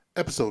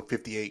episode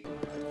 58.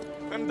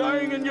 And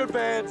dying in your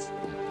beds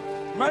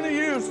many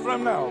years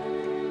from now,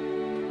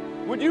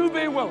 would you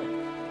be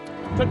willing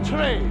to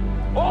trade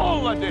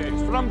all the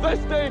days from this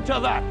day to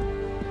that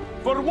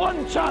for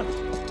one chance,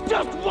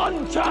 just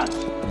one chance,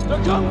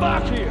 to come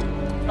back here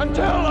and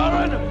tell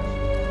our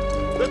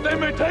enemies that they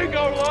may take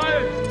our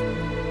lives,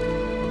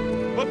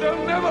 but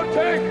they'll never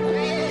take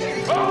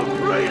our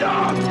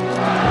freedom?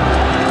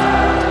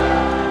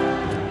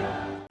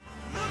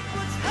 Look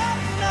what's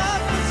happening up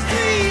the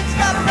streets,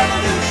 got a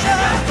revolution.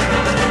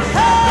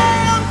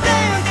 Hey, I'm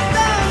dancing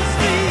down the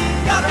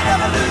street, got a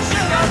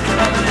revolution.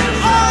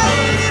 I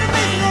need a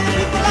vision of the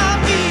people I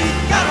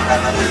meet, got a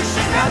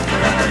revolution.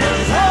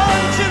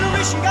 One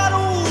generation got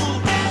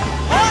old,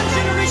 one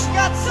generation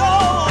got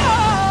soul.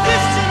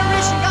 This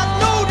generation got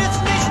no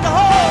destination to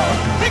hold.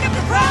 Pick up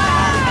the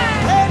pride,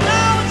 hey,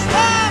 now it's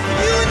time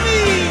for you and me,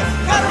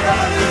 got a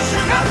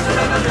revolution.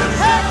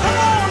 Hey, come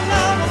on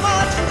now, we're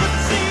marching to the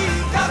sea,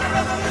 got a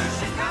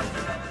revolution.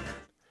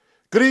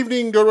 Good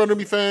evening, Go Run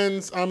Me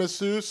fans. I'm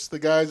Jesus. The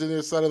guys on the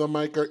other side of the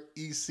mic are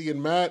EC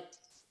and Matt.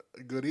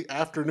 Good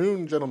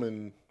afternoon,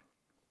 gentlemen.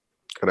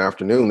 Good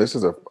afternoon. Is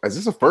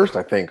this a first,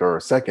 I think, or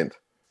a second?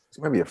 This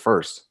might be a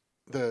first.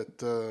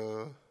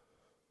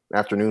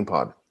 Afternoon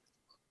pod.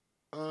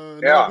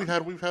 No,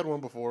 we've had one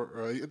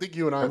before. I think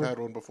you and I have had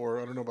one before.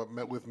 I don't know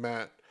about with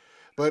Matt,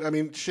 but I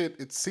mean, shit.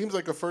 It seems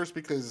like a first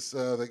because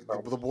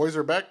the boys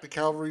are back. The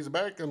cavalry's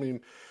back. I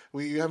mean,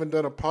 we haven't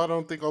done a pod. I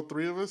don't think all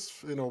three of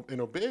us in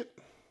a bit.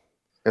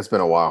 It's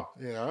been a while.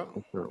 Yeah.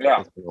 It's been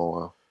a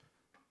while.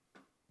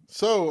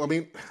 So I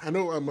mean, I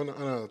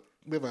know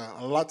we have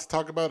a lot to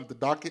talk about. The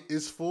docket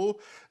is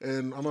full,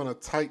 and I'm on a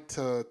tight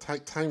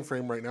time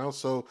frame right now.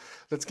 So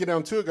let's get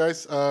down to it,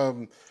 guys.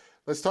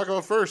 Let's talk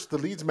about first the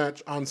Leeds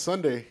match on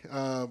Sunday.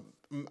 I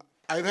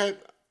don't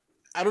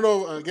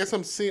know. I guess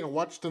I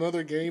watched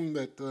another game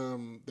that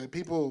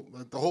people,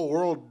 the whole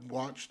world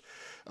watched,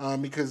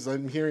 because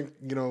I'm hearing,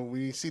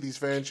 we see these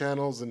fan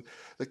channels and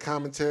the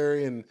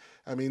commentary, and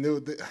I mean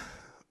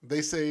they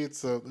say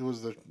it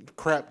was a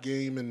crap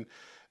game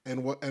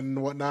and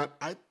whatnot.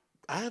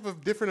 I have a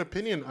different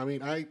opinion. I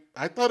mean, I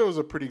thought it was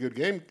a pretty good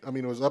game. I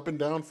mean, it was up and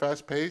down,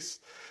 fast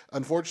paced.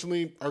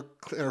 Unfortunately, our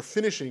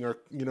finishing,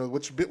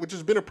 which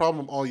has been a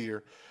problem all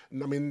year.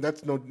 I mean,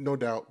 that's no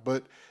doubt.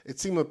 But it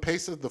seemed the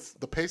pace of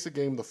the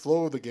game, the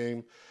flow of the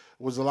game,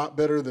 was a lot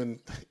better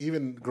than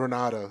even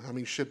Granada. I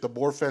mean, shit, the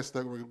Boarfest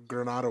that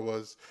Granada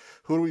was.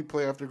 Who do we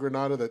play after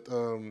Granada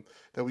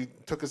that we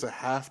took us a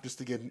half just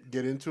to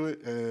get into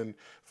it, and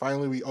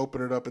finally we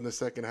opened it up in the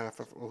second half.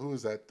 Who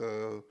was that?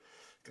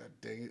 God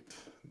dang it,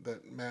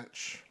 that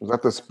match. Was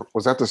that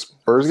the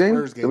Spurs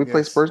game? Did we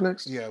play Spurs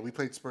next? Yeah, we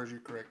played Spurs.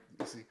 You're correct.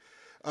 You see,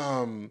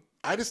 I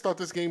just thought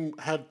this game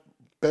had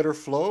better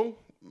flow.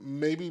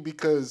 Maybe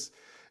because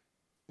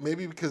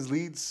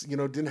Leeds,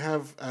 didn't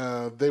have.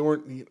 They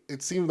weren't.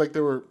 It seemed like they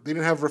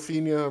didn't have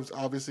Rafinha.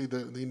 Obviously,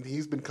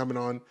 he's been coming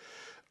on,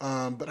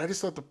 but I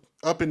just thought the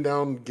up and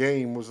down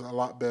game was a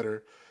lot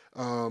better.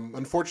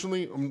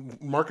 Unfortunately,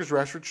 Marcus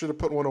Rashford should have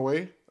put one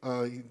away.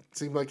 He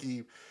seemed like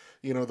he.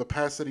 The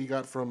pass that he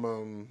got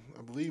from,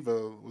 I believe,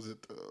 was it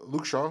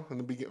Luke Shaw in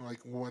the beginning, I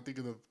think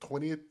in the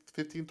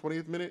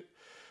 20th minute.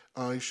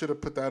 He should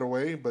have put that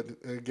away, but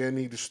again,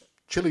 he just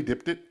chili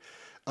dipped it.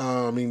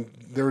 I mean,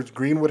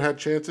 Greenwood had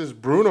chances.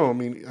 Bruno, I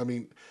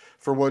mean,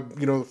 for what,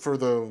 for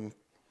the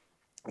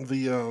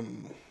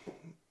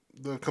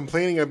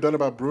complaining I've done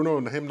about Bruno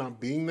and him not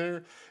being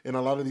there in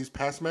a lot of these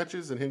past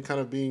matches and him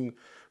kind of being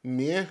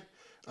meh.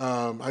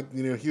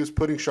 He was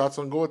putting shots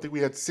on goal. I think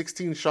we had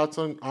 16 shots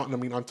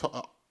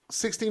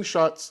 16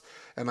 shots,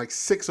 and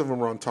 6 of them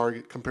were on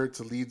target compared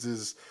to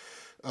Leeds's.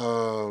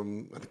 I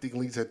think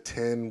Leeds had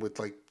 10 with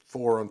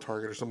 4 on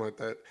target or something like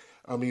that.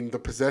 I mean, the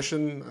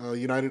possession,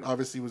 United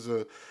obviously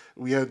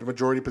we had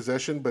majority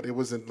possession, but it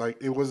wasn't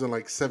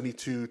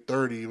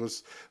 72-30. It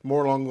was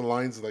more along the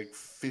lines of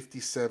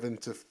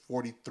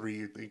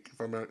 57-43. I think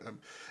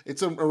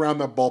it's around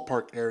that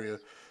ballpark area.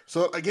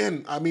 So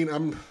again, I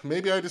mean,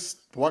 maybe I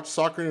just watch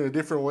soccer in a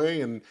different way,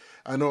 and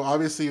I know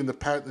obviously in the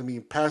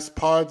past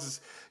pods,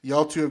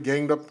 y'all two have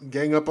gang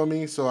up on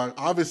me. So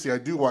I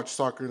do watch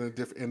soccer in a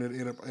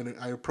different,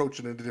 I approach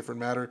it in a different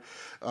manner.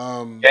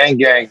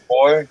 Gang,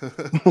 boy,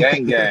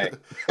 gang.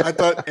 I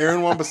thought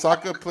Aaron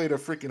Wan-Bissaka played a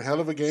freaking hell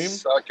of a game.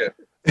 Suck it.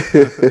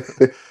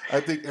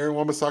 I think Aaron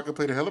Wan-Bissaka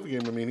played a hell of a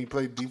game. I mean, he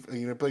played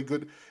played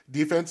good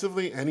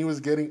defensively, and he was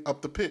getting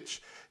up the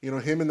pitch.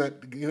 Him and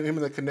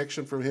that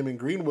connection from him and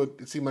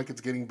Greenwood, it seemed like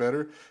it's getting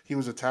better. He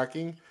was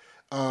attacking.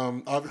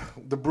 The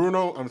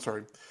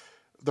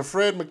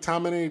Fred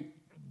McTominay.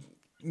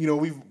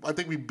 I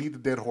think we beat the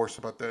dead horse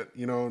about that.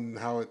 And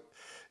how it,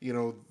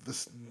 the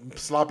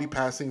sloppy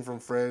passing from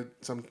Fred.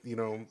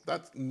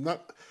 That's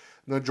not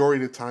the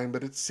majority of the time,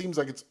 but it seems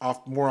like it's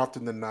more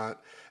often than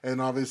not. And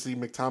obviously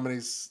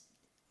McTominay's.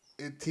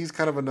 He's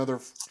kind of another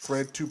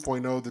Fred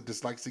 2.0 that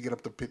just likes to get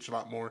up the pitch a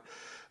lot more.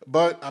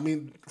 But I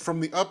mean,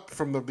 from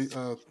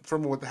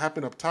what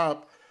happened up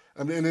top,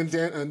 I mean, and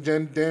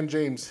then Dan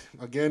James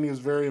again, he was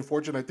very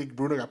unfortunate. I think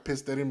Bruno got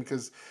pissed at him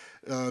because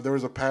There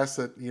was a pass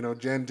that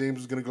Jan James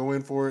was going to go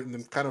in for it, and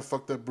then kind of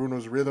fucked up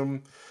Bruno's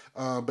rhythm.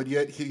 But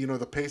yet,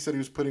 the pace that he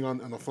was putting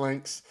on the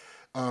flanks,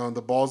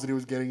 the balls that he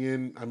was getting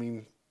in. I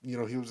mean, he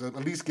was at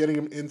least getting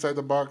him inside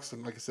the box,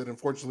 and like I said,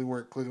 unfortunately,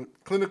 weren't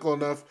clinical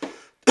enough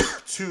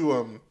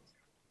to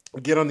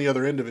get on the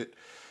other end of it.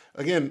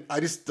 Again, I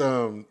just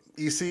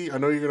EC. I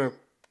know you're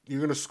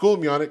gonna school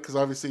me on it because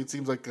obviously it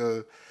seems like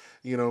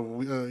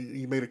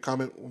you made a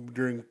comment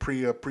during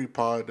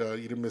pre-pod.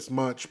 You didn't miss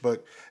much,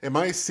 but am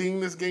I seeing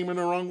this game in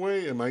the wrong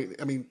way? I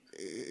mean,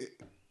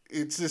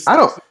 it's just I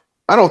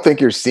don't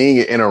think you're seeing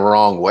it in a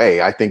wrong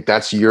way. I think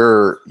that's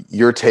your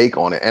take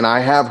on it. And I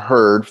have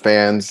heard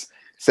fans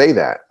say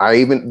that.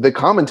 The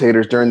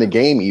commentators during the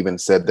game even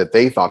said that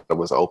they thought it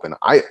was open.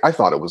 I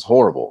thought it was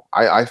horrible.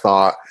 I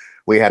thought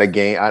we had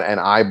an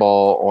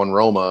eyeball on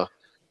Roma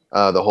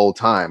the whole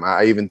time.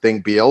 I even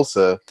think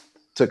Bielsa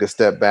took a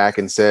step back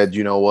and said,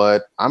 you know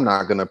what, I'm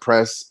not going to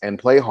press and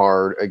play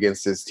hard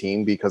against this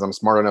team because I'm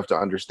smart enough to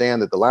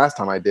understand that the last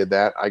time I did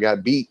that, I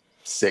got beat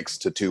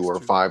 6-2 or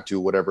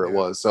 5-2, whatever it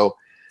was. So,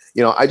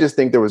 I just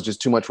think there was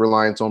just too much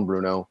reliance on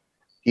Bruno.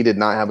 He did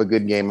not have a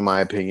good game, in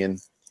my opinion.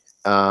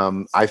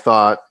 I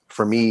thought,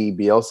 for me,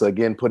 Bielsa,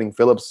 again, putting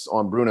Phillips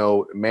on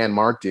Bruno, man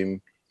marked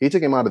him. He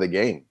took him out of the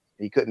game.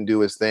 He couldn't do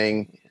his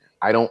thing.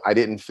 I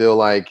didn't feel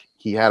like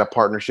he had a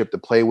partnership to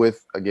play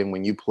with. Again,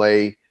 when you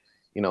play,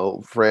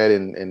 Fred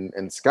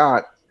and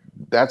Scott,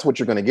 that's what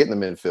you're going to get in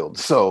the midfield.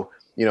 So,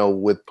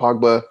 with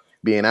Pogba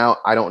being out,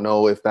 I don't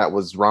know if that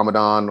was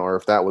Ramadan or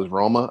if that was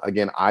Roma.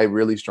 Again, I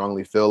really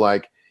strongly feel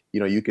like,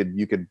 you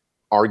could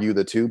argue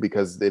the two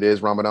because it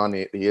is Ramadan.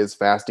 He is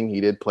fasting. He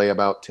did play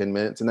about 10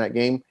 minutes in that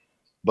game,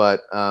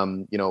 but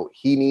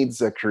he needs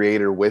a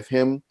creator with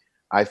him,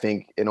 I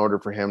think, in order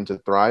for him to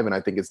thrive. And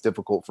I think it's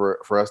difficult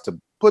for us to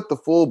put the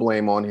full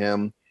blame on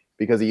him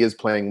because he is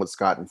playing with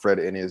Scott and Fred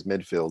in his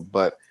midfield.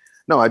 But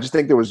no, I just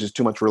think there was just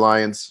too much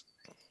reliance.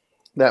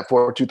 That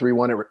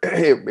 4-2-3-1,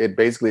 it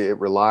basically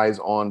relies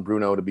on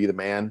Bruno to be the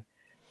man.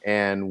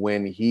 And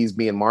when he's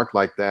being marked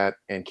like that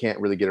and can't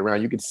really get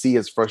around, you could see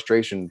his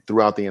frustration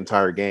throughout the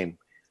entire game.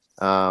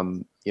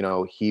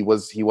 He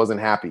wasn't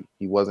happy.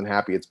 He wasn't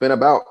happy. It's been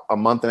about a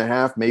month and a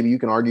half, maybe you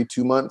can argue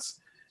 2 months,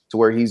 to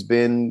where he's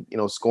been,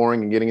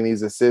 scoring and getting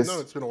these assists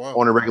it's been a while.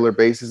 On a regular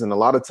basis. And a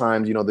lot of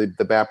times,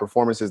 the bad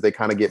performances, they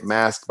kind of get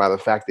masked by the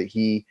fact that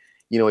he,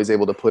 is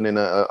able to put in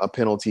a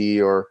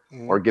penalty or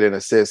get an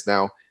assist.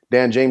 Now,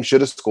 Dan James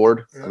should have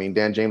scored. Yeah. I mean,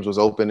 Dan James was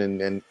open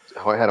and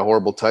had a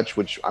horrible touch,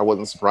 which I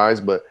wasn't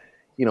surprised, but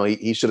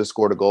he should have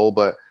scored a goal.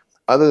 But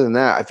other than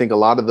that, I think a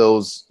lot of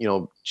those,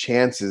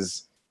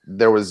 chances,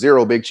 there was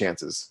zero big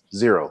chances,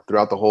 zero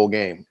throughout the whole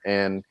game.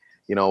 And,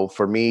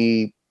 for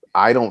me,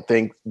 I don't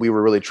think we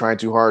were really trying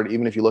too hard.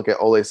 Even if you look at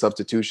Ole's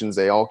substitutions,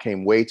 they all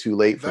came way too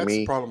late for me. That's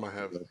the problem I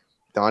have.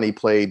 Donnie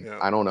played,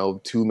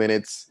 2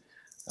 minutes.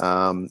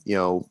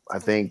 I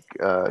think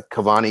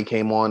Cavani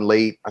came on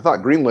late. I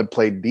thought Greenwood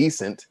played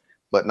decent,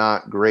 but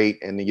not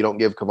great. And you don't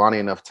give Cavani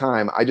enough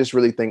time. I just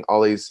really think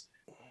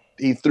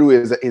he threw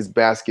his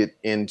basket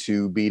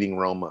into beating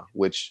Roma,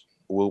 which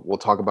we'll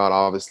talk about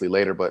obviously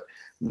later. But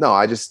no,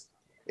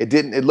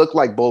 it looked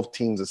like both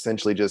teams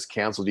essentially just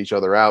canceled each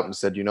other out and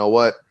said, you know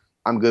what,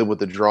 I'm good with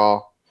the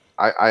draw.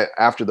 I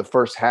after the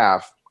first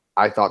half,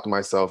 I thought to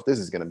myself, this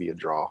is going to be a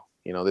draw.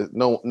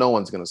 No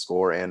one's going to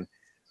score. And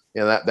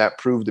that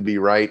proved to be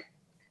right.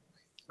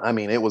 I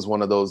mean, it was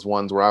one of those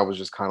ones where I was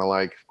just kind of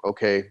like,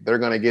 okay, they're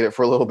going to get it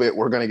for a little bit.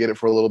 We're going to get it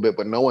for a little bit,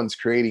 but no one's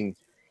creating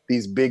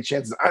these big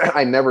chances.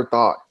 I never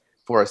thought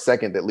for a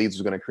second that Leeds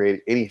was going to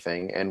create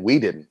anything, and we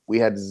didn't. We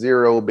had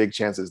zero big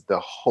chances the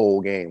whole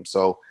game.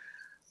 So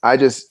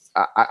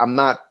I'm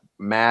not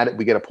mad.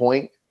 We get a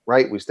point,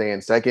 right? We stay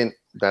in second.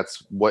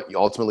 That's what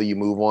ultimately you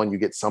move on. You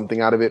get something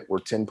out of it. We're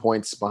 10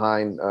 points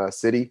behind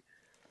City.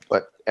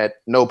 But at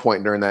no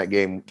point during that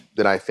game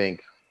did I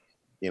think,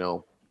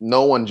 no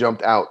one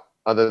jumped out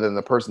other than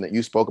the person that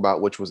you spoke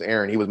about, which was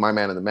Aaron. He was my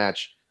man of the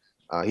match.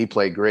 He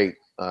played great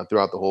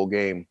throughout the whole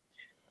game.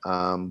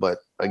 But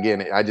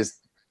again,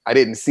 I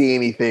didn't see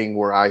anything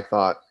where I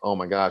thought, oh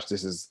my gosh,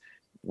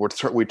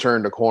 we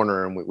turned a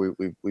corner and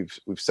we've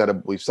set a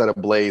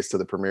blaze to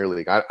the Premier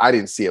League. I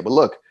didn't see it, but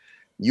look,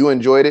 you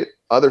enjoyed it.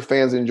 Other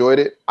fans enjoyed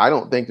it. I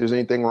don't think there's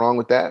anything wrong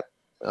with that.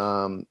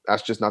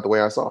 That's just not the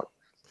way I saw it.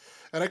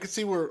 And I could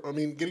see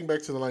getting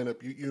back to the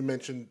lineup, you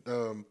mentioned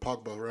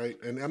Pogba, right?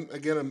 And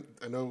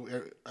I know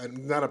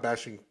I'm not a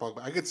bashing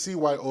Pogba. I could see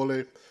why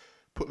Ole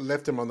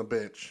left him on the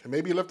bench. And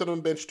maybe he left him on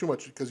the bench too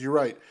much because you're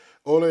right.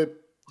 Ole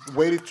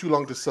waited too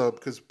long to sub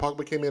because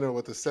Pogba came in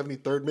at the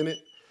 73rd minute.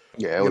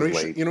 Yeah, it was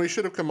late. He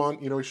should have come on.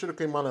 He should have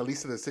come on at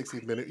least at the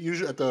 60th minute.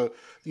 Usually at the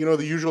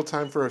the usual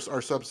time for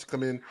our subs to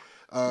come in.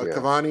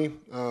 Cavani,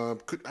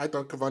 I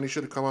thought Cavani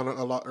should have come on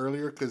a lot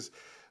earlier because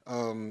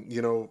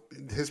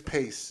his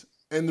pace.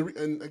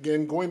 And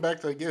again, going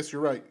back to, I guess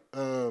you're right.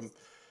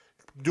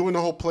 Doing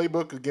the whole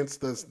playbook against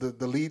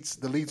the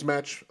Leeds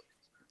match.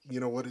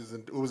 What is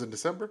it? It was in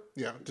December.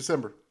 Yeah,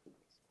 December.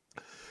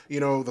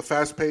 The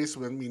fast pace.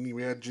 When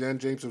we had Jan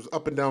James, it was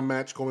up and down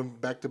match going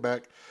back to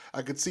back.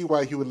 I could see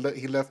why he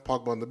left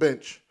Pogba on the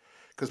bench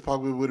because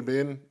Pogba would have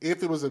been,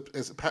 if it was a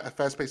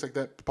fast pace like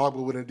that, Pogba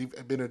would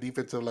have been a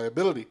defensive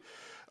liability.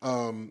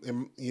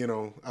 And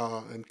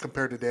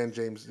compared to Dan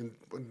James, and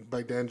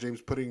by Dan James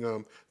putting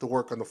the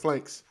work on the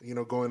flanks,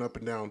 going up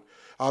and down.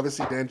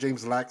 Obviously, Dan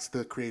James lacks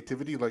the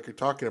creativity like you're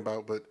talking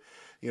about, but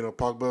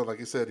Pogba, like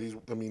I said,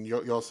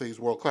 y'all say he's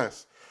world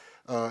class,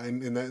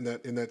 in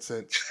that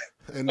sense.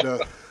 And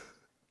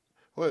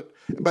what?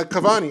 But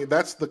Cavani,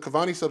 that's the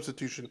Cavani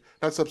substitution,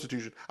 not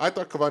substitution. I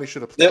thought Cavani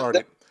should have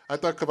started. I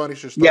thought Cavani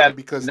should have started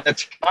because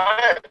that's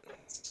fine.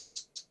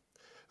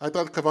 I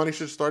thought Cavani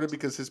should have started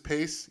because his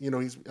pace, he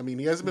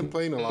hasn't been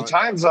playing a lot.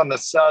 Times on the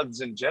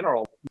subs in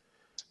general.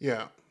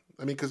 Yeah.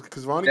 Because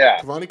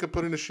Cavani could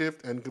put in a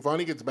shift, and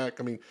Cavani gets back.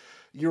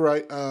 You're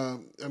right.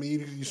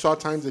 You saw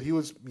times that he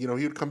was, he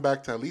would come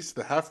back to at least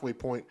the halfway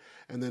point,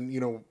 and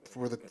then,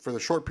 for the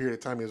short period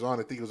of time he was on,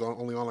 I think he was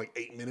only on like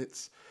 8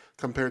 minutes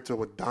compared to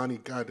what Donnie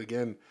got.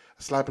 Again,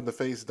 a slap in the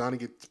face. Donnie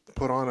gets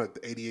put on at the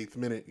 88th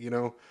minute,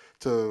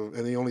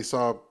 and he only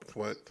saw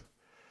what.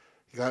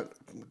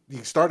 He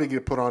started to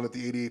get put on at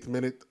the 88th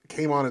minute,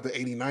 came on at the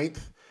 89th,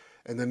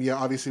 and then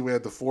obviously we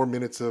had the 4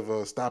 minutes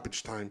of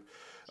stoppage time.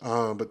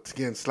 But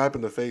again, slap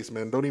in the face,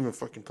 man. Don't even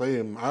fucking play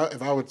him.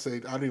 If I would say,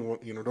 I don't even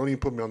want, don't even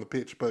put me on the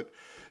pitch, but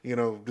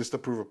just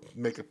to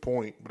make a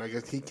point. But I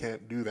guess he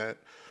can't do that.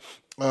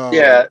 In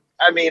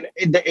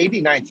the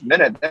 89th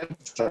minute,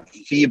 that's a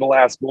feeble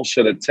ass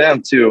bullshit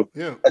attempt to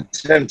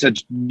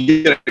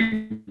get a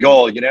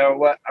goal. You know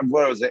what?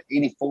 What was it?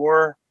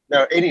 84.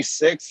 No,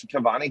 86,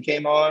 Cavani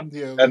came on,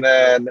 and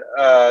then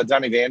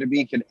Donny van de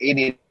Beek in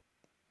 80.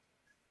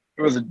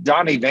 It was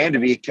Donny van de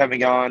Beek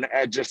coming on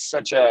at just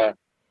at a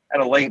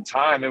late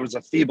time. It was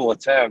a feeble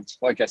attempt,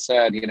 like I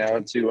said,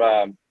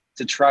 to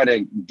try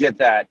to get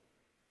that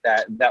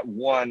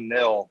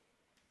 1-0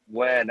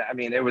 win.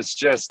 It was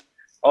just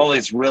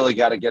Ole's really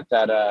got to get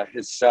that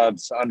his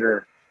subs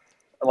under,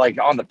 like,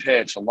 on the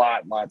pitch a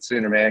lot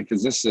sooner, man,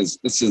 because this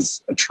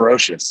is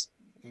atrocious.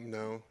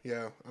 No,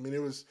 yeah,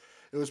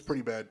 it was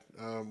pretty bad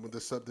with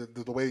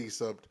the way he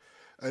subbed,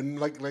 and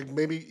like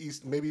maybe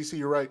you see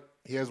you're right.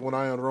 He has one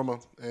eye on Roma,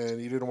 and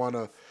he didn't want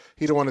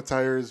to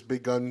tire his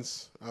big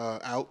guns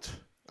out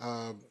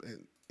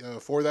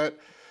for that.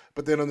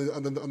 But then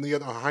on the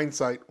other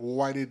hindsight,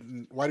 why did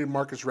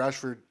Marcus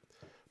Rashford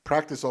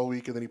practice all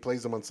week and then he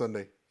plays them on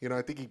Sunday?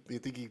 I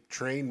think he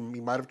trained. He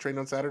might have trained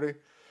on Saturday,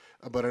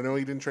 but I know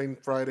he didn't train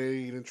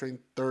Friday. He didn't train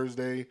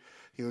Thursday.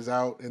 He was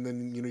out, and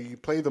then you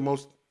play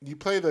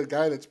the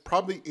guy that's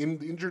probably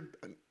injured.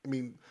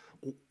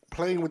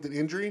 Playing with an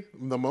injury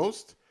the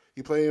most.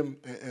 You play him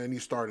and you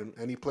start him,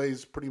 and he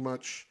plays pretty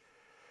much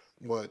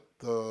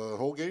the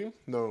whole game.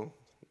 No,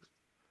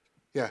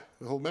 the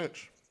whole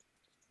match.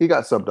 He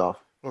got subbed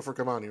off. Well, for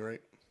Cavani, right?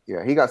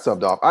 Yeah, he got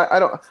subbed off.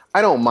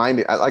 I don't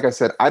mind it. Like I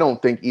said, I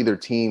don't think either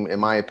team, in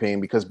my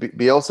opinion, because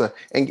Bielsa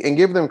and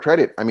give them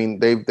credit.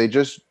 They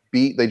just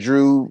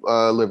drew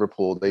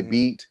Liverpool. They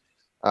beat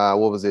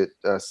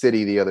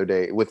City the other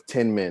day with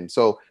 10 men.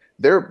 So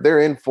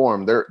they're in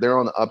form. They're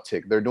on the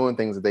uptick. They're doing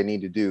things that they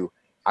need to do.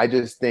 I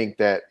just think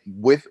that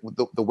with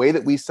the way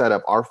that we set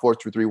up our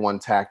 4-2-3-1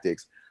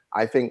 tactics,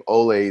 I think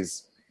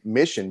Ole's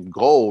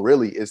goal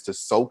really is to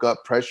soak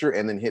up pressure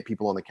and then hit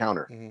people on the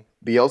counter. Mm-hmm.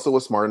 Bielsa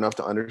was smart enough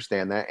to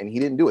understand that, and he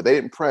didn't do it. They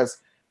didn't press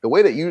the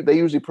way that they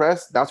usually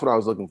press. That's what I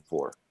was looking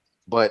for.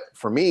 But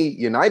for me,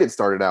 United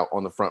started out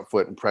on the front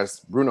foot and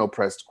pressed. Bruno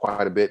pressed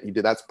quite a bit. He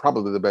did. That's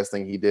probably the best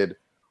thing he did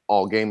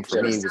all game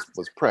for me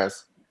was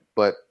press.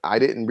 But I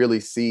didn't really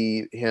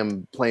see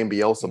him playing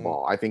Bielsa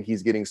ball. I think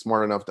he's getting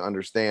smart enough to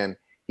understand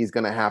he's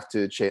going to have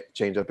to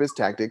change up his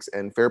tactics,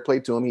 and fair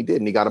play to him, he did,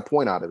 and he got a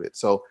point out of it.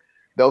 So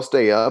they'll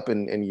stay up,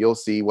 and you'll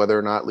see whether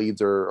or not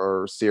Leeds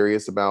are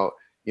serious about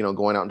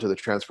going out into the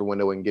transfer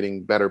window and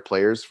getting better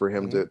players for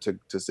him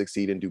to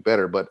succeed and do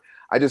better. But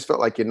I just felt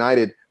like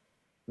United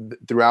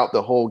throughout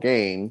the whole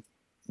game,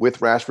 with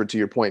Rashford, to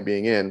your point,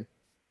 being in,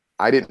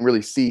 I didn't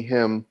really see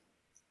him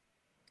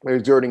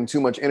exerting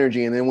too much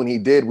energy, and then when he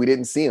did, we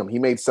didn't see him. He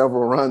made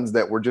several runs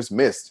that were just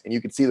missed, and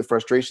you could see the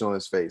frustration on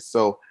his face.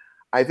 So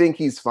I think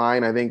he's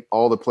fine. I think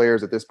all the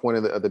players at this point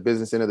of the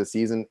business end of the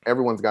season,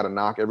 everyone's got a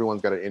knock,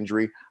 everyone's got an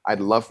injury.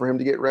 I'd love for him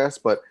to get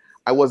rest, but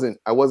I wasn't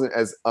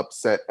as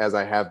upset as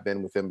I have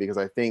been with him, because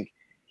I think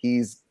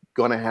he's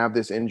going to have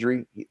this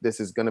injury. This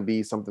is going to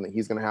be something that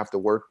he's going to have to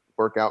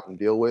work out and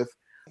deal with.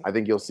 I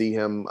think you'll see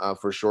him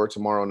for sure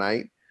tomorrow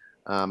night.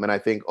 And I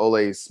think Ole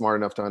is smart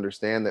enough to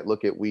understand that,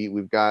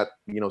 we've got,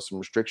 some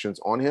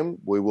restrictions on him.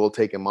 We will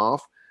take him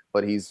off,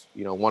 but he's,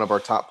 one of our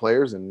top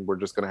players, and we're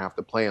just going to have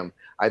to play him.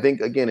 I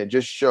think, again, it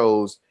just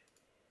shows,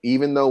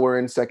 even though we're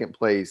in second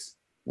place,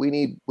 we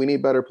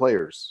need better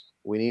players.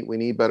 We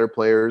need better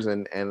players,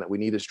 and we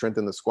need to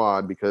strengthen the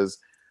squad, because,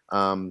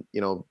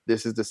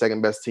 this is the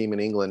second best team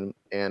in England.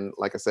 And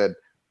like I said,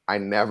 I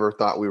never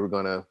thought we were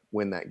going to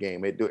win that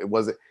game. It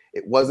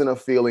wasn't a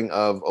feeling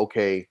of,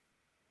 okay,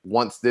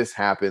 once this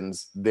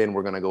happens, then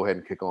we're going to go ahead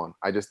and kick on.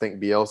 I just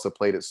think Bielsa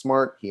played it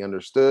smart. He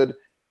understood.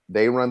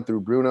 They run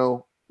through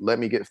Bruno. Let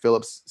me get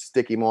Phillips,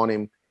 stick him on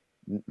him,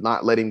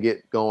 not let him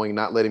get going,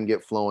 not let him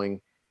get flowing.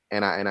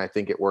 and I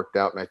think it worked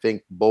out. And I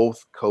think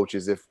both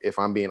coaches, if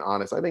I'm being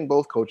honest, I think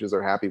both coaches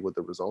are happy with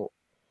the result.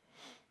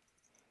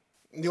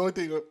 The only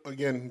thing,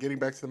 again, getting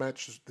back to the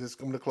match, this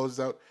going to close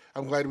out.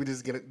 I'm glad we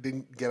just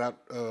didn't get out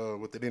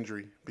with an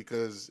injury,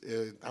 because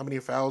how many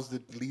fouls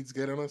did Leeds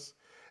get on us?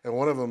 And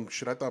one of them,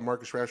 I thought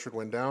Marcus Rashford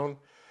went down.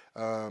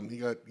 He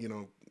got,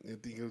 I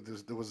think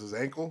it was his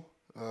ankle.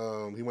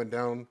 He went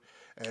down,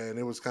 and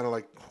it was kind of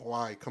like,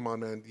 why? Come on,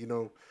 man.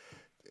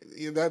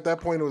 At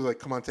that point, it was like,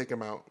 come on, take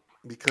him out,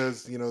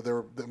 because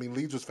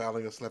Leeds was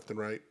fouling us left and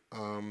right.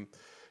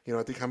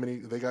 I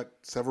think they got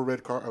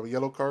several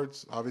yellow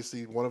cards.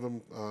 Obviously, one of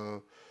them,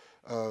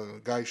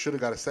 guy should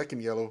have got a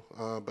second yellow,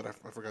 but I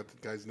forgot the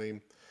guy's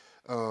name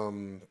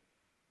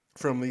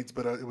from Leeds.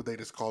 But they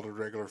just called it a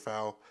regular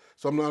foul.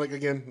 So I'm not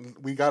again,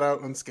 we got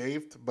out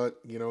unscathed, but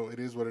it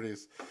is what it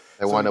is.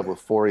 They wound up with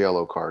 4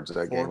 yellow cards.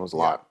 That game was a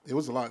lot. It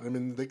was a lot. I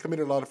mean, they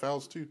committed a lot of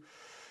fouls too.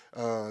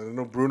 I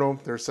know Bruno.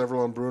 There's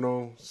several on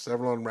Bruno,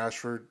 several on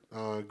Rashford.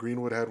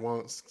 Greenwood had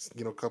one,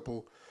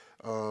 couple.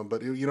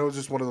 But it was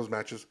just one of those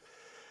matches.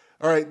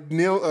 All right,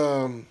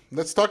 Neil.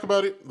 Let's talk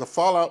about it. The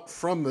fallout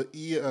from the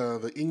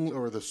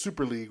the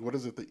Super League. What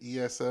is it? The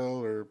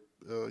ESL or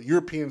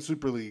European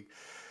Super League.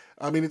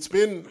 I mean, it's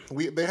been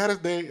they had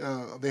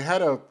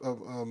a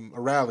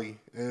rally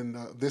and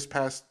this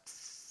past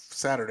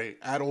Saturday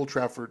at Old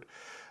Trafford.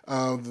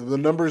 The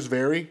numbers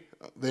vary.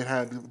 They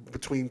had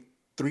between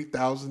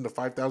 3,000 to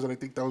 5,000. I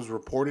think that was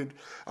reported.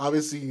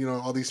 Obviously,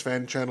 all these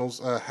fan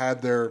channels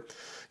had their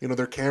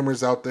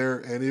cameras out there,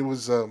 and it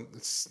was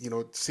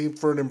it seemed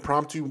for an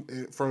impromptu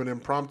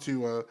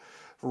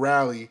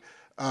rally.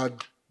 The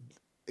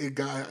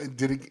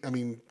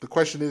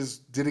question is,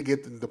 did it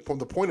get the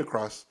point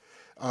across?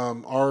 I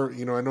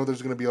know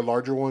there's going to be a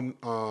larger one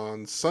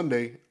on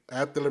Sunday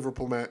at the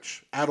Liverpool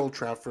match at Old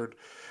Trafford.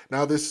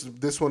 Now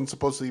this one's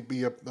supposed to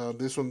be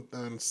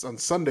on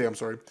Sunday. I'm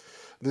sorry.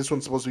 This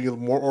one's supposed to be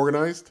more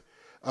organized.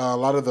 A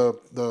lot of the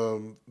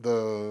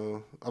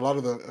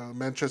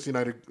Manchester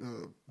United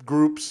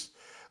groups,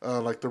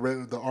 like the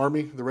Red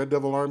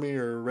Devil Army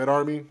or Red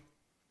Army.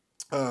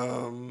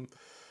 A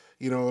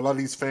lot of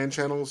these fan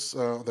channels,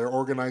 they're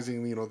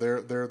organizing,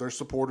 their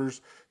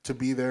supporters to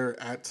be there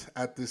at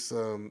this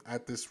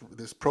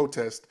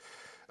protest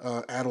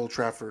at Old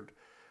Trafford.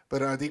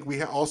 But I think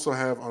we also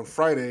have on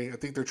Friday. I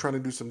think they're trying to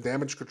do some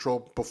damage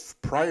control.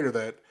 Prior to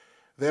that,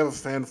 they have a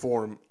fan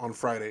forum on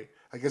Friday.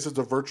 I guess it's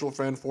a virtual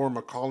fan forum,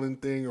 a call-in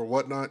thing or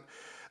whatnot.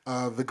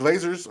 The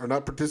Glazers are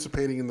not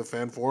participating in the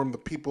fan forum. The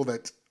people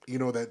that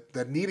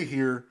that need to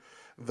hear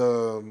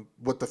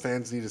what the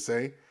fans need to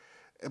say,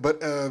 but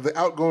the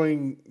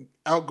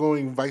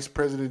outgoing vice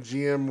president,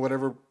 GM,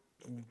 whatever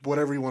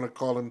you want to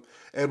call him,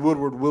 Ed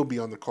Woodward, will be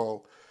on the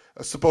call.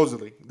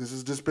 Supposedly, this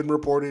has just been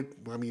reported.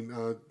 I mean,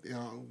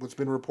 what's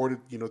been reported,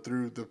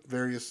 through the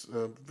various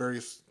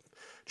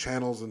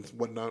channels and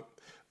whatnot.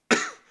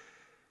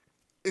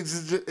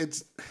 Is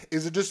it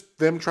just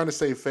them trying to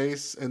save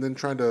face and then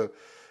trying to,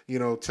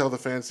 tell the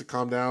fans to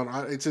calm down?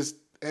 It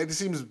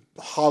seems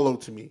hollow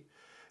to me.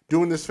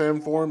 Doing this fan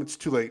forum, it's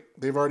too late.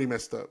 They've already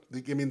messed up.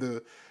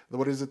 The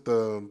what is it?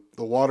 The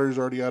water's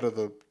already out of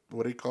the,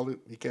 what do you call it?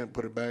 You can't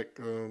put it back.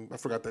 I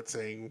forgot that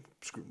saying.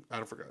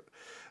 I forgot.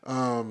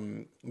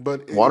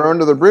 But water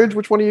under the bridge.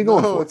 Which one are you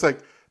going for? It's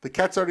like the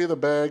cat's already in the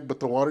bag, but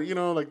the water,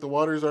 like the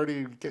water's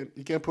already.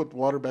 You can't put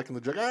water back in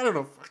the jug. I don't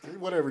know.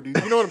 Whatever, dude.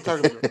 You know what I'm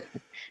talking about.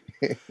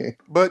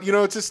 But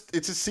it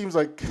just seems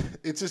like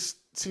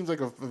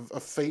a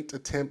faint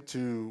attempt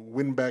to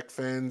win back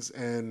fans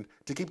and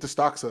to keep the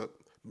stocks up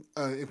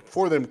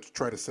for them to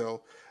try to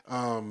sell.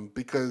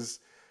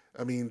 Because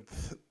I mean,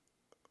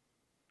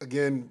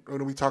 again,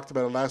 when we talked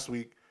about it last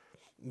week,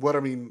 are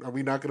we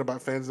not going to buy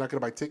fans? Not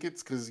going to buy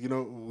tickets because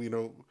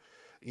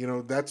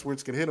that's where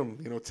it's going to hit them.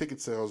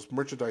 Ticket sales,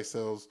 merchandise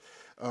sales.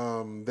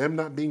 Them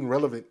not being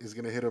relevant is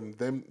going to hit them.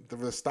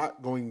 The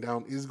stock going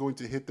down is going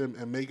to hit them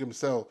and make them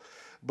sell.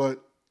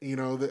 But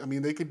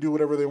they could do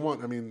whatever they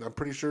want. I mean, I'm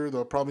pretty sure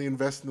they'll probably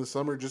invest in the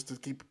summer just to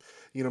keep,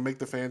 make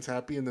the fans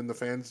happy, and then the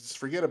fans just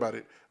forget about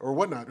it or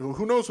whatnot.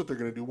 Who knows what they're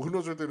going to do? Who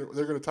knows what they're going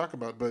to talk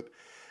about? But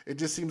it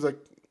just seems like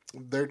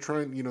they're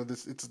trying.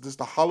 It's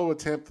just a hollow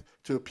attempt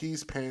to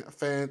appease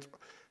fans,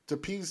 to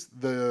appease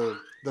the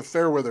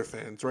fair weather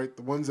fans, right?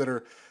 The ones that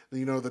are, I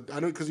know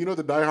because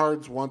the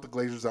diehards want the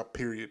Glazers out,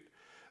 period.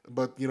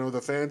 But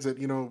the fans that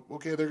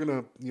okay, they're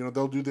gonna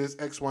they'll do this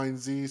X, Y, and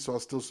Z, so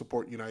I'll still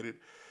support United.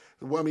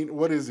 Well, I mean,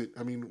 what is it?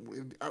 I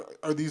mean,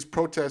 are these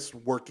protests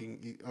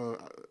working?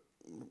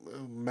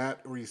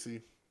 Matt Reese?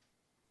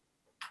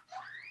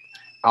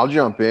 I'll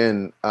jump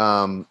in.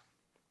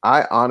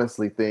 I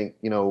honestly think,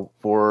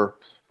 for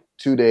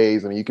 2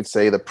 days, I mean, you could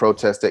say the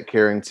protest at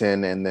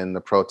Carrington and then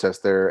the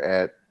protest there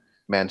at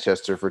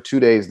Manchester. For 2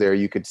 days there,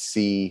 you could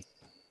see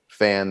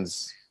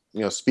fans,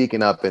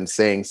 speaking up and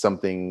saying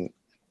something,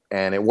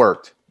 and it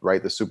worked,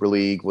 right? The Super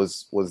League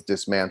was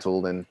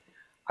dismantled, and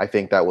I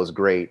think that was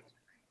great.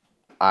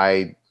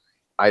 For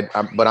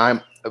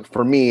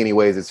me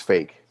anyways, it's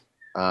fake,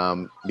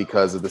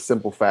 because of the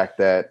simple fact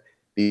that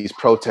these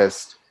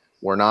protests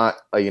were not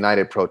a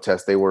united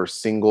protest. They were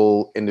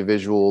single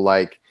individual,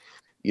 like,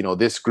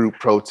 this group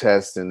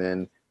protest, and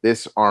then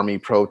this army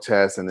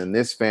protest, and then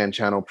this fan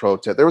channel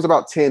protest. There was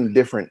about 10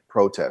 different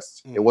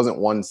protests. It wasn't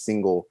one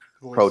single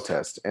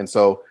protest. And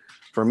so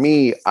for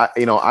me,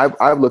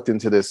 I've looked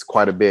into this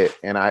quite a bit,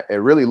 and I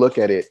really look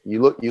at it.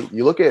 You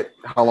look at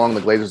how long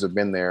the Glazers have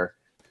been there.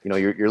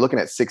 You're looking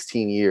at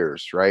 16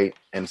 years, right?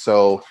 And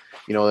so,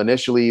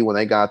 initially when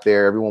they got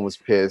there, everyone was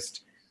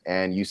pissed,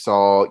 and you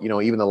saw,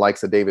 even the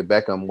likes of David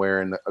Beckham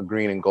wearing a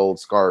green and gold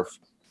scarf,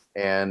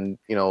 and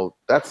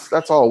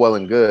that's all well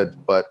and good.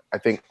 But I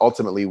think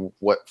ultimately,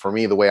 for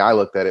me, the way I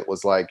looked at it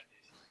was like,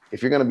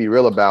 if you're going to be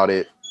real about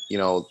it,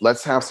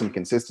 let's have some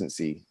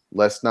consistency.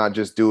 Let's not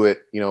just do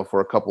it,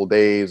 for a couple of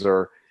days,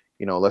 or,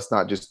 let's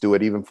not just do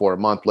it even for a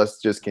month.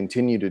 Let's just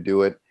continue to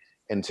do it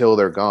until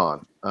they're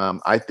gone.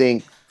 I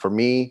think for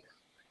me,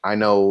 I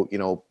know,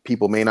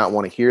 people may not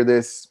want to hear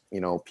this,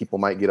 people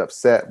might get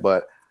upset,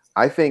 but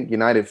I think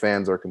United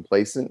fans are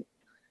complicit,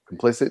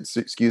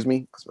 excuse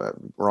me,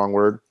 wrong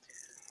word.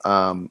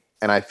 And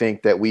I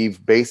think that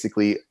we've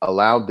basically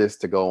allowed this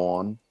to go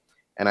on.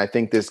 And I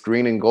think this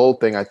green and gold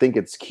thing, I think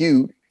it's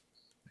cute,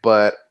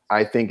 but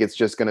I think it's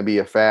just going to be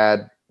a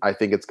fad. I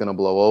think it's going to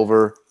blow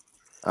over.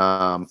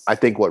 I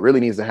think what really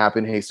needs to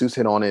happen, Jesus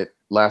hit on it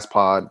last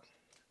pod.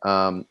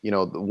 The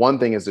one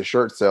thing is the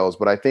shirt sales,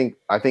 but I think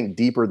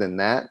deeper than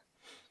that,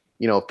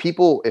 if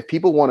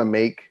people want to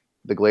make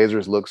the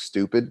Glazers look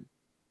stupid,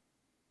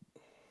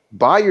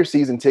 buy your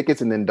season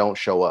tickets and then don't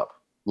show up.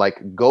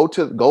 Like, go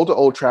to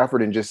Old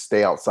Trafford and just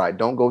stay outside.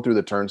 Don't go through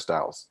the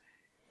turnstiles.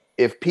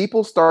 If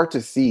people start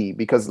to see,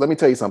 because let me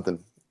tell you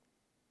something,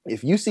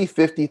 if you see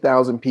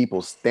 50,000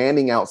 people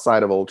standing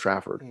outside of Old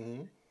Trafford,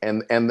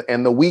 and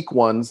the weak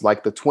ones,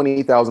 like the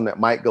 20,000 that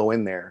might go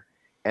in there,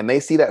 and they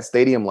see that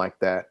stadium like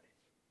that,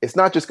 it's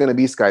not just going to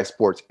be Sky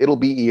Sports. It'll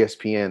be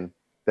ESPN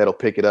that'll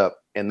pick it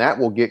up, and that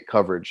will get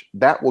coverage.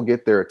 That will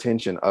get their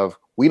attention of,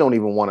 we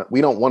don't want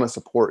to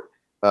support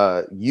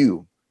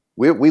you.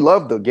 We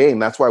love the game.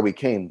 That's why we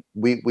came.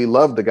 We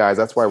love the guys.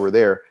 That's why we're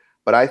there.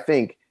 But I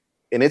think,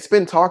 and it's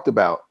been talked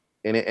about,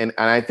 and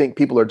I think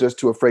people are just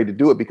too afraid to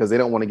do it because they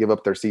don't want to give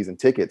up their season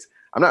tickets.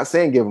 I'm not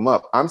saying give them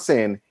up. I'm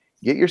saying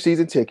get your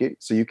season ticket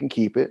so you can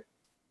keep it.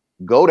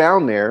 Go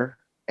down there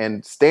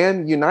and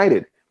stand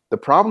united. The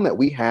problem that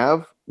we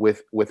have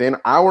within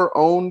our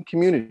own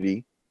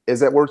community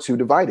is that we're too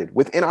divided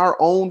within our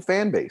own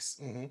fan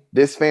base.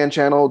 This fan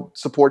channel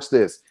supports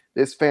this.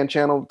 This fan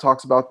channel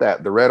talks about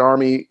that. The Red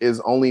Army is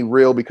only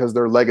real because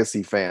they're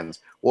legacy fans.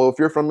 Well, if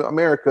you're from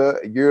America,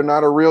 you're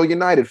not a real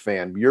United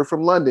fan. You're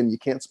from London. You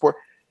can't support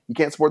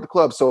the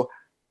club. So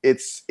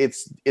it's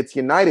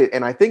united.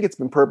 And I think it's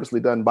been purposely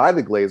done by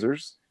the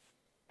Glazers.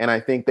 And I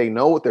think they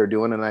know what they're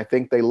doing. And I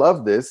think they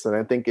love this. And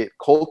I think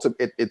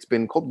it's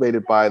been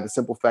cultivated by the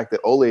simple fact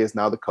that Ole is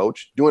now the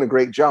coach, doing a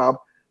great job.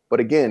 But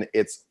again,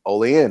 it's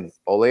Ole in,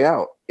 Ole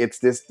out. It's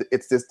this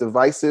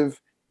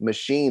divisive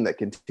machine that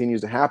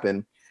continues to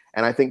happen.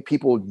 And I think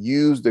people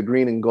use the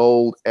green and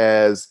gold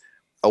as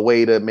a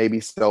way to maybe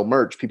sell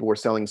merch. People were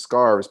selling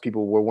scarves.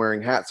 People were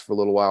wearing hats for a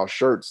little while,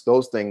 shirts,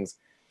 those things.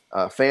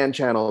 Fan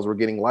channels were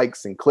getting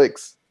likes and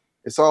clicks.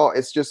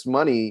 It's just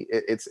money.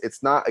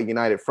 It's not a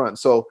united front.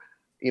 So,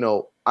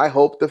 I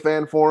hope the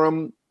fan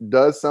forum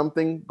does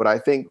something, but I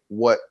think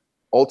what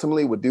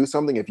ultimately would do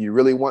something, if you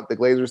really want the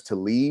Glazers to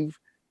leave,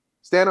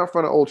 stand out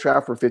front of Old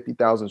Trafford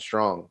 50,000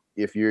 strong.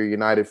 If you're a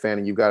United fan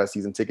and you've got a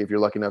season ticket, if you're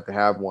lucky enough to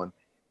have one,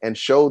 and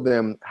show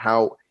them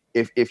how,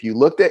 if you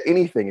looked at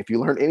anything, if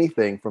you learned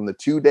anything from the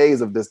 2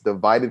 days of this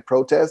divided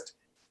protest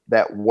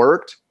that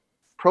worked,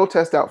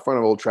 protest out front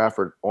of Old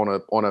Trafford on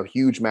a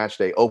huge match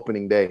day,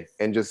 opening day,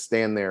 and just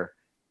stand there,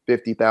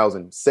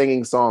 50,000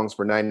 singing songs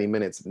for 90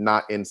 minutes,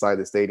 not inside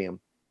the stadium.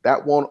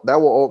 That will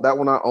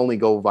not only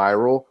go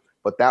viral,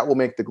 but that will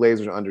make the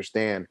Glazers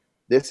understand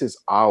this is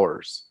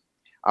ours.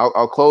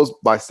 I'll close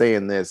by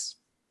saying this.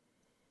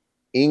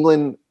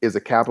 England is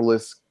a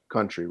capitalist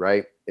country,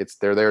 right?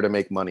 They're there to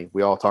make money.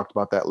 We all talked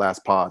about that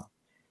last pod.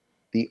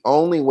 The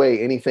only way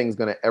anything's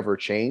going to ever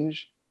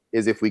change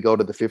is if we go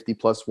to the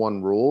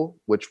 50+1 rule,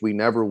 which we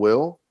never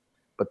will.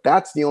 But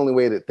that's the only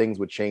way that things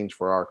would change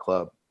for our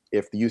club.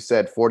 If you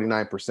said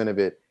 49% of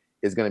it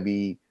is going to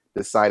be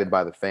decided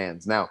by the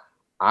fans. Now,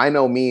 I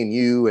know me and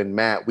you and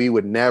Matt, we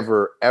would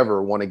never,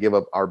 ever want to give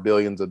up our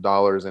billions of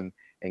dollars and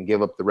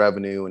give up the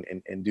revenue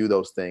and do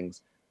those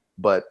things.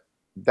 But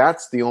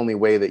that's the only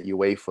way that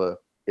UEFA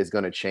is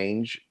going to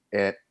change.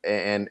 And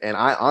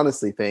I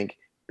honestly think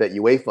that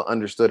UEFA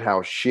understood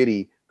how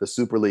shitty the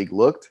Super League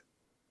looked.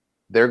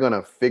 They're going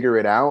to figure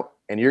it out.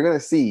 And you're going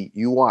to see,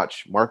 you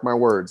watch, mark my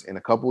words, in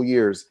a couple of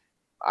years,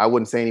 I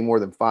wouldn't say any more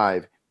than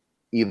 5,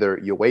 either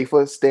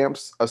UEFA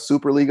stamps a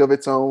Super League of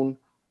its own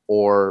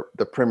or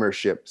the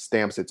Premiership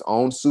stamps its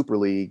own Super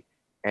League,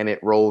 and it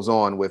rolls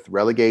on with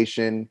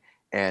relegation,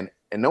 and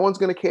no one's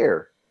going to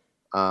care.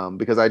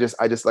 Because I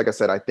just like I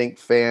said, I think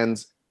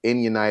fans in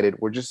United,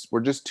 we're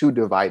just too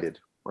divided.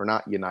 We're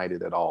not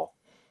united at all.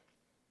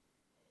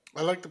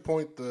 I like the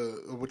point,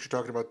 what you're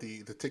talking about,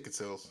 the ticket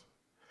sales.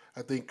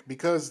 I think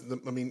because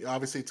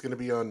obviously it's going to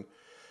be on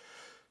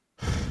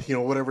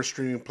whatever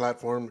streaming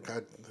platform.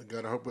 God,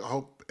 I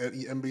hope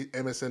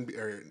MSNB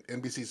or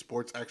NBC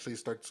Sports actually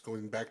starts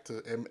going back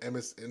to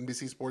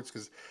NBC Sports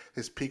because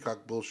his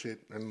Peacock bullshit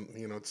and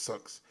it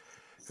sucks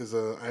because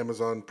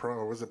Amazon Prime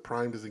or was it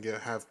Prime doesn't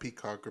have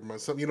Peacock or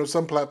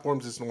some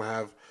platforms just don't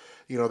have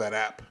that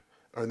app.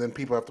 And then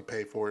people have to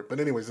pay for it. But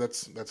anyways,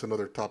 that's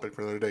another topic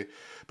for another day.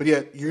 But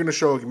yeah, you're gonna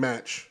show a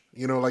match.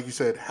 Like you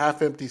said,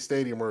 half empty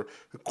stadium or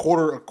a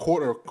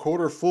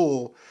quarter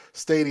full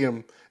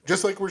stadium,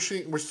 just like we're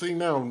seeing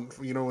now.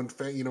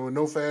 And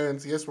no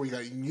fans. Yes, we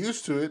got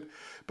used to it,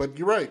 but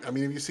you're right. I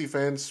mean, if you see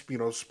fans,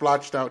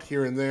 splotched out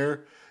here and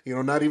there,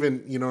 not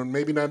even,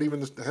 maybe not even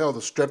the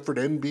Stretford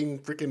End being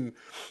freaking,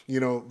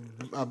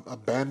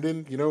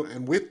 abandoned,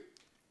 and with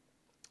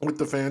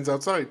the fans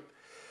outside.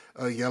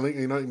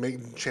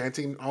 Yelling,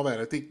 chanting, all that.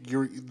 I think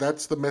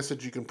that's the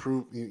message you can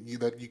prove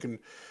that you can,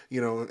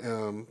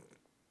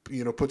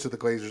 put to the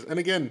Glazers. And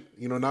again,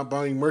 not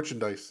buying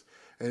merchandise,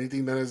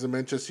 anything that has a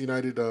Manchester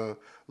United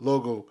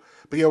logo.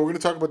 But yeah, we're going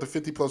to talk about the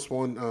 50 plus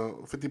one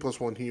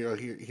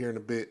here in a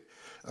bit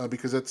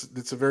because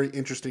it's a very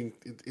interesting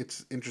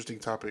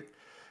topic.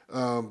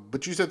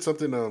 But you said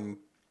something a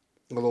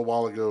little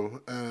while ago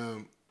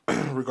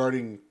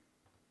regarding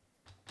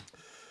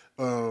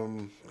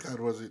God,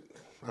 was it?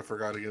 I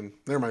forgot again.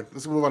 Never mind.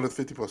 Let's move on to the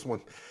 50 plus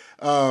one.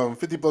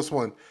 50 plus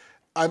one.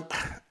 I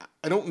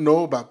don't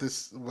know about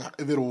this,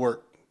 if it'll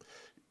work.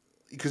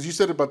 Because you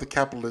said about the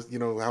capitalist,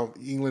 how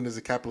England is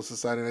a capitalist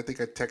society, and I think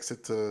I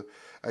texted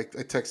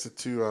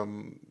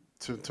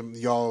to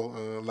y'all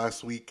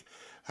last week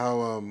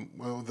how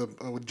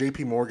with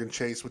J.P. Morgan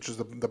Chase, which is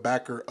the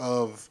backer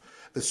of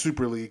the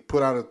Super League,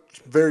 put out a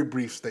very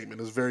brief statement.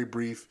 It was very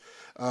brief.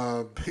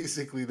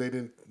 Basically, they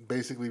didn't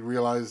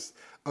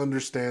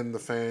understand the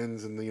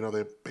fans, and they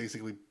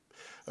basically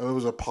it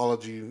was an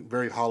apology,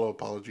 very hollow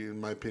apology in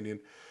my opinion.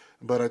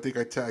 But I think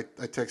I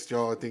text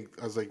y'all. I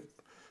was like,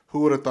 who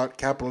would have thought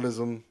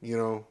capitalism,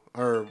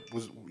 or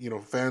was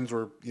fans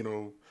were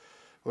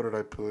what did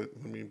I put?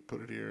 Let me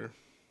put it here.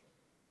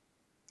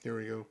 Here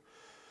we go.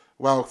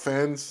 Wow,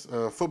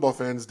 football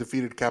fans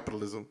defeated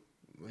capitalism,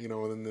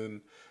 and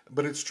then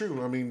but it's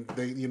true. I mean,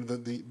 they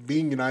the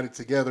being united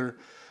together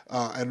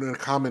and in a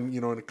common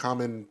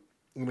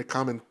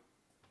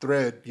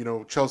thread,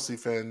 Chelsea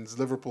fans,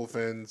 Liverpool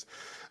fans,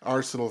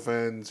 Arsenal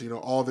fans,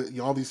 all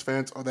these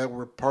fans that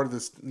were part of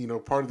this,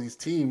 part of these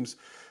teams,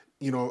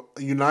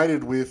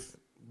 united with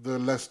the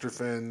Leicester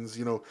fans,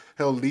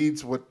 hell,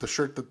 Leeds, what the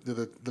shirt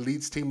the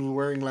Leeds team was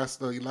wearing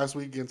last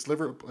week against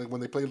Liverpool when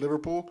they played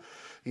Liverpool,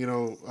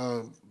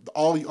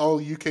 all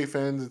UK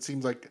fans, it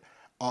seems like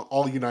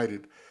all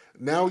united.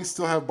 Now we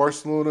still have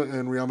Barcelona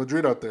and Real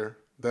Madrid out there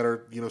that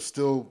are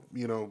still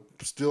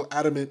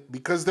adamant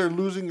because they're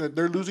losing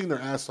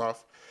their ass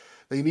off.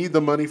 They need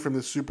the money from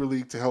the Super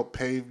League to help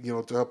pay,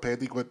 I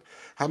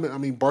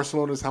think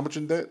Barcelona's how much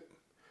in debt?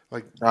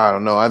 Like I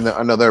don't know.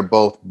 I know they're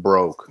both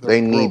broke.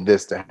 They need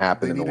this to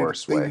happen in the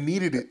worst way. They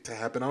needed it to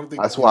happen. I don't think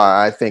that's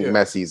why I think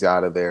Messi's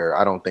out of there.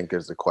 I don't think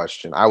there's a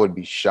question. I would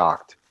be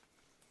shocked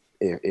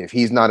if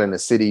he's not in a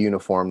City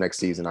uniform next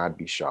season. I'd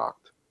be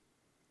shocked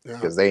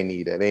because they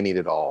need it. They need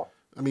it all.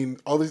 I mean,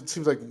 it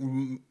seems like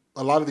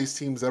a lot of these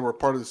teams that were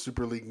part of the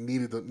Super League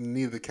needed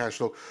the cash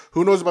flow.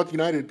 Who knows about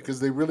United? Because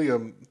they really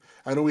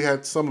I know we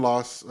had some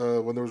loss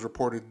when there was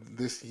reported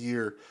this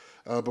year,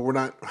 but we're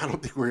not. I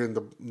don't think we're in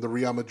the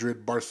Real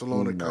Madrid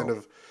Barcelona kind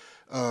of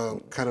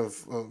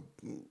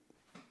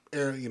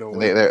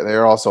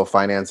They're also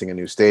financing a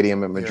new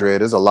stadium in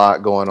Madrid. There's a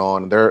lot going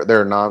on. They're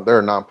a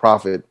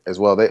nonprofit as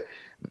well.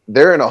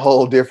 They're in a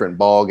whole different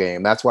ball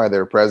game. That's why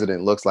their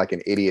president looks like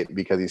an idiot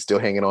because he's still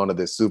hanging on to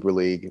this Super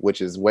League, which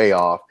is way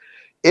off.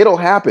 It'll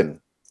happen.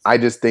 I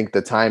just think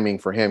the timing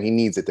for him, he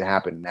needs it to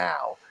happen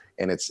now,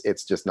 and it's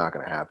just not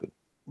going to happen.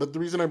 But the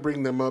reason I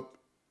bring them up,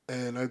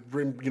 and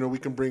we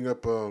can bring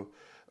up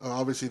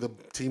obviously the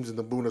teams in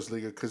the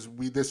Bundesliga because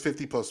there's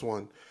 50 plus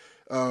one,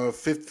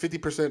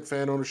 50%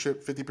 fan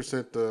ownership,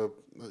 50%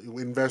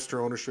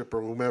 investor ownership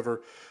or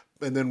whomever,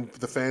 and then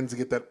the fans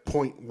get that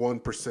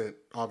 0.1%,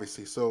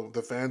 obviously. So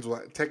the fans will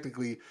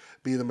technically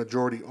be the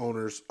majority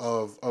owners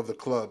of the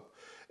club.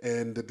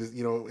 And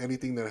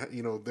anything that I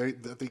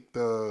think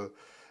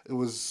it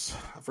was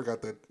I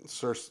forgot the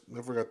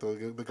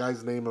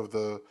guy's name of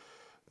the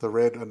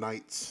Red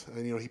Knights,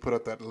 and he put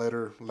out that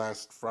letter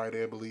last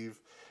Friday, I believe,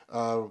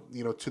 to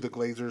the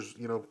Glazers,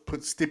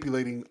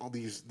 stipulating all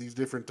these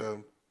different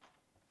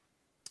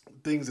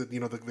things that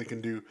that they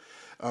can do.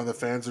 The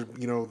fans are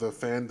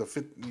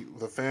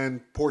the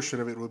fan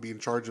portion of it would be in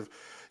charge of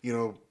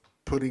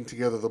putting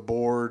together the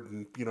board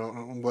and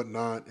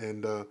whatnot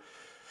and.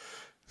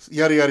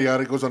 Yada, yada,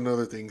 yada, it goes on to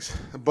other things.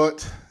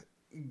 But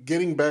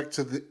getting back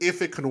to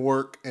if it can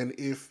work and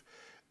if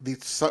the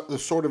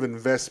sort of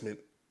investment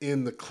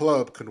in the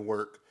club can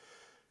work,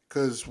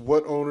 because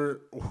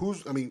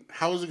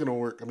how is it going to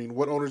work? I mean,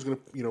 what owner is going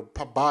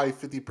to, buy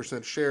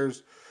 50%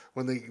 shares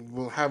when they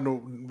will have no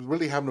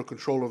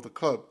control of the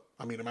club?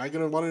 I mean, am I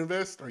going to want to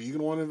invest? Are you going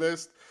to want to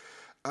invest?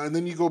 And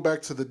then you go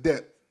back to the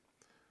debt.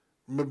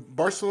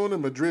 Barcelona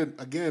and Madrid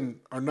again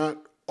are not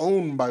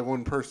owned by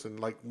one person,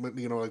 like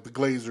like the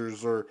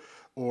Glazers or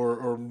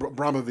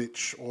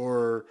Abramovich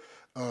or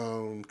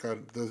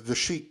God, the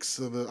Sheiks,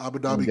 the Abu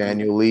Dhabi group,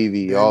 Daniel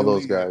Levy, all Daniel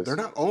those Levy. guys. They're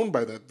not owned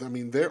by that. I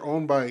mean, they're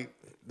owned by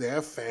they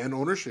have fan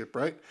ownership,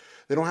 right?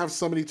 They don't have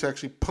somebody to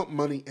actually pump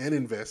money and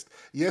invest.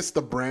 Yes,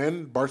 the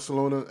brand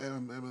Barcelona,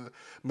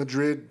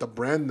 Madrid, the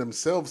brand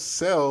themselves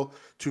sell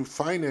to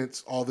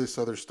finance all this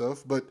other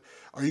stuff. But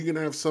are you going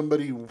to have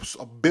somebody,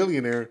 a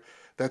billionaire,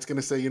 that's going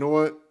to say, you know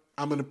what,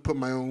 I'm going to put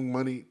my own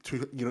money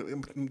to,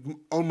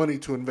 own money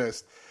to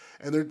invest?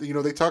 And they're,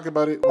 they talk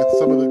about it with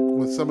some of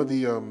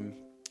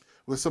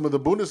the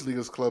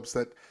Bundesliga's clubs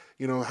that,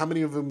 how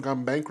many of them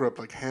gone bankrupt,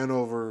 like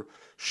Hanover,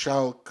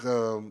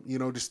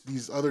 Schalke, just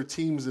these other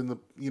teams in the,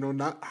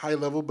 not high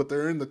level, but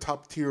they're in the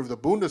top tier of the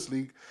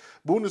Bundesliga,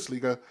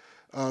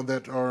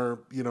 that are,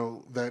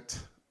 that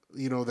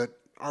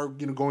are,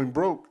 going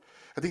broke.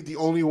 I think the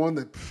only one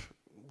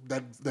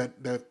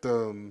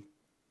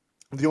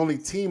the only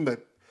team that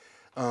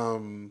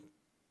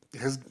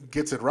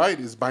gets it right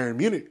is Bayern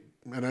Munich,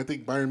 and I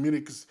think Bayern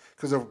Munich is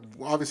because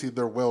obviously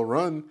they're well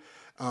run.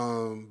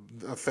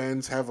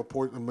 Fans have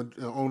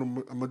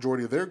own a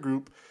majority of their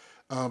group,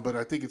 but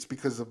I think it's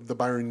because of the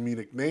Bayern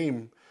Munich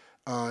name,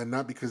 and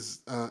not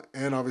because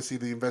and obviously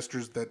the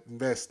investors that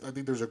invest. I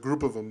think there's a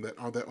group of them that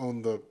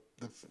own the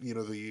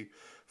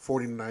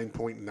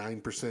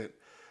 49.9%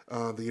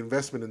 the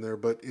investment in there.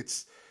 But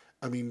it's,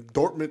 I mean,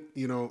 Dortmund,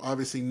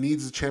 obviously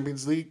needs the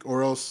Champions League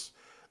or else.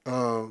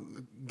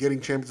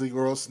 Getting Champions League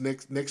or else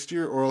next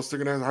year, or else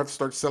they're gonna have to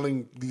start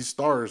selling these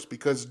stars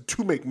because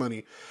to make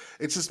money.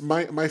 It's just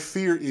my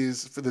fear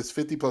is for this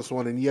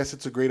 50+1, and yes,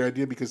 it's a great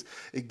idea because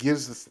it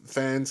gives the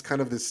fans kind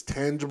of this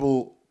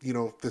tangible,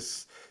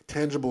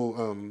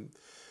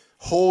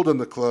 hold on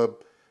the club.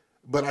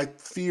 But I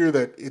fear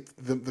that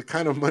the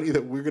kind of money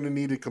that we're gonna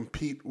need to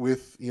compete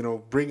with,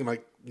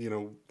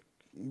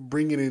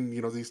 bringing in,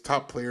 these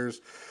top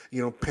players,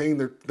 paying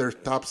their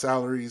top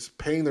salaries,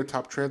 paying their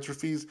top transfer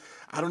fees.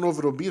 I don't know if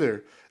it'll be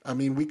there. I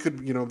mean, we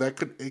could,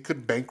 it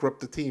could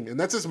bankrupt the team, and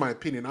that's just my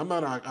opinion. I'm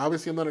not an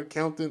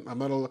accountant. I'm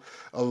not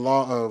a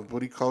law, what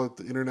do you call it,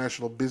 the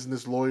international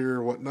business lawyer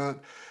or whatnot.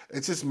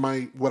 It's just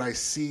what I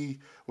see,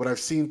 what I've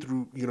seen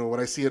through,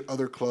 what I see at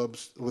other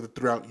clubs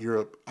throughout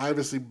Europe.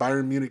 Obviously,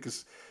 Bayern Munich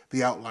is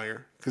the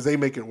outlier because they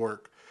make it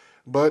work.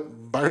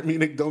 But Bayern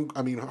Munich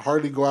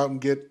hardly go out and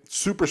get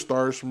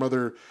superstars from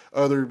other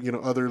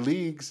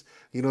leagues.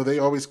 They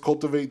always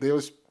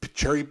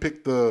cherry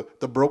pick the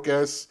broke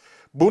ass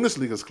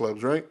Bundesliga's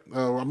clubs, right?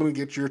 I'm going to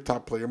get your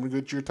top player. I'm going to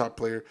get your top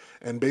player.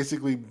 And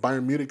basically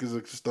Bayern Munich is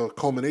just a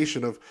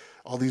culmination of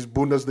all these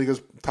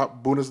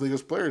top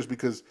Bundesliga's players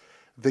because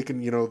they can,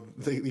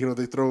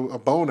 they throw a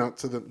bone out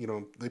to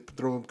them, they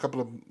throw a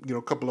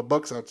couple of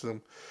bucks out to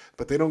them,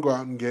 but they don't go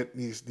out and get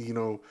these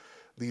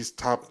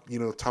top of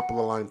the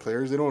line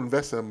players. They don't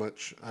invest that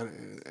much,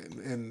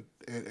 and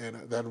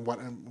that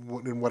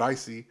in what I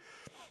see.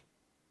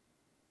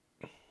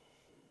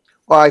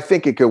 Well, I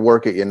think it could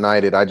work at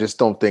United. I just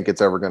don't think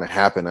it's ever going to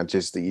happen. I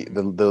just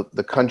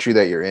the country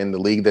that you're in, the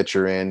league that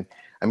you're in.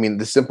 I mean,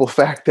 the simple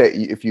fact that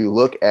if you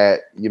look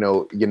at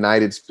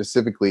United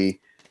specifically,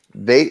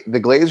 the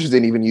Glazers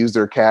didn't even use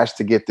their cash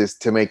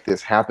to make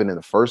this happen in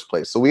the first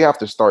place. So we have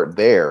to start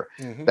there.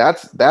 Mm-hmm.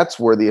 That's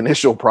where the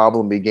initial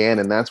problem began,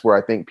 and that's where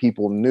I think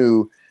people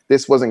knew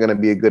this wasn't going to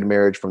be a good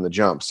marriage from the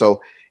jump. So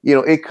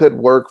it could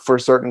work for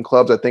certain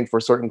clubs. I think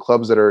for certain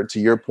clubs that are, to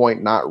your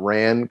point, not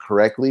ran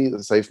correctly.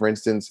 Let's say, for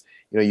instance,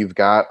 you've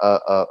got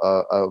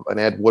an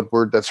Ed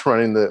Woodward that's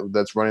running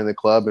the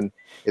club and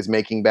is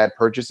making bad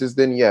purchases.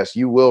 Then yes,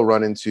 you will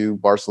run into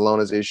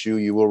Barcelona's issue.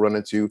 You will run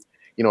into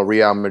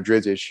Real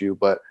Madrid's issue.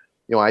 But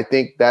I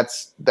think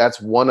that's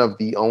one of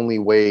the only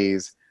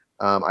ways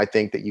I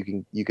think that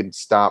you can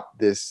stop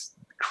this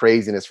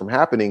craziness from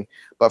happening.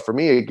 But for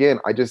me, again,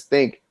 I just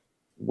think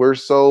we're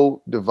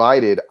so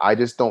divided. I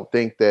just don't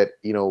think that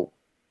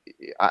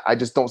I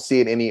just don't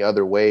see it any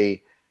other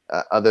way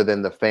other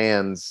than the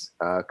fans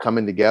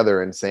coming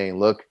together and saying,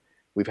 look,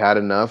 we've had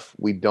enough.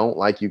 We don't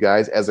like you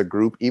guys as a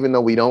group, even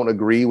though we don't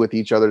agree with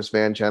each other's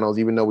fan channels,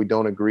 even though we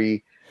don't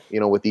agree,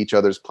 with each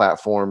other's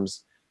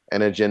platforms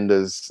and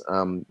agendas.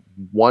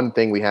 One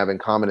thing we have in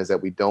common is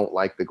that we don't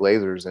like the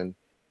Glazers, and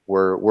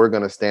we're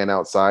going to stand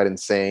outside and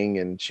sing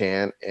and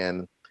chant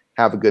and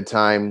have a good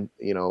time,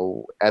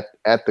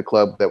 at the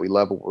club that we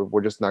love.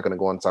 We're just not going to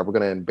go inside. We're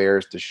going to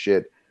embarrass the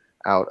shit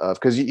out of,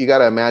 because you got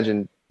to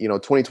imagine,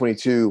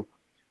 2022,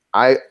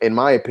 in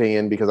my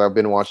opinion, because I've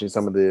been watching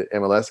some of the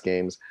MLS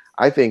games,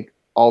 I think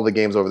all the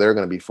games over there are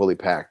going to be fully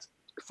packed,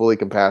 full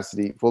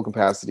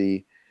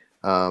capacity.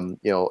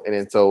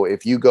 And so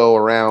if you go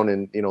around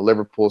and,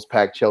 Liverpool's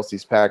packed,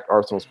 Chelsea's packed,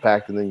 Arsenal's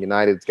packed, and then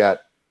United's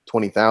got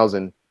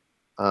 20,000,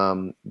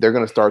 they're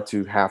going to start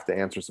to have to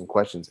answer some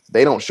questions.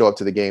 They don't show up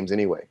to the games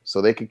anyway,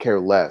 so they could care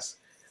less.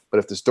 But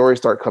if the stories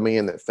start coming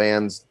in that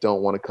fans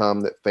don't want to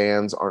come, that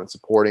fans aren't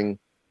supporting,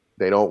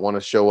 they don't want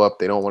to show up,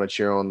 they don't want to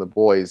cheer on the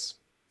boys,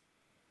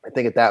 I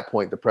think at that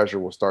point the pressure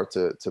will start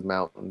to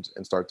mount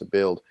and start to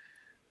build.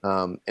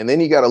 And then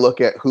you got to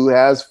look at who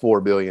has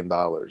 $4 billion.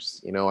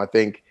 I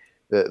think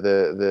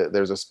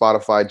there's a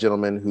Spotify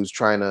gentleman who's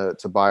trying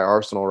to buy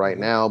Arsenal right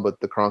now, but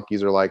the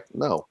Cronkies are like,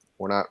 no,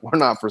 we're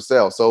not for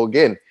sale. So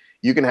again,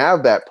 you can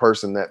have that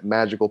person, that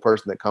magical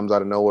person that comes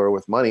out of nowhere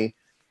with money,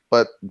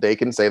 but they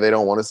can say they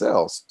don't want to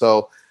sell.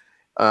 So,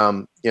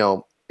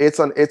 it's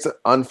an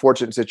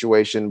unfortunate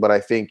situation, but I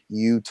think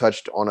you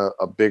touched on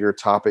a bigger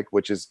topic,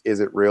 which is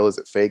it real? Is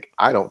it fake?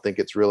 I don't think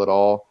it's real at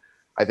all.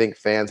 I think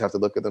fans have to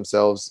look at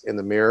themselves in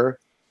the mirror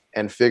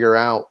and figure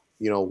out,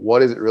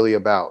 what is it really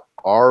about?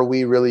 Are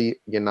we really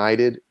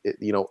united,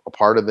 a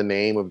part of the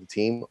name of the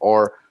team,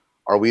 or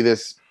are we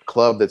this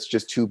club that's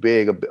just too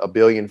big, a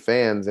billion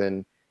fans,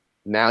 and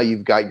now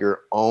you've got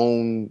your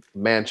own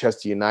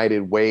Manchester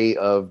United way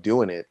of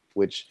doing it,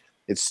 which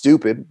it's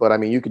stupid, but I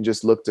mean, you can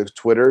just look to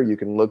Twitter, you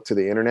can look to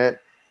the internet.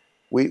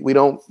 We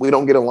don't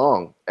get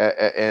along,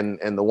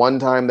 and the one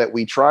time that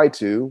we try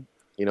to,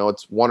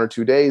 it's 1 or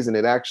 2 days, and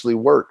it actually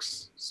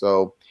works.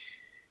 So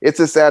it's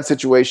a sad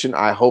situation.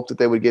 I hope that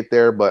they would get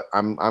there, but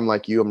I'm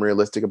like you. I'm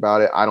realistic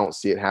about it. I don't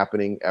see it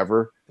happening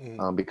ever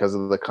because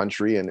of the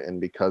country and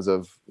because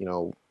of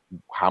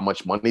how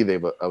much money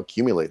they've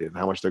accumulated and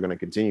how much they're going to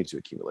continue to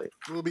accumulate.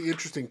 It'll be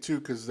interesting too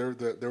because there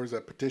was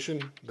that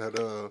petition that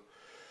I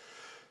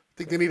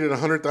think they needed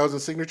 100,000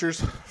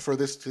 signatures for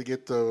this to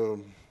get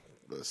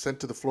sent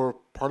to the floor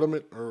of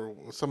Parliament or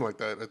something like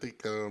that. I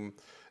think,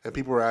 and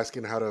people were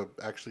asking how to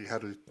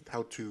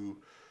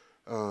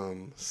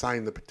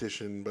sign the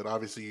petition, but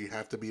obviously you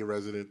have to be a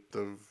resident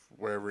of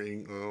wherever,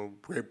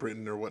 Great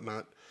Britain or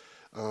whatnot,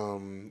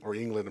 or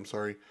England. I'm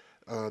sorry.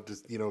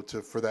 Just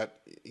for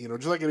that,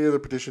 just like any other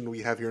petition we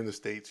have here in the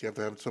States, you have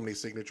to have so many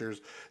signatures.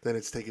 Then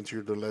it's taken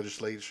to the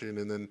legislation,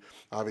 and then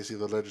obviously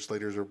the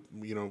legislators are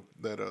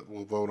that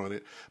will vote on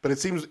it. But it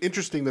seems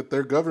interesting that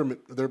their government,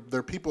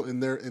 their people in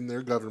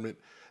their government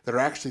that are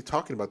actually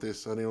talking about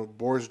this.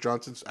 Boris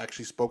Johnson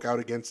actually spoke out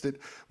against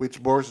it,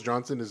 which Boris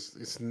Johnson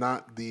is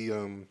not the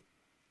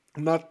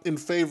not in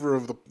favor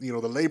of the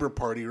the Labour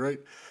Party, right?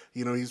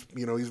 He's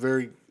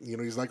very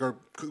he's like our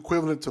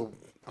equivalent to.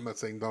 I'm not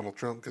saying Donald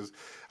Trump because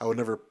I would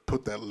never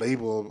put that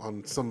label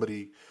on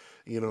somebody,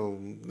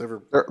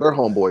 never. They're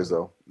homeboys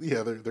though.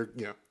 Yeah,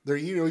 they're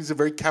he's a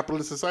very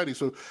capitalist society.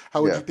 So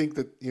how would you think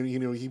that he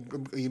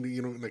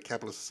in a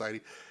capitalist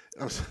society,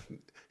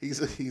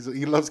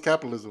 he loves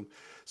capitalism.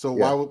 So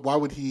why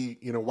would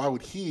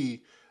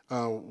he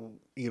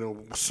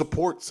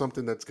support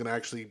something that's going to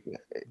actually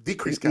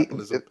decrease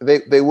capitalism?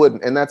 They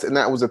wouldn't, and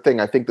that was the thing.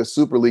 I think the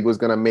Super League was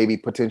going to maybe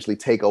potentially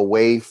take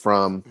away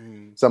from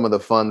some of the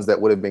funds that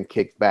would have been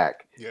kicked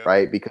back,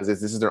 right? Because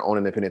this is their own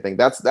independent thing.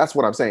 That's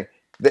what I'm saying.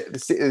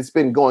 It's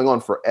been going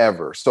on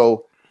forever.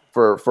 So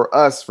for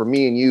us, for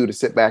me and you to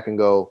sit back and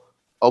go,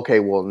 okay,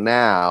 well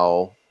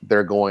now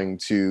they're going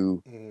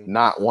to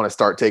not want to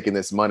start taking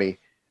this money.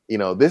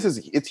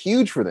 It's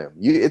huge for them.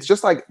 It's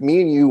just like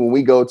me and you when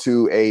we go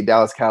to a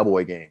Dallas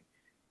Cowboy game.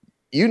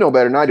 You know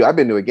better than I do. I've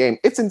been to a game.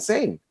 It's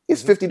insane.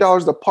 It's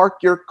 $50 to park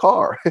your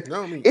car.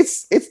 No, I mean,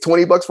 it's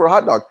 $20 for a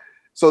hot dog.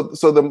 So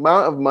the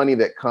amount of money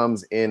that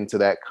comes into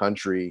that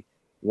country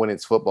when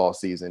it's football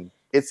season,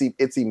 it's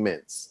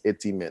immense.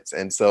 It's immense.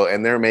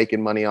 And they're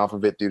making money off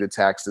of it due to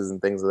taxes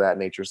and things of that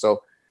nature.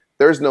 So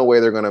there's no way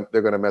they're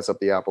gonna mess up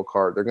the apple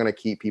cart. They're gonna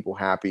keep people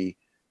happy.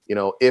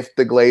 If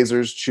the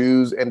Glazers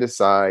choose and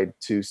decide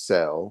to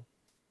sell,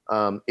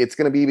 it's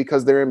going to be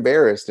because they're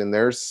embarrassed and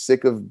they're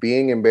sick of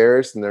being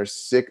embarrassed and they're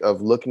sick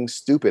of looking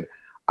stupid.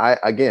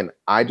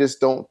 I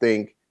just don't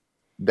think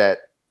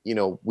that,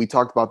 we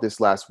talked about this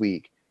last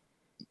week.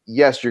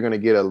 Yes, you're going to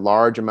get a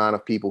large amount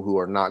of people who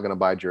are not going to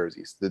buy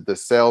jerseys. The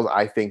sales,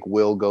 I think,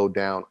 will go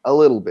down a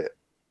little bit,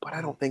 but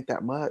I don't think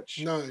that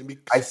much. No,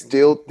 I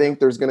still think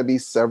there's going to be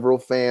several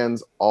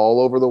fans all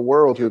over the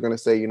world who are going to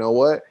say, you know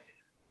what?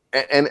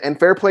 And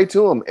fair play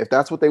to them. If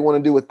that's what they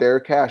want to do with their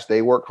cash,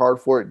 they work hard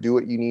for it. Do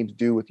what you need to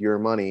do with your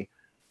money.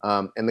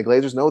 And the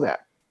Glazers know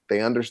that.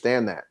 They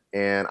understand that.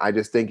 And I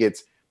just think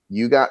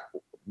you got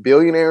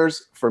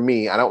billionaires. For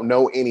me, I don't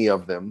know any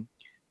of them,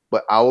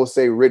 but I will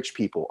say rich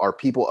people are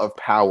people of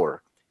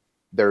power.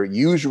 They're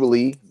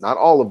usually, not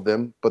all of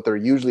them, but they're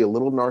usually a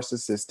little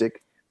narcissistic.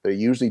 They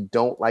usually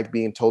don't like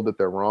being told that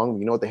they're wrong.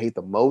 You know what they hate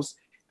the most?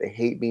 They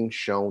hate being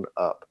shown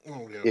up.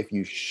 Oh, yeah. If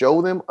you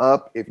show them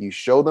up, if you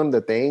show them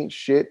that they ain't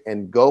shit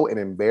and go and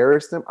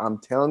embarrass them, I'm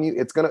telling you,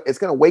 it's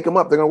gonna wake them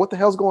up. They're gonna, what the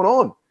hell's going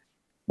on?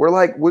 We're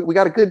like, we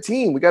got a good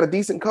team. We got a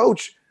decent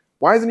coach.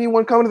 Why isn't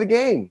anyone coming to the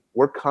game?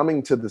 We're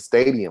coming to the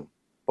stadium,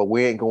 but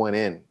we ain't going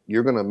in.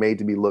 You're gonna made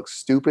to be look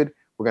stupid.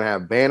 We're gonna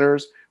have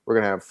banners. We're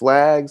gonna have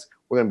flags.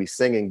 We're gonna be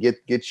singing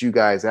 "Get you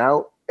guys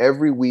out"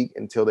 every week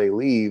until they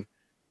leave.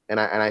 And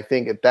I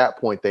think at that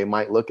point they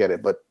might look at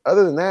it. But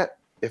other than that,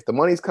 if the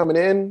money's coming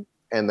in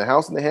and the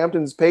house in the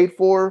Hamptons is paid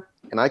for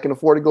and I can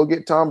afford to go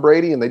get Tom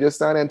Brady and they just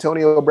signed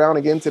Antonio Brown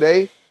again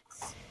today,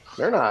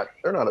 they're not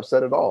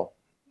upset at all.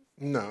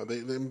 No,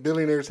 the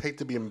billionaires hate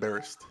to be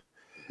embarrassed.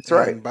 That's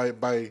right. And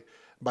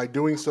by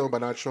doing so, by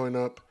not showing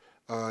up,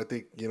 I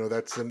think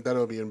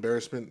that'll be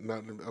embarrassment.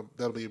 Not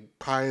that'll be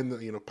pie in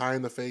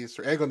the face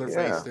or egg on their face.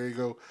 Yeah. There you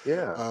go.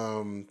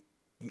 Yeah.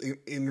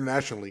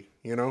 Internationally,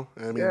 Yeah.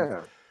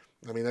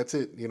 I mean that's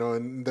it.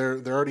 And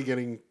they're already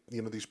getting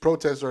these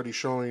protests are already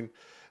showing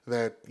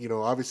that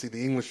obviously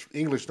the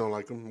English don't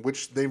like him,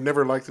 which they've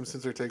never liked him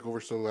since their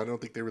takeover. So I don't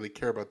think they really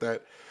care about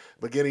that.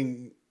 But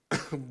getting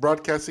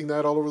broadcasting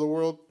that all over the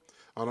world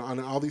on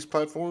all these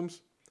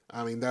platforms,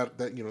 I mean that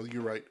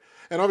you're right.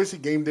 And obviously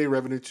game day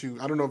revenue too.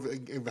 I don't know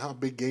if how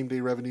big game day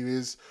revenue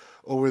is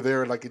over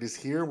there like it is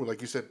here. Where, like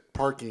you said,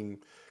 parking,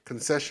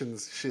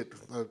 concessions, shit.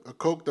 A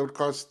Coke that would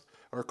cost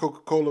or a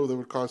Coca-Cola that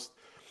would cost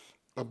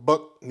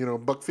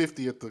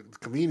 $1.50 at the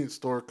convenience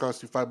store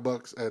costs you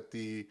 $5 at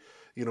the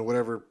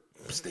whatever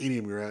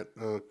stadium you're at.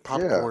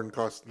 Popcorn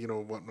costs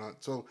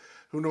whatnot. So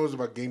who knows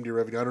about game day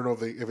revenue? I don't know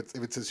if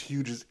it's as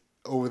huge as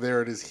over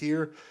there it is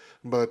here,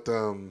 but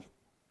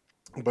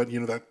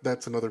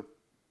that's another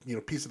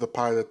piece of the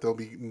pie that they'll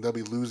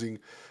be losing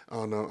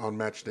on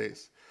match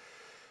days.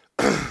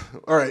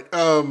 All right,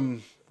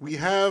 we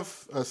have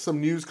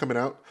some news coming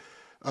out.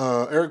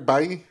 Eric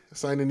Bailly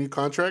signed a new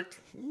contract.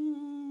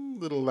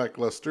 Little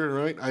lackluster,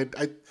 right? I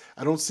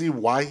don't see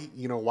why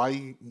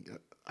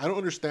I don't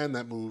understand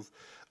that move,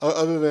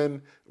 other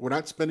than we're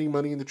not spending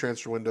money in the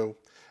transfer window,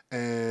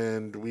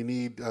 and we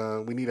need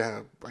to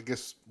have. I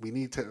guess we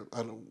need to.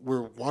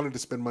 We're wanting to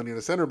spend money on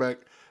a center back,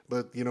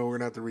 but we're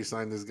gonna have to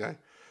re-sign this guy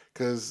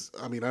because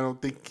I mean I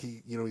don't think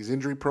he's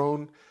injury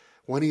prone.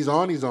 When he's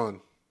on,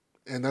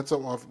 and that's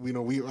what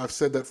I've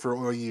said that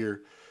for a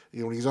year.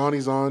 When he's on,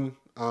 he's on.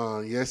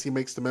 Yes, he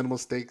makes the mental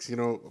mistakes,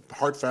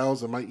 hard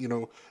fouls that might,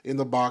 in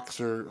the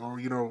box or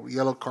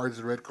yellow cards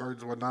and red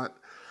cards and whatnot.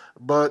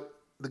 But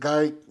the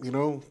guy, he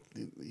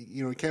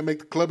can't make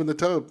the club in the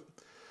tub.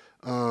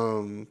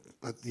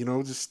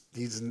 Just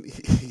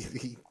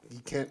he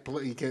can't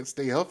play, he can't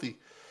stay healthy.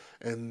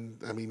 And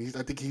I mean,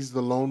 I think he's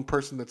the lone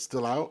person that's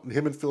still out. And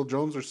him and Phil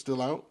Jones are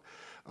still out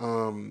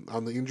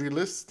on the injury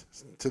list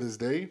to this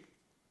day.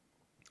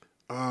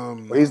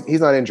 He's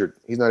not injured.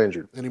 He's not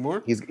injured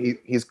anymore. He's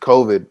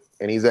COVID,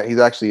 and he's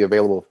actually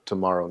available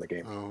tomorrow in the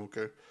game. Oh,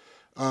 okay.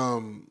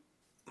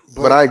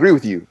 But I agree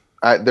with you.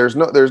 There's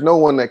no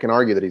one that can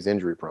argue that he's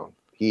injury prone.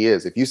 He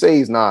is. If you say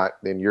he's not,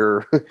 then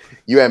you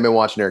haven't been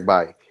watching Eric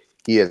Bailly.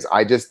 He is.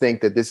 I just think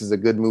that this is a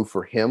good move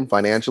for him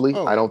financially.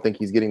 I don't think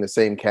he's getting the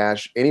same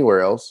cash anywhere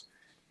else.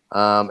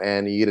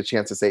 And you get a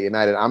chance to stay at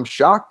United. I'm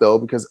shocked though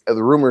because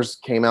the rumors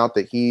came out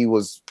that he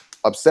was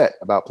upset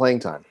about playing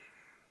time.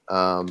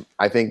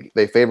 I think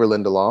they favor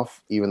Lindelof,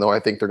 even though I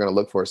think they're going to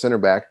look for a center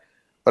back.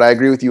 But I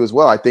agree with you as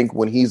well. I think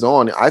when he's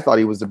on, I thought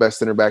he was the best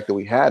center back that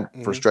we had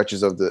for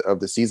stretches of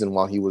the season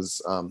while he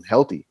was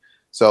healthy.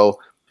 So,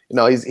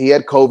 he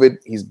had COVID.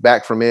 He's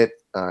back from it.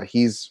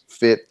 He's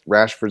fit.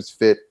 Rashford's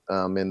fit.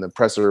 In the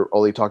presser,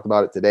 Ole talked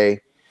about it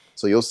today.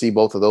 So you'll see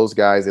both of those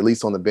guys at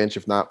least on the bench,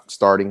 if not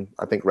starting.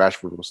 I think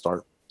Rashford will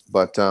start.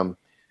 But no,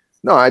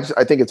 I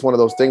think it's one of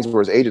those things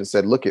where his agent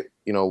said, "Look,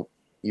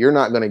 you're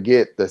not going to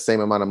get the same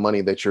amount of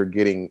money that you're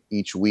getting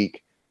each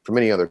week from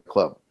any other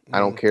club. I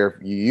don't care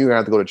if you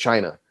have to go to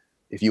China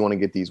if you want to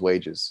get these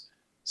wages."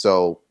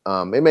 So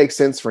it makes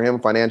sense for him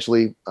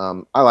financially.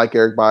 I like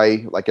Eric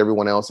Bailly like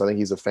everyone else. I think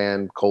he's a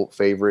fan cult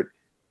favorite.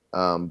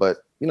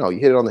 But you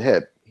hit it on the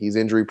head. He's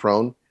injury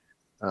prone.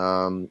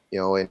 And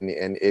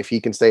if he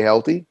can stay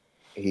healthy,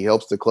 he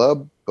helps the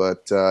club.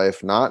 But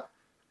if not,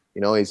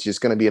 he's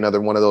just going to be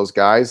another one of those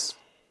guys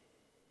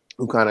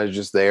who kind of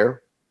just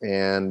there.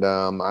 And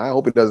I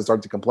hope he doesn't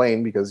start to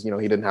complain because, he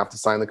didn't have to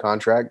sign the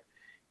contract.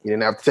 He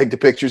didn't have to take the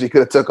pictures he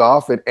could have took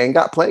off and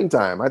got playing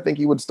time. I think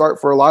he would start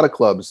for a lot of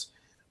clubs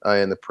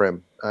in the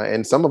Prem.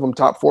 And some of them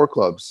top 4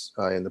 clubs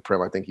in the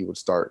Prem, I think he would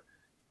start.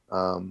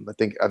 I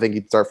think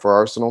he'd start for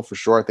Arsenal for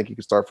sure. I think he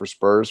could start for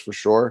Spurs for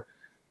sure.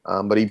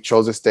 But he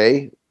chose to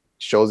stay,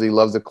 shows he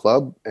loves the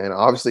club, and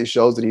obviously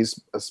shows that he's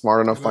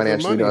smart enough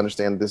financially to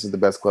understand that this is the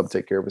best club to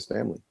take care of his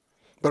family.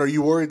 But are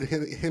you worried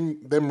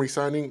them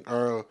resigning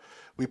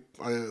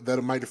that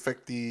it might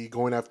affect the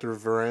going after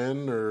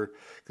Varane, or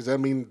because I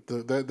mean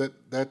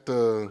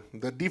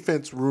that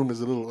defense room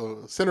is a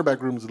little center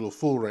back room is a little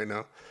full right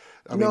now.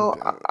 I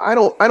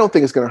don't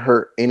think it's going to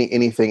hurt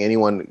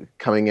anyone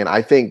coming in.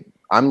 I think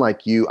I'm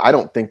like you. I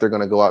don't think they're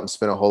going to go out and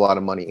spend a whole lot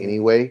of money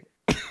anyway.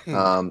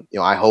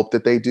 I hope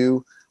that they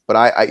do, but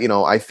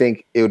I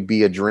think it would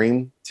be a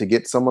dream to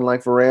get someone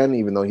like Varane,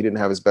 even though he didn't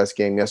have his best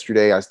game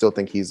yesterday. I still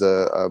think he's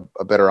a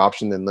better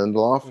option than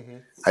Lindelof. Mm-hmm.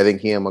 I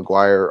think he and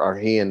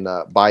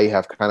Bailly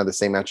have kind of the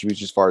same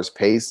attributes as far as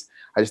pace.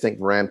 I just think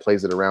Varane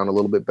plays it around a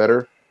little bit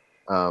better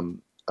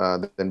than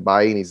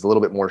Bailly, and he's a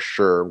little bit more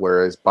sure,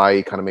 whereas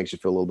Bailly kind of makes you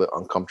feel a little bit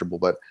uncomfortable.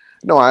 But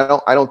no,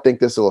 I don't think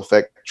this will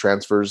affect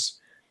transfers.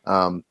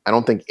 I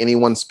don't think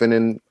anyone's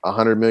spending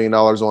 $100 million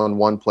on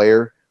one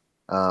player.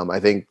 I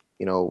think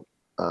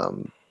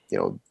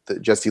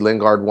Jesse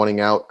Lingard wanting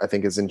out, I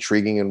think is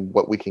intriguing in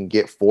what we can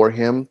get for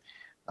him.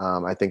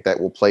 I think that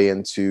will play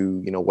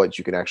into what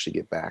you can actually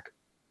get back.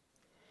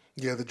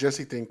 Yeah, the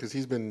Jesse thing, because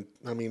he's been.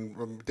 I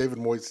mean, David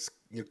Moyes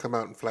come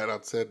out and flat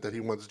out said that he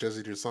wants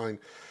Jesse to sign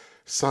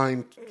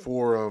signed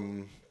for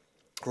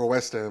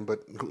West Ham, but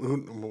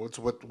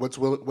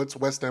what's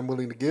West Ham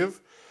willing to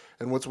give,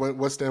 and what's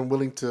West Ham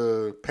willing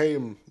to pay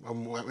him?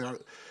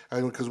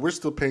 Because we're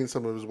still paying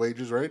some of his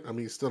wages, right? I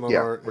mean, he's still on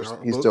our books.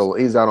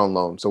 He's out on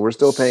loan, so we're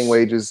still paying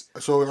wages.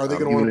 So are they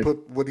going to want to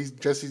put what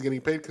Jesse's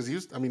getting paid? Because he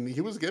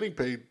was getting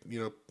paid,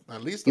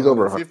 at least he's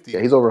over 50.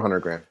 Yeah, he's over 100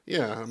 grand.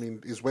 Yeah, I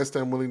mean, is West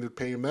Ham willing to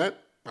pay him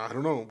that? I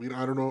don't know.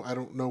 I don't know. I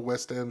don't know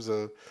West Ham's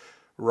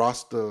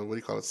roster. What do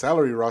you call it?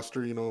 Salary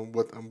roster.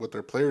 What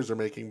their players are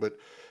making, but.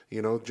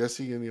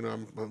 Jesse,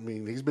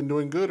 and he's been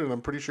doing good, and I'm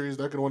pretty sure he's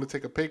not going to want to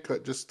take a pay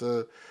cut just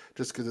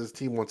because his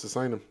team wants to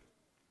sign him.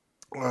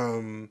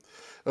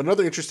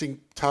 Another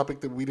interesting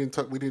topic that we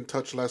didn't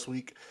touch last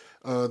week,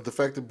 the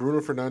fact that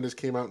Bruno Fernandes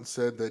came out and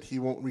said that he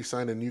won't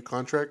re-sign a new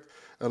contract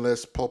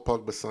unless Paul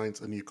Pogba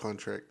signs a new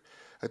contract.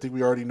 I think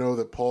we already know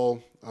that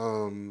Paul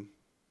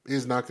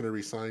is not going to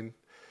re-sign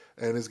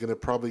and is going to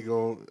probably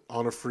go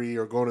on a free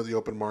or go into the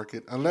open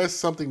market unless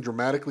something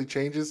dramatically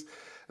changes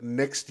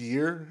next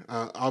year.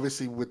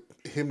 Obviously, with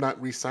him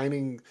not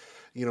re-signing,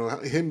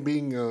 him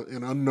being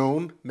an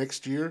unknown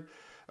next year,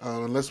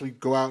 unless we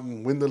go out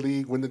and win the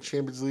league, win the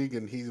Champions League,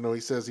 and he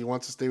says he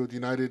wants to stay with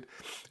United,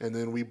 and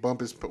then we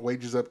bump his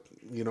wages up,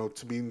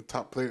 to being the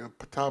top player,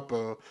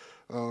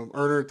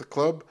 earner at the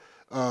club.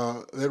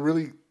 When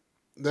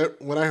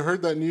I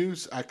heard that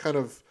news, I kind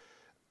of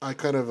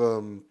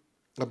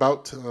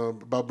about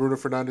Bruno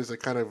Fernandes,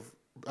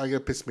 I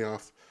got pissed me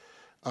off.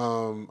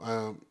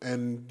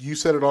 And you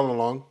said it all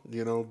along.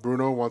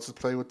 Bruno wants to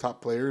play with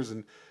top players,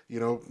 and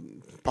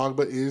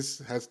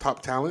Pogba has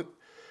top talent.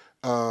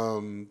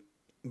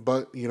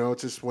 But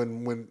it's just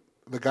when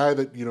the guy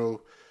that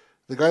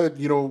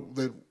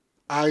that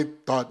I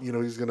thought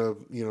he's gonna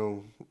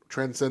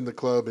transcend the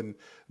club and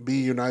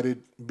be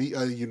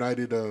a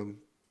United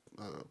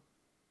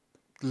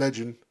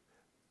legend.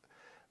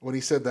 When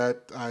he said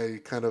that,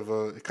 it kind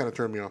of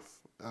turned me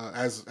off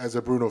as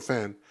a Bruno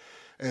fan,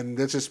 and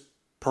that's just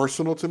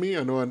personal to me.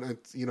 I know,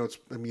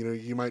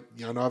 you might,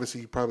 obviously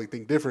you probably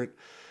think different,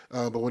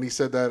 but when he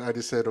said that, I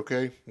just said,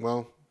 okay,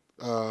 well,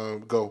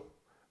 go.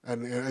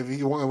 And if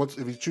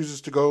he chooses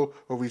to go,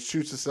 or if he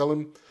chooses to sell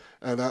him,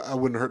 and I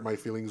wouldn't hurt my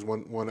feelings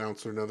one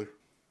ounce or another.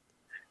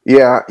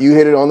 Yeah, you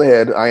hit it on the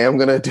head. I am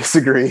going to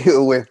disagree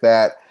with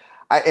that.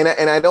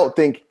 I don't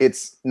think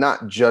it's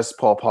not just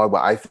Paul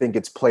Pogba. I think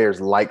it's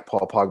players like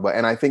Paul Pogba.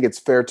 And I think it's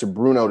fair to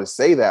Bruno to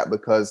say that,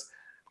 because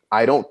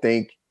I don't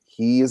think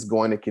he is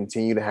going to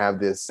continue to have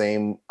the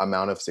same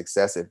amount of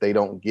success if they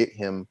don't get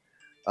him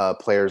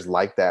players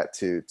like that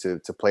to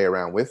play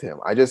around with him.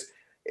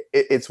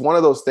 It's one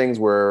of those things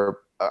where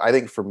I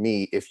think for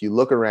me, if you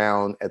look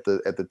around at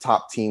the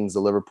top teams, the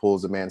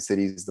Liverpools, the Man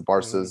Cities, the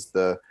Barças,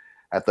 the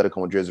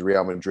Atletico Madrids, the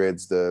Real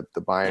Madrids, the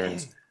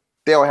Bayerns,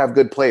 they all have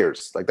good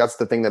players. Like, that's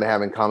the thing that they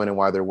have in common and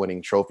why they're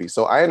winning trophies.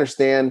 So I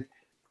understand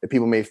that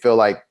people may feel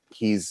like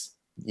he's,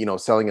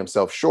 selling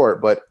himself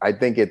short, but I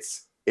think it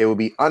would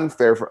be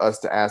unfair for us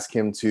to ask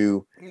him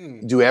to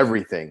do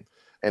everything.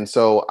 And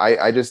so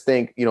I just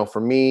think,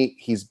 for me,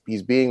 he's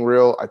being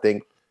real. I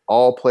think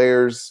all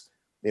players,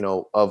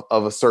 of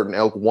a certain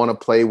ilk want to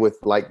play with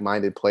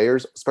like-minded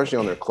players, especially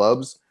on their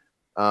clubs,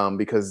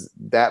 because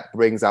that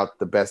brings out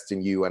the best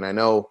in you. And I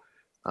know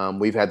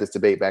we've had this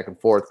debate back and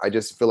forth. I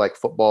just feel like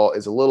football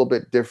is a little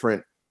bit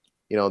different,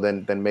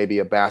 than maybe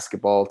a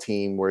basketball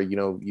team where,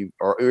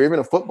 or even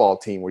a football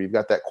team where you've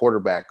got that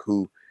quarterback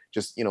who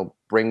just,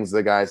 brings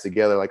the guys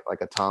together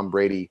like a Tom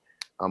Brady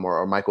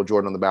or Michael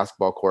Jordan on the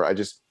basketball court.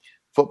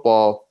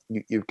 Football,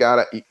 you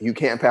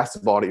can't pass the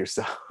ball to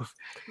yourself.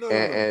 No.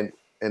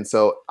 And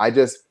so I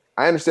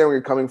understand where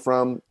you're coming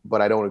from,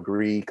 but I don't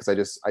agree, because I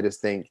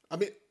just think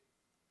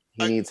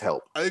he needs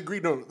help. I agree.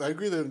 No, I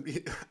agree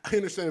that I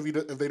understand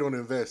if they don't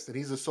invest and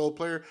he's a sole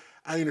player.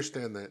 I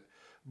understand that,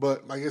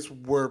 but I guess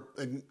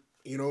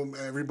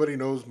everybody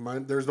knows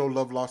there's no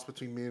love lost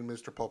between me and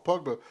Mr. Paul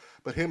Pogba,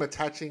 but him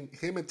attaching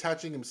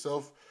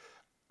himself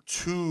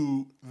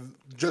to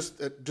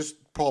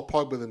just Paul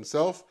Pogba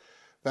himself,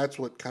 that's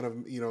what kind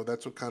of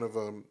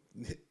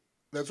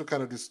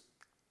just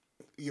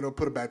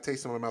put a bad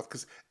taste in my mouth,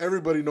 because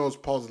everybody knows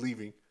Paul's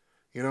leaving.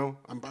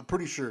 I'm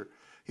pretty sure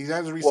he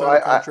has a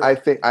re-signed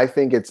contract.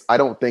 I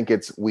don't think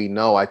it's we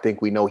know. I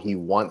think we know he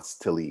wants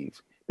to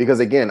leave, because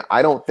again,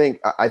 I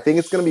think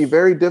it's going to be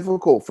very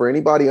difficult for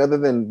anybody other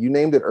than, you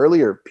named it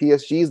earlier,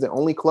 PSG is the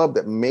only club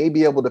that may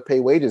be able to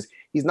pay wages.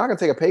 He's not going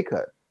to take a pay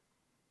cut.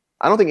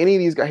 I don't think any of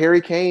these guys.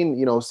 Harry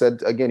Kane,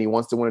 said again he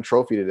wants to win a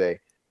trophy today.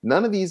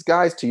 None of these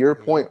guys, to your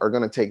point, are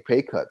going to take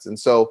pay cuts. And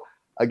so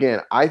again,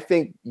 I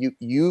think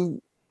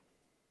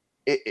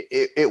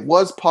it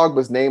was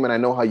Pogba's name, and I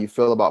know how you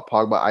feel about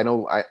Pogba.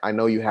 I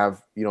know you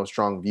have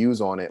strong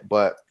views on it,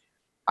 but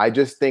I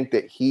just think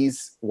that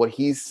what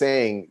he's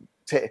saying.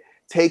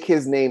 Take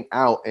his name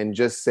out and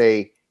just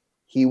say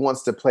he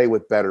wants to play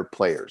with better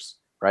players,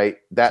 right?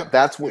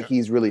 That's what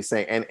he's really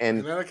saying.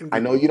 And I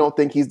know you don't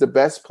think he's the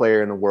best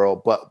player in the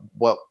world, but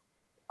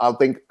I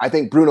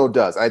think Bruno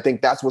does. I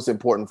think that's what's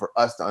important for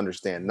us to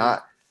understand,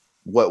 not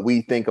what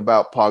we think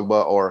about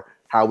Pogba or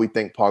how we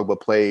think Pogba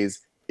plays.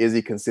 Is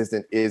he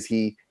consistent? Is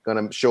he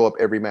going to show up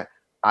every match?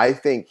 I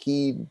think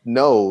he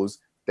knows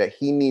that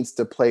he needs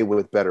to play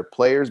with better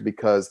players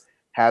because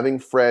having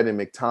Fred and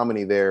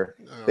McTominay there,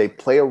 they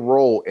play a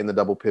role in the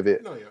double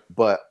pivot,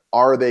 but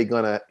are they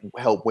going to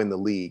help win the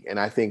league? And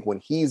I think when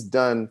he's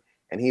done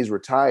and he's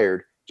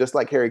retired, just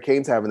like Harry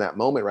Kane's having that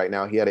moment right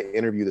now, he had an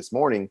interview this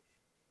morning,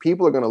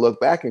 people are going to look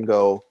back and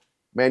go,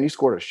 man, you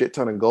scored a shit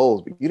ton of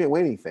goals, but you didn't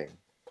win anything.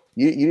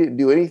 You didn't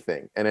do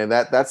anything. And then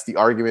that's the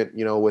argument,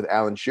 with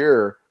Alan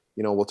Shearer.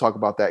 We'll talk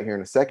about that here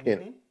in a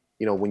second.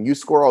 Mm-hmm. When you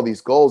score all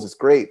these goals, it's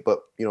great, but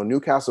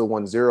Newcastle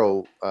won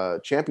 0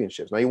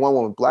 championships. Now you won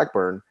one with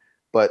Blackburn,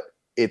 but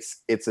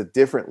it's a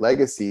different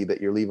legacy that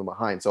you're leaving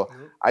behind. So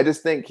I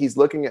just think he's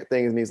looking at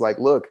things and he's like,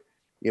 look,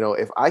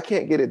 if I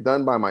can't get it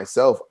done by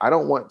myself, I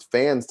don't want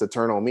fans to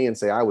turn on me and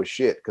say I was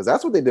shit, because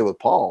that's what they did with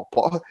Paul.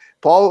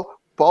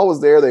 Paul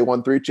was there. They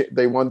won 3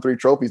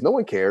 trophies. No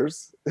one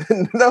cares.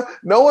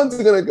 No one's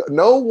gonna go.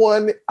 No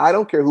one. I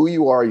don't care who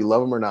you are. You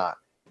love him or not.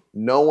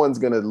 No one's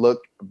gonna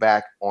look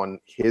back on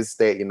his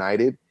stay at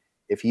United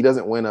if he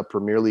doesn't win a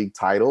Premier League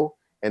title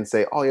and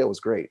say, "Oh yeah, it was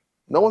great."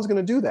 No one's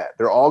gonna do that.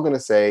 They're all gonna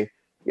say,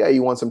 "Yeah,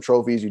 you won some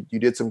trophies. You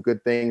did some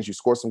good things. You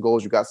scored some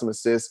goals. You got some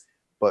assists."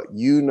 But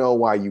you know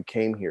why you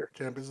came here.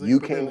 You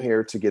came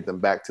here to get them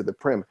back to the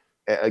Prem,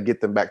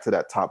 get them back to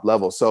that top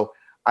level. So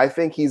I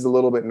think he's a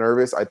little bit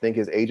nervous. I think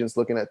his agent's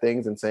looking at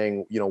things and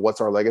saying,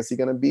 what's our legacy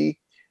going to be?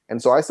 And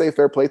so I say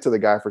fair play to the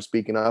guy for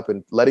speaking up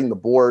and letting the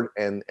board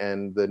and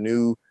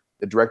the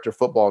director of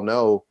football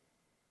know,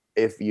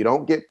 if you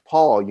don't get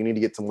Paul, you need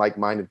to get some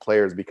like-minded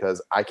players,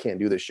 because I can't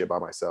do this shit by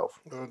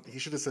myself. He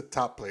should have said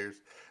top players.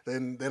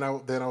 Then I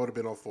would have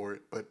been all for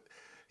it. But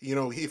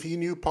if he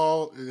knew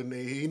Paul and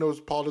he knows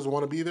Paul doesn't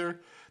want to be there,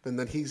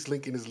 then he's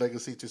linking his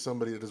legacy to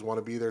somebody that doesn't want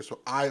to be there. So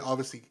I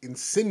obviously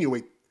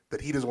insinuate that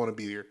he doesn't want to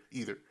be there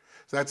either.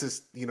 So that's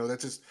just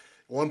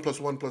 1 +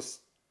 1 +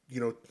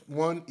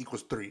 1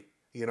 = 3.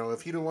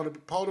 If he don't want to,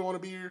 Paul don't want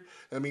to be here,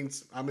 that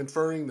means I'm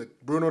inferring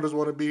that Bruno doesn't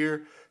want to be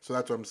here. So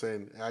that's what I'm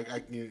saying.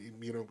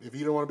 If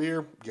he don't want to be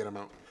here, get him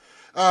out.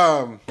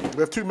 We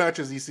have 2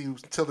 matches, EC,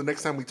 until the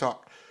next time we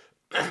talk.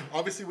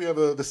 Obviously, we have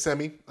the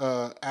semi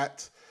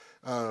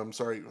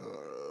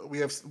we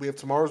have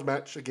tomorrow's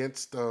match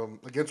against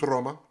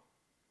Roma,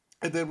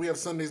 and then we have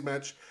Sunday's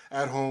match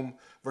at home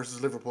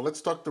versus Liverpool.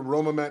 Let's talk the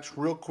Roma match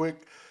real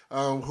quick.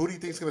 Who do you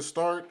think is going to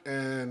start?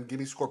 And give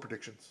me score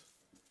predictions.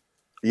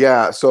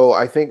 Yeah, so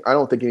I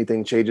don't think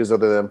anything changes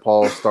other than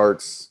Paul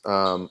starts.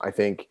 I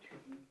think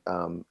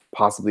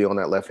possibly on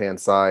that left-hand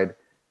side.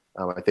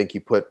 I think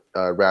you put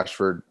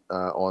Rashford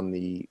on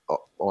the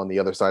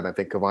other side, and I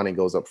think Cavani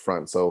goes up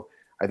front. So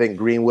I think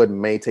Greenwood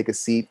may take a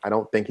seat. I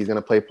don't think he's going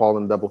to play Paul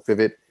in double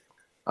pivot.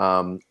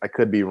 I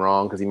could be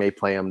wrong, because he may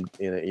play him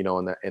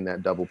in that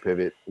double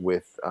pivot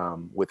with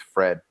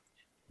Fred.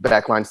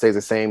 Backline stays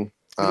the same.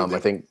 I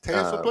think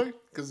Tejas will play,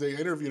 because they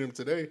interviewed him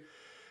today,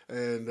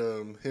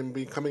 and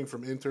him coming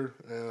from Inter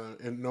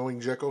and knowing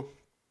Dzeko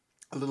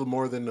a little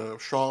more than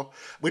Shaw,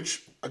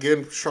 which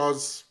again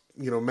Shaw's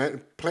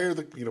player of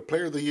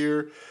the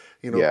year,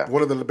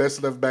 one of the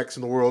best left backs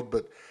in the world,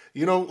 but.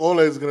 Ole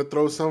is going to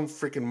throw some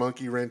freaking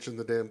monkey wrench in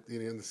the damn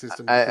in the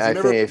system. I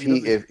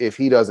think if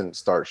he doesn't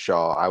start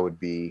Shaw, I would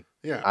be.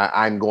 Yeah.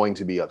 I'm going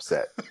to be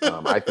upset.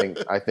 I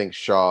think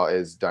Shaw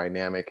is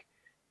dynamic,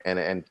 and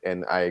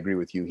I agree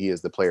with you. He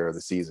is the player of the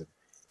season.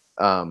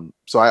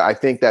 So I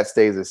think that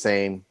stays the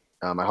same.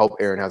 I hope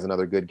Aaron has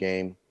another good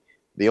game.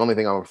 The only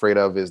thing I'm afraid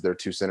of is our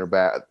two center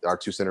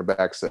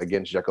backs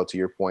against Dzeko. To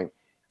your point,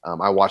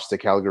 I watched the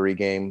Calgary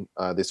game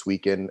this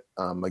weekend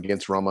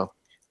against Roma.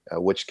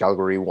 Which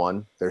Calgary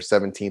won. They're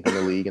 17th in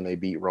the league, and they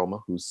beat Roma,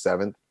 who's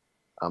 7th.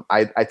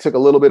 I took a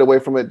little bit away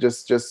from it.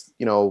 Just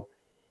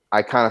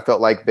I kind of felt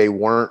like they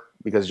weren't,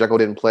 because Dzeko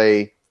didn't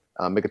play.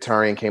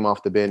 Mkhitaryan came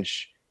off the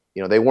bench.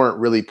 They weren't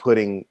really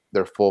putting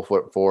their full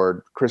foot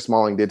forward. Chris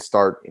Smalling did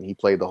start, and he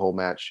played the whole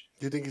match.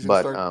 Do you think he's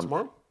going to start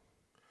tomorrow?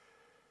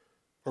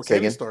 Or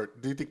can he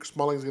start? Do you think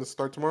Smalling's going to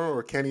start tomorrow,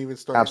 or can he even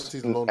start?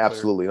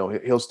 Absolutely. No,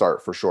 he'll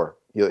start for sure.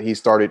 He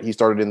started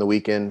in the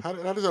weekend. How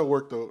does that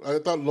work, though? I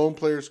thought loan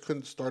players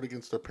couldn't start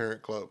against their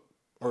parent club,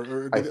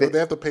 or they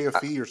have to pay a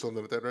fee or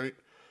something like that, right?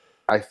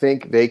 I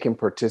think they can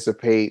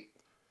participate.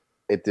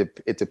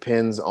 It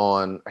depends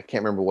on, I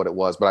can't remember what it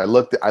was, but I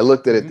looked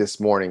at it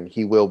this morning.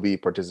 He will be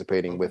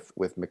participating with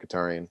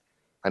Mkhitaryan.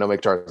 I know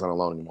Mkhitaryan's not on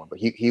loan anymore, but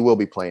he will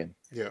be playing.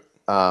 Yeah.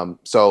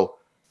 So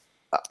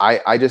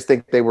I just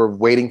think they were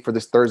waiting for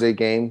this Thursday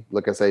game.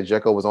 Like I say,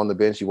 Dzeko was on the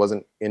bench. He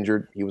wasn't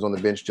injured. He was on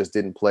the bench, just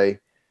didn't play.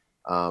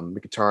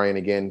 Mkhitaryan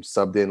again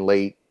subbed in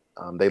late.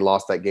 They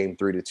lost that game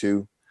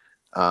 3-2.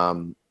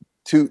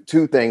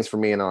 Two things for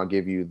me, and I'll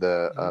give you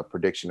the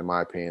prediction in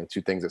my opinion.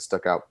 2 things that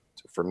stuck out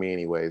for me,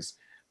 anyways.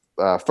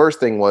 First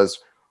thing was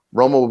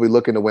Roma will be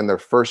looking to win their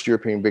first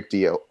European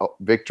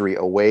victory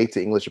away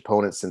to English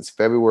opponents since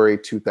February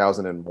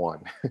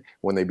 2001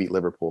 when they beat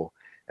Liverpool.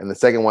 And the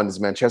second one is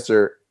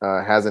Manchester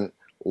hasn't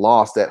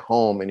lost at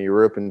home in a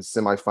European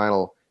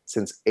semifinal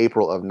since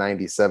April of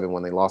 '97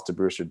 when they lost to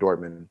Borussia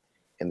Dortmund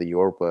in the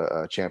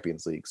Europa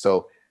Champions League.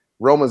 So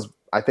Roma's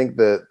I think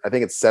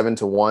it's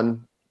 7-1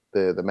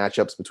 the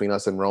matchups between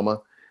us and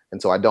Roma,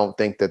 and so I don't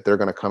think that they're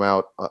going to come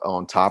out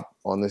on top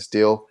on this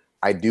deal.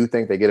 I do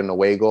think they get an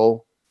away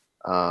goal.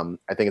 I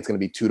think it's going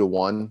to be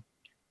 2-1,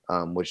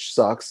 which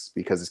sucks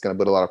because it's going to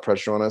put a lot of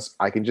pressure on us.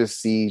 I can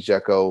just see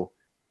Dzeko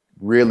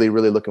really,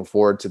 really looking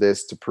forward to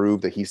this to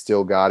prove that he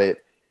still got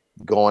it,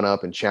 going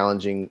up and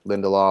challenging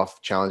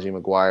Lindelof, challenging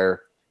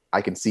Maguire.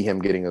 I can see him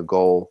getting a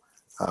goal,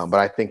 but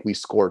I think we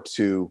score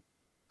 2,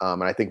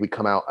 and I think we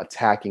come out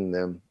attacking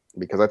them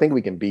because I think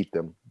we can beat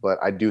them. But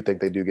I do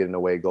think they do get an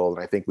away goal,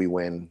 and I think we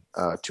win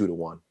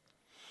 2-1.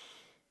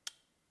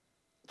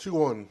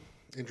 2-1.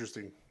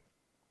 Interesting.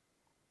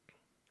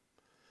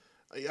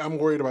 I'm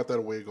worried about that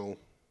away goal.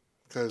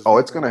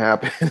 It's going to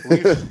happen.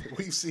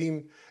 we've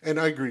seen, and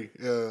I agree,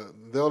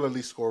 they'll at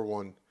least score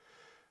 1.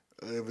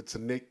 If it's a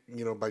nick,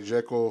 by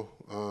Dzeko,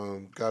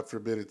 God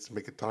forbid it's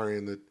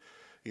Mkhitaryan that,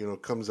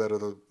 comes out of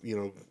the,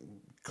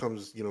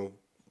 comes, and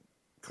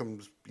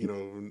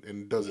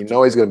does it. He's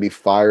going to be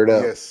fired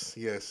up.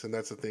 Yes, and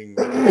that's the thing.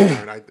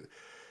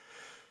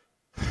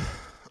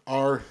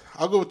 I'll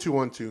go with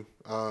 2-1 too,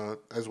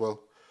 as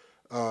well.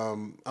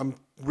 I'm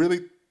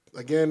really,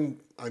 again,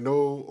 I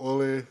know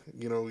Ole,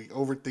 he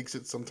overthinks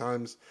it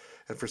sometimes,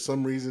 and for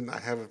some reason I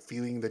have a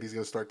feeling that he's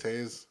going to start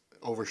Tejas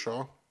over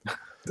Shaw.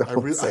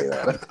 Don't say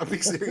that. I'm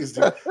being serious,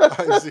 dude.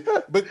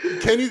 But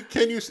can you?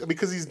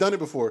 Because he's done it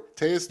before.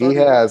 Tejas started,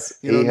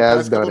 he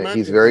has done it.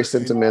 He's very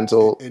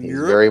sentimental. He's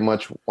Europe, very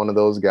much one of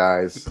those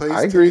guys.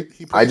 I agree.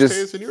 He plays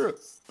Tejas in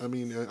Europe. I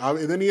mean,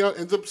 and then he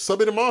ends up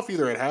subbing him off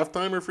either at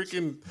halftime or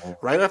freaking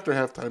right after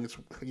halftime. It's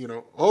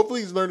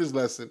hopefully he's learned his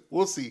lesson.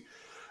 We'll see.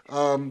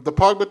 The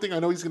Pogba thing, I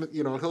know he's gonna,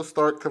 he'll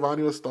start.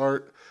 Cavani will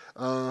start.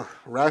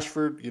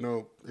 Rashford,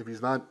 if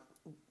he's not,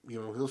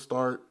 he'll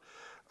start.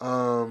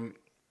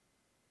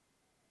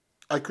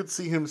 I could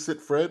see him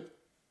sit Fred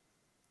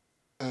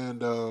and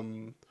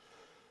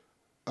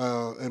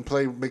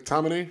play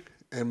McTominay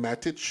and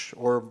Matic,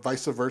 or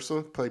vice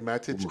versa, play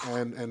Matic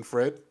and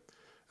Fred,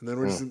 and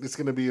then it's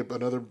going to be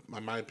another,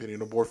 in my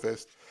opinion, a bore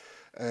fest.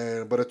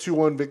 But a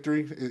 2-1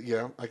 victory,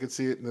 I could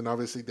see it, and then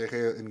obviously De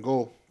Gea in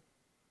goal.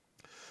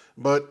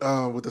 But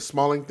with the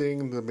Smalling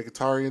thing, the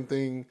Mkhitaryan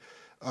thing,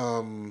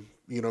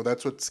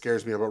 that's what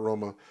scares me about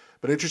Roma.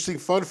 But interesting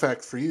fun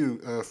fact for you,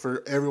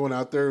 for everyone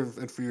out there,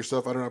 and for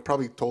yourself. I don't know. I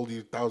probably told you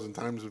 1,000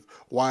 times of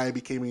why I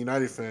became a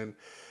United fan.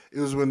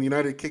 It was when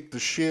United kicked the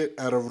shit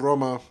out of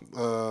Roma.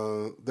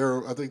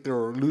 I think they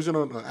were losing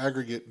on an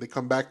aggregate. They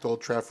come back to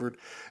Old Trafford,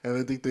 and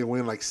I think they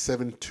win like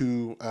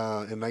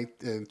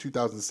 7-2 in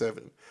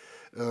 2007.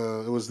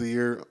 It was the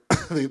year,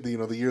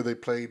 the year they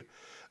played.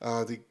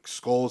 The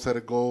Scholes had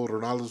a goal.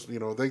 Ronaldo's,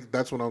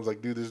 that's when I was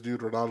like, dude, this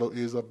dude Ronaldo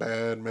is a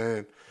bad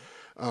man.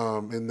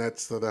 And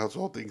that's the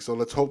whole thing. So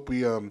let's hope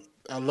we.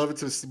 I'd love it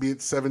to be at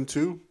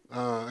 7-2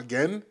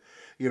 again.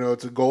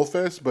 It's a goal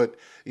fest, but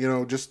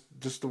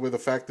just with the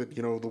fact that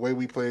the way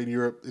we play in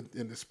Europe,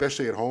 and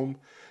especially at home,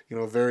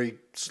 very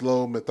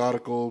slow,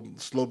 methodical,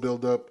 slow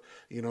build up.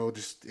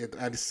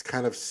 I just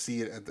kind of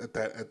see it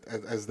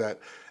as that.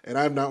 And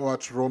I've not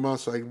watched Roma,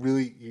 so I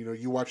really,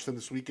 you watched them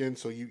this weekend,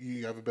 so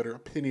you have a better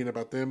opinion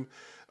about them.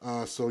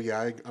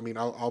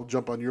 I'll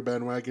jump on your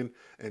bandwagon,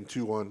 and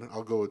 2-1.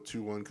 I'll go with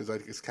 2-1 because I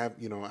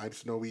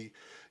just know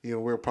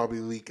we'll probably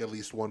leak at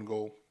least 1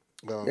 goal.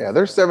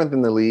 They're 7th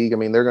in the league. I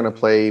mean, they're going to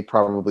play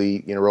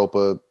probably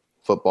Europa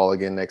football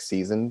again next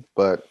season,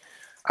 but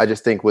I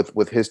just think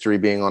with history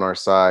being on our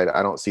side,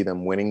 I don't see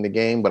them winning the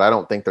game, but I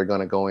don't think they're going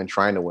to go in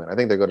trying to win. I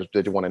think they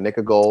want to nick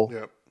a goal.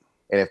 Yep.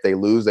 And if they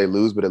lose, they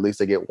lose, but at least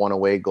they get 1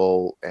 away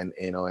goal, and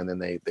then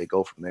they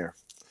go from there.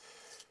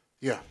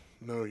 Yeah,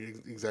 no,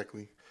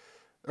 exactly.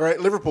 All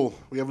right, Liverpool.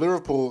 We have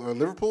Liverpool.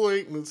 Liverpool,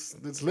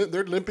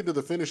 they're limping to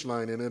the finish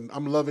line, and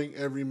I'm loving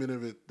every minute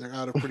of it. They're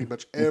out of pretty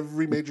much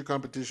every major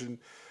competition.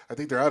 I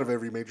think they're out of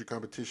every major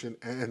competition,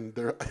 and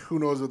who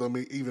knows if they'll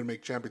even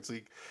make Champions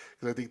League,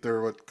 because I think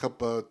they're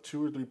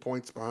 2 or 3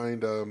 points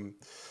behind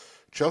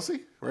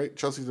Chelsea, right?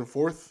 Chelsea's in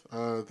 4th.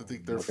 I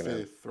think they're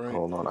 5th, right?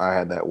 Hold on, I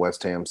had that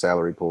West Ham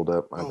salary pulled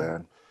up. My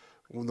bad.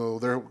 Well, no,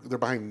 they're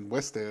behind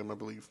West Ham, I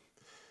believe.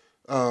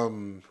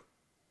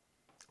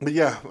 But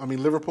yeah, I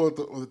mean,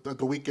 Liverpool at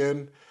the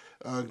weekend.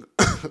 I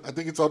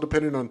think it's all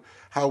dependent on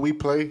how we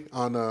play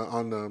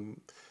on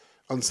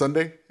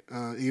Sunday.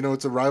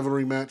 It's a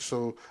rivalry match,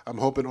 so I'm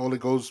hoping Ole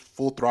goes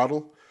full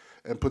throttle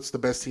and puts the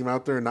best team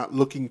out there, and not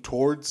looking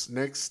towards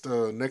next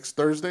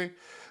Thursday.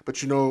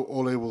 But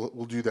Ole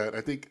will do that.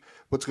 I think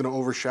what's going to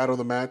overshadow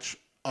the match,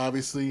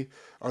 obviously,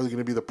 are going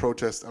to be the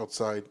protests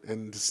outside,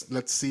 and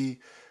let's see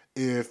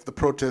if the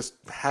protests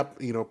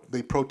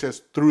they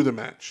protest through the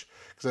match.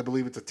 Because I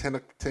believe it's a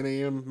 10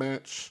 a.m.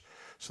 match,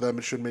 so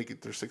that should make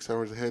it. They're 6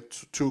 hours ahead,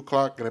 2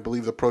 o'clock, and I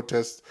believe the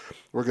protests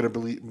we're going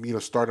to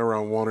start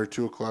around 1 or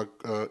 2 o'clock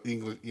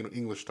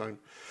English time.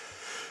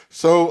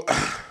 So,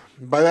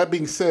 by that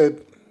being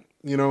said,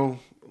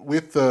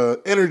 with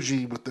the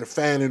energy, with their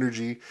fan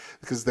energy,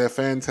 because their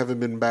fans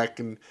haven't been back,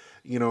 and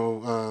they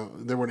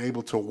weren't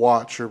able to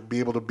watch or be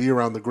able to be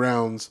around the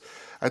grounds.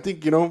 I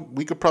think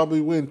we could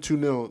probably win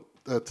 2-0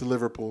 to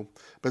Liverpool,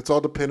 but it's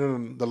all dependent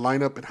on the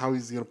lineup and how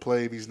he's going to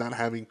play. If he's not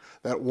having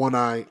that one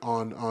eye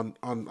on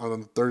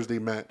the Thursday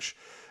match,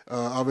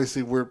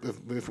 obviously if we're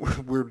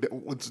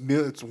it's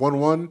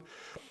 1-1.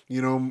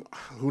 You know,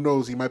 who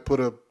knows? He might put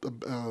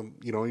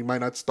he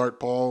might not start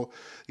Paul.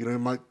 You know, he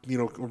might,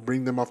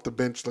 bring them off the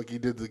bench like he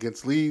did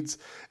against Leeds,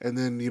 and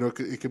then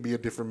it could be a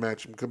different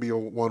match. It could be a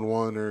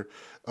 1-1 or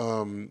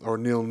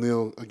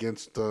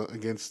 0-0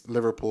 against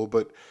Liverpool.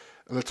 But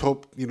let's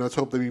hope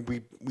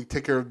that we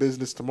take care of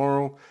business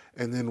tomorrow,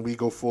 and then we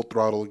go full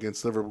throttle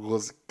against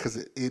Liverpool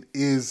because it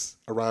is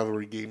a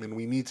rivalry game, and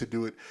we need to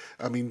do it.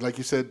 I mean, like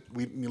you said,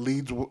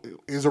 Leeds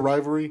is a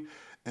rivalry,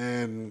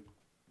 and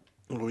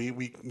we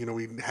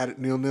had it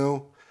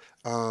 0-0,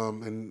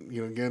 and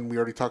again we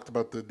already talked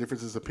about the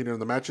differences of opinion on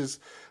the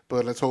matches,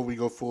 but let's hope we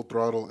go full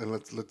throttle and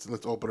let's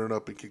open it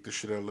up and kick the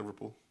shit out of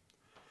Liverpool.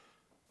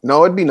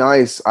 No, it'd be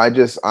nice.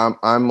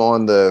 I'm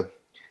on the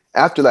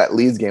after that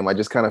Leeds game. I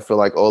just kind of feel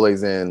like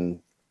Ole's in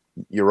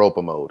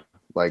Europa mode.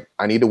 Like,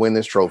 I need to win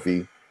this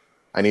trophy.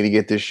 I need to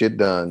get this shit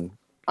done.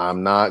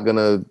 I'm not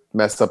gonna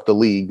mess up the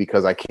league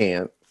because I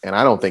can't, and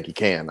I don't think he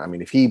can. I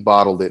mean, if he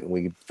bottled it and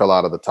we fell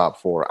out of the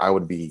top 4, I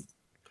would be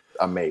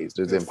amazed.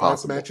 It's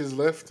impossible. 5 matches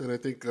left, and I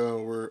think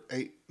we're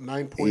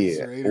 9 points.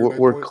 Yeah, or 8 or 9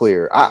 we're points.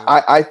 clear.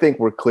 Yeah. I think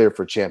we're clear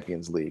for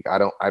Champions League.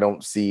 I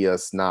don't see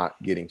us not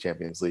getting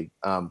Champions League.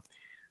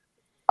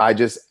 I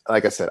just,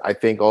 like I said, I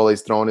think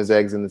Ole's throwing his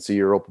eggs into the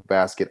Europa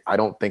basket. I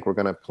don't think we're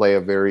going to play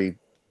a very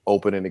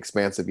open and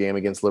expansive game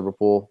against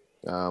Liverpool.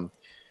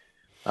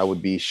 I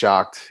would be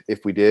shocked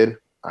if we did.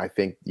 I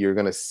think you're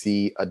going to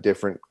see a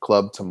different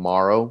club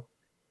tomorrow.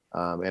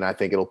 And I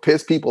think it'll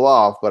piss people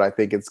off, but I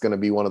think it's going to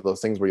be one of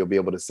those things where you'll be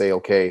able to say,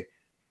 okay,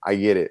 I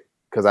get it.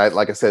 Because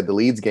like I said, the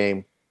Leeds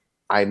game,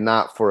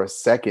 not for a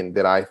second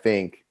did I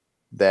think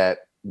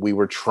that we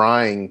were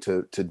trying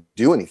to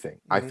do anything.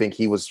 Mm-hmm. I think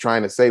he was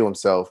trying to say to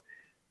himself,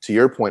 to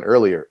your point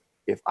earlier,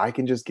 if I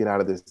can just get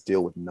out of this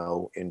deal with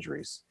no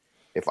injuries,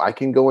 if I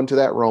can go into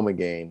that Roma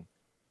game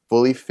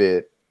fully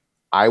fit,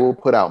 I will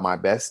put out my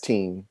best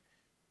team.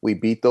 We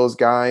beat those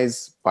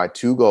guys by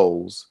 2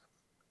 goals.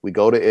 We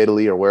go to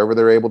Italy or wherever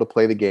they're able to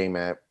play the game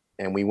at,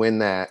 and we win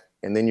that.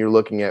 And then you're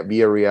looking at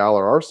Villarreal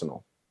or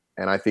Arsenal.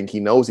 And I think he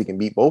knows he can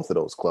beat both of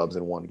those clubs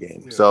in one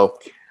game. Yeah. So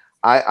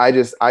I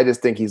just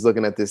think he's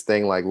looking at this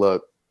thing like,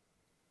 look,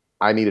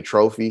 I need a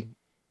trophy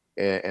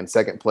and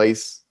second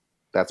place.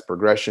 That's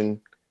progression.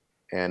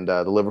 And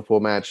the Liverpool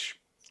match,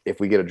 if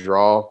we get a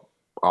draw,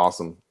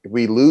 awesome. If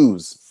we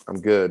lose,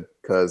 I'm good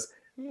because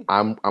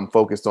I'm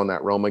focused on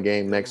that Roma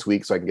game next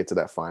week so I can get to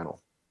that final.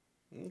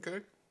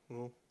 Okay.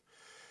 Well,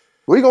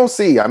 we're going to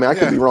see. I mean, I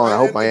could be wrong. I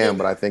hope I am,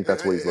 but I think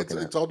that's what he's looking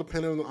at. It's all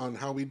dependent on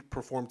how we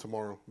perform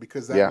tomorrow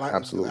because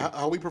absolutely.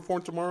 How we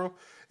perform tomorrow,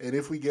 and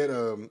if we get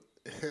it'll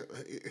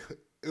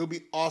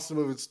be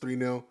awesome if it's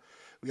 3-0.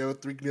 We have a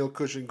 3-0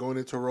 cushion going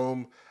into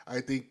Rome.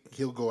 I think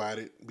he'll go at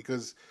it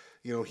because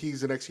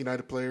he's an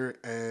ex-United player,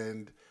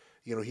 and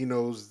he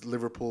knows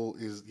Liverpool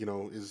is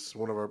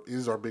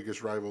our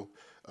biggest rival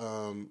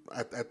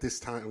at this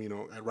time.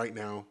 Right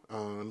now,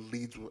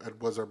 Leeds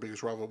was our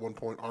biggest rival at one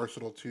point,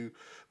 Arsenal too,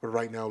 but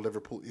right now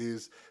Liverpool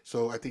is.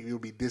 So I think it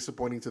would be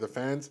disappointing to the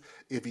fans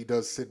if he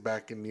does sit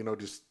back and I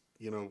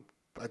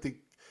think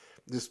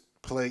just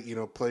play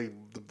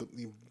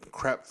the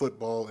crap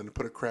football and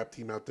put a crap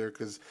team out there,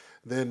 because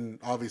then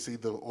obviously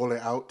the Ole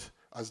out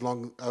as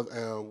long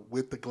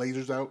with the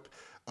Glazers out.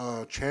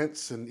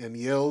 Chants and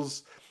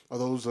yells,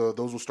 those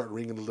will start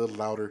ringing a little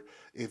louder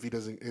if he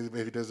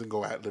doesn't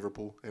go at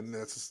Liverpool, and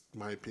that's just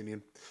my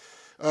opinion.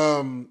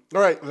 All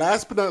right,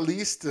 last but not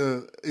least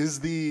is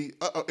the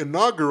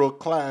inaugural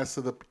class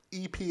of the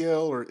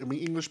EPL or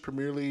English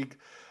Premier League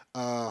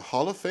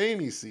Hall of Fame.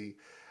 You see,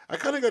 I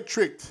kind of got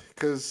tricked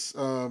because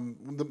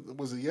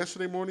was it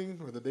yesterday morning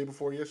or the day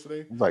before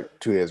yesterday? Like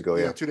 2 days ago,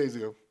 yeah. 2 days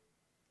ago.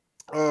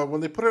 When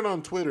they put it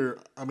on Twitter,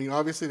 I mean,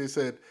 obviously they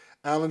said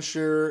Alan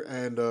Shearer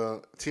and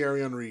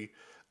Thierry Henry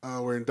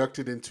were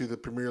inducted into the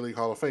Premier League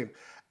Hall of Fame.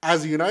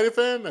 As a United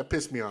fan, that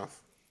pissed me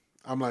off.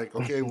 I'm like,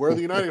 okay, where are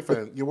the United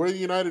fans? Where are the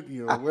United?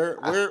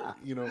 Where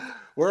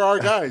are our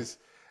guys?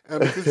 And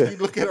because if you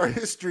look at our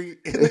history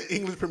in the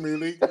English Premier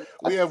League,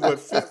 we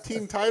have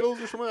 15 titles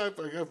or something. I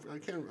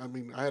can't. I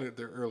mean, I had it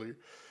there earlier.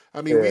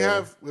 I mean, we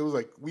have. It was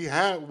like we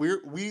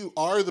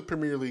are the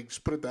Premier League.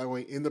 Just put it that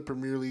way, in the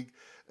Premier League,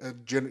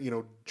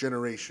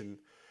 generation.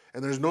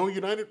 And there's no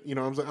United.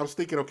 I was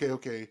thinking,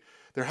 okay.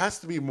 There has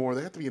to be more.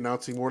 They have to be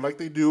announcing more, like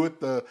they do with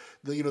the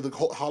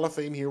Hall of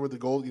Fame here with the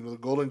gold, the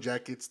golden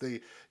jackets.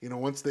 They,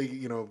 once they,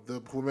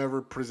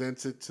 whomever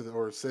presents it to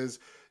or says,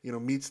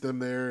 meets them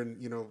there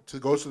and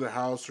goes to their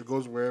house or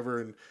goes wherever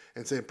and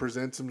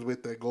presents them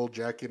with that gold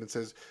jacket and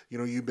says,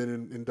 you've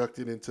been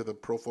inducted into the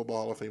Pro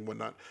Football Hall of Fame,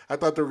 whatnot. I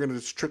thought they were going to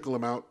just trickle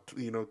them out,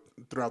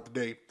 throughout the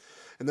day.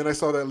 And then I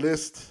saw that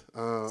list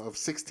of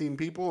 16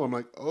 people. I'm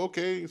like,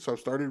 okay. So I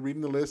started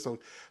reading the list. So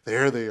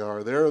there they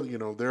are. They're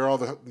all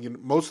the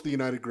most of the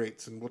United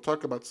greats, and we'll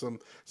talk about some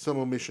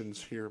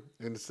omissions here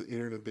in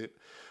a bit.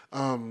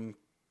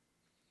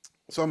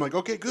 So I'm like,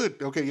 okay,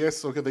 good. Okay,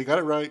 yes, okay, they got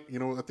it right.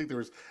 I think there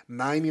was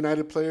 9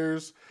 United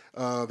players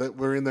that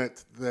were in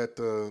that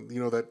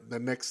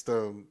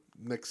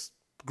next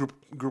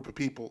group of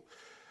people.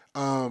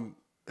 And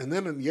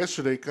then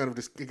yesterday, kind of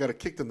just it got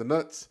kicked in the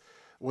nuts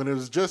when it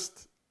was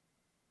just.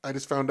 I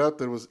just found out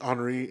that it was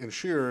Henry and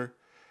Shearer,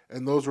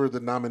 and those were the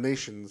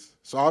nominations.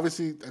 So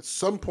obviously, at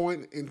some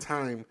point in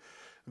time,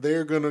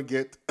 they're gonna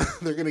get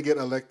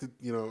elected.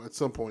 At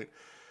some point.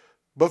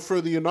 But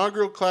for the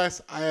inaugural class,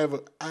 I have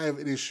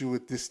an issue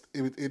with this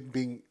it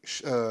being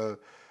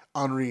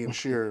Henry and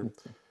Shearer.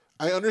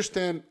 I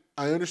understand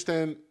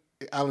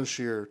Alan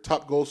Shearer,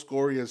 top goal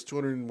scorer. He has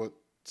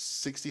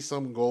 260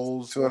 some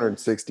goals.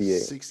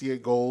 268.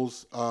 68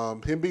 goals.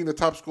 Him being the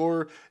top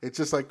scorer, it's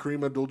just like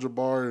Kareem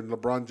Abdul-Jabbar and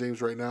LeBron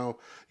James right now.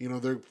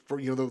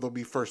 They'll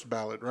be first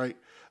ballot, right?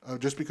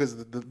 Just because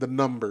of the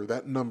number,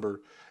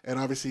 and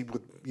obviously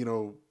with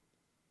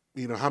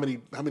how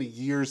many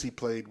years he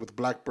played with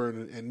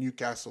Blackburn and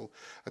Newcastle.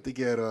 I think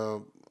he had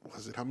how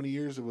many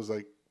years? It was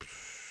like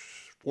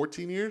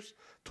 14 years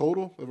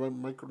total. If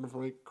I'm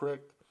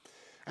correct.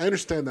 I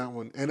understand that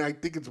one, and I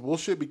think it's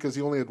bullshit because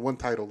he only had one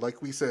title.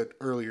 Like we said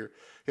earlier,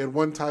 he had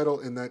one title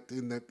in that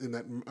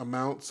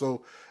amount.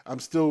 So I'm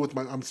still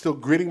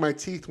gritting my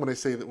teeth when I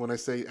say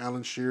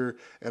Alan Shearer,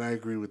 and I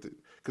agree with it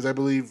because I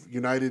believe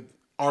United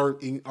are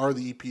the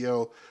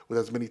EPL with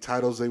as many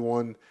titles they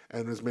won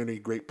and as many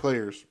great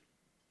players.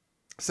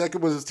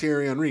 Second was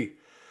Thierry Henry.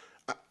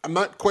 I'm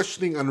not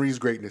questioning Henry's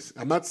greatness.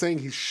 I'm not saying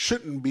he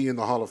shouldn't be in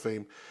the Hall of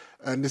Fame.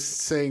 I'm just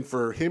saying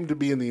for him to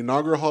be in the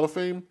inaugural Hall of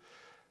Fame,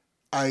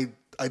 I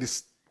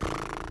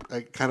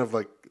kind of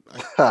like.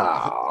 No,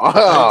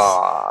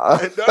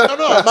 I'm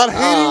not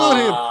hating on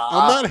him.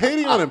 I'm not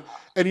hating on him.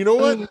 And you know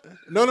what?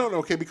 No.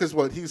 Okay, because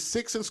what? He's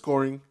 6 in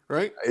scoring,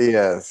 right?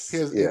 Yes. He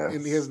has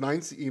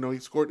 9. He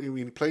scored.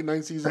 He played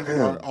 9 seasons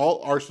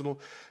all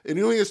Arsenal, and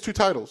he only has 2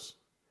 titles.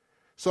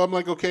 So I'm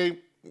like, okay.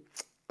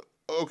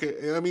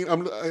 I mean,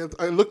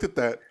 I looked at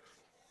that,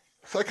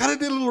 so I kind of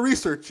did a little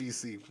research.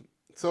 EC.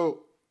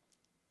 So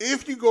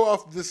if you go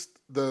off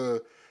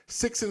the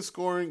 6 in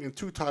scoring and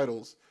 2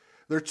 titles,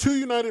 there are 2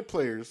 United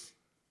players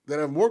that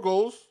have more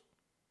goals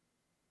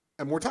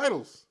and more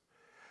titles.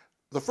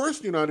 The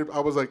first United, I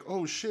was like,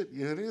 oh shit,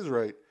 yeah, it is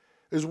right.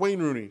 Is Wayne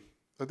Rooney.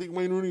 I think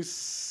Wayne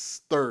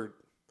Rooney's third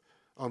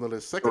on the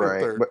list, second or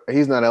third. But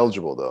he's not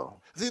eligible though.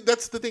 See,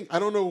 that's the thing. I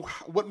don't know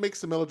what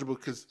makes him eligible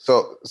because.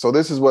 So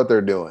this is what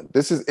they're doing.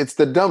 It's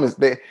the dumbest.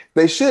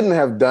 They shouldn't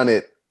have done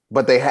it,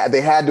 but they had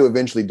to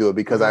eventually do it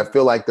because I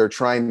feel like they're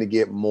trying to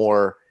get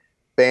more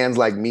fans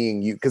like me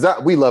and you because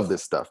we love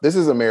this stuff. This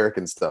is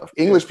American stuff.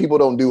 English people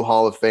don't do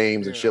Hall of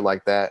Fames and shit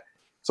like that.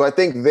 So I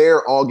think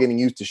they're all getting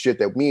used to shit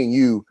that me and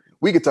you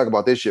we could talk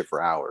about this shit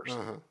for hours.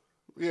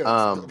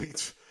 Yeah.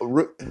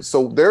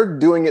 So they're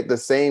doing it the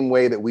same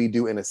way that we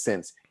do in a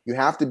sense. You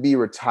have to be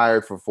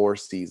retired for 4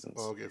 seasons.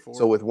 Okay, 4.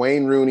 So with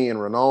Wayne Rooney and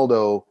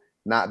Ronaldo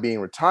not being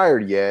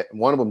retired yet,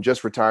 one of them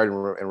just retired and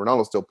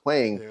Ronaldo's still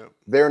playing,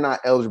 they're not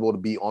eligible to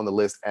be on the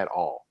list at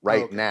all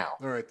now.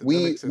 All right,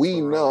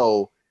 we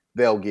know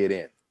they'll get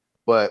in,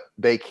 but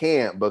they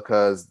can't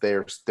because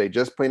they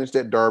just finished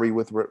at Derby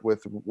with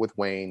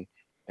Wayne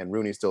and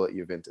Rooney's still at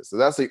Juventus. So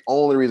that's the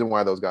only reason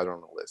why those guys are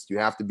on the list. You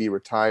have to be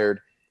retired,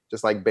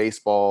 just like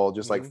baseball,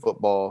 just like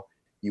football.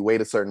 You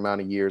wait a certain amount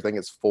of years. I think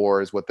it's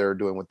 4 is what they're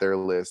doing with their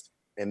list.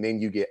 And then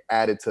you get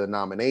added to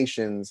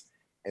nominations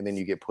and then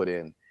you get put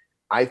in.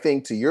 I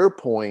think to your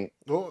point,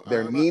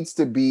 there needs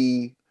to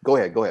be – go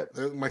ahead.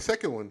 My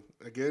second one,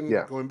 again,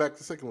 going back to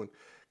the second one,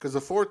 because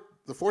the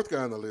fourth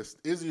guy on the list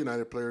is a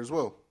United player as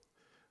well,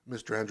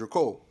 Mr. Andrew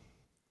Cole.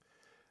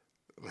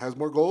 Has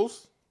more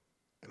goals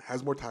and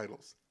has more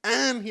titles.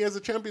 And he has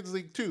a Champions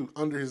League too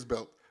under his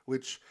belt,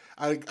 which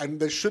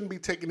that shouldn't be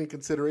taken in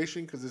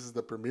consideration because this is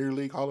the Premier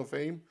League Hall of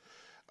Fame.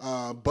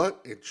 But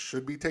it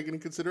should be taken in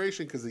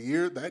consideration because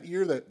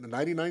the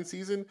 99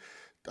 season,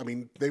 I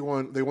mean, they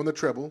won the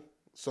treble.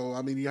 So,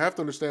 I mean, you have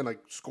to understand, like,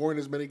 scoring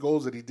as many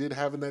goals that he did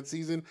have in that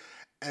season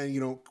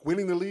and,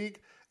 winning the league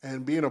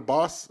and being a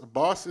boss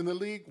in the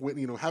league,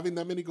 having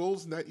that many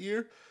goals in that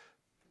year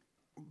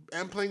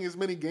and playing as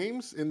many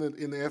games in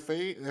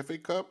the FA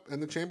Cup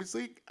and the Champions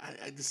League.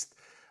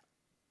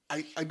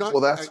 I'm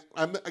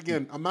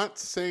not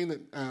saying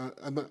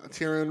that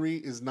Thierry Henry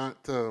is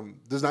not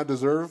does not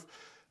deserve,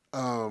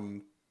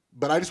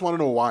 but I just want to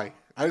know why.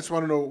 I just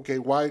want to know, okay,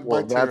 why?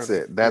 Well, that's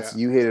it.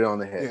 You hit it on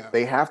the head. Yeah.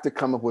 They have to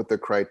come up with the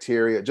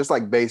criteria, just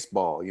like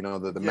baseball.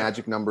 The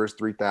magic number is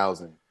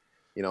 3,000.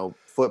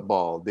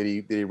 Football.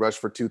 Did he rush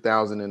for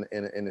 2,000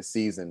 in a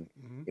season?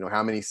 Mm-hmm.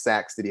 How many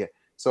sacks did he have?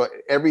 So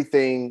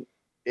everything,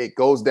 it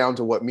goes down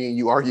to what me and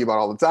you argue about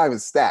all the time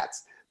is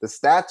stats. The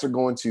stats are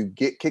going to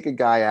kick a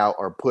guy out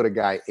or put a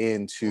guy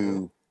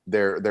into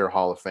their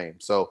Hall of Fame.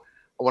 So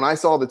when I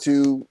saw the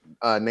 2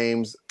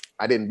 names,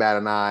 I didn't bat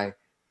an eye.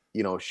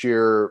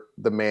 Shearer,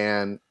 the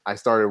man, I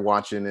started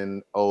watching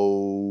in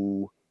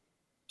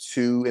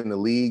 2002 in the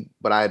league,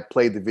 but I had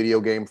played the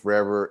video game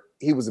forever.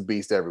 He was a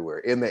beast everywhere,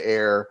 in the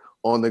air,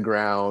 on the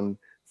ground,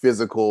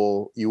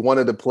 physical. You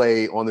wanted to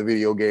play on the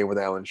video game with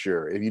Alan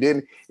Shearer. If you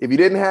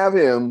didn't have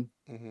him,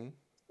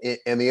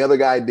 and the other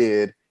guy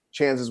did,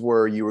 chances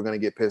were you were going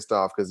to get pissed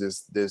off because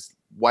this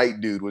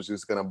white dude was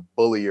just going to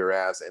bully your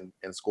ass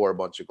and score a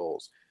bunch of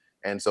goals.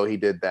 And so he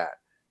did that.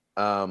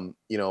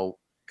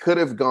 Could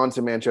have gone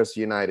to Manchester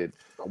United,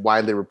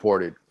 widely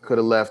reported, could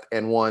have left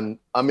and won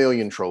 1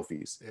 million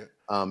trophies.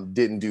 Yeah.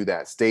 Didn't do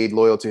that. Stayed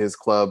loyal to his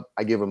club.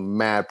 I give him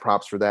mad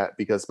props for that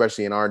because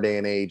especially in our day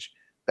and age,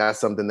 that's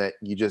something that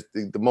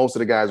the most of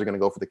the guys are going to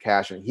go for the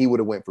cash, and he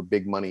would have went for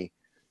big money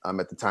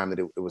at the time that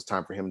it was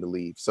time for him to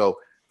leave. So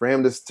for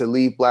him to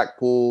leave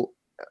Blackpool,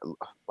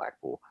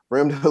 for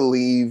him to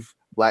leave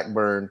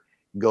Blackburn,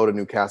 go to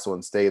Newcastle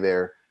and stay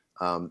there,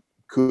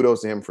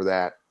 kudos to him for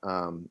that.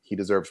 He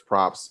deserves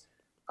props.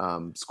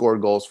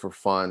 Scored goals for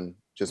fun,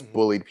 just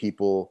bullied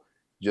people,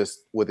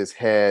 just with his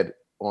head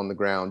on the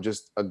ground.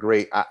 Just a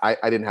great. I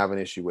didn't have an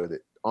issue with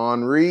it.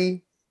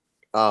 Henry,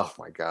 oh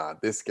my God,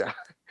 this guy.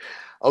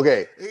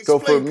 Okay, so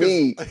for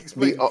me,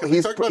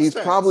 he's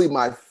probably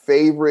my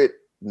favorite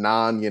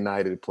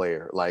non-United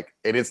player. Like,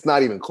 and it's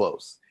not even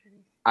close.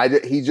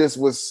 He just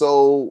was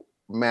so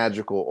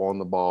magical on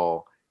the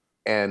ball,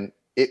 and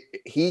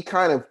he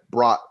kind of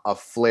brought a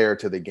flair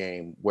to the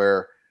game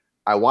where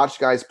I watched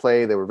guys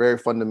play. They were very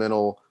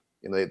fundamental.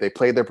 They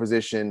played their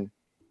position.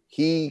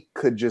 He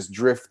could just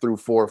drift through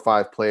 4 or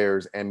 5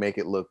 players and make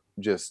it look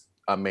just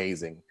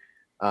amazing.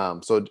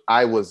 So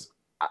I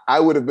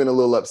would have been a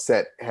little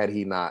upset had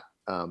he not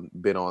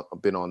been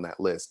on that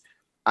list.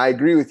 I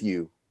agree with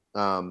you.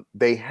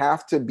 They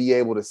have to be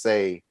able to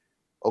say,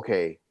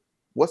 okay,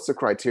 what's the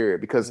criteria?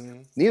 Because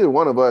neither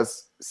one of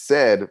us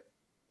said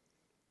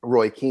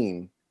Roy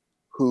Keane,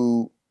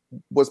 who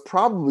was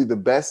probably the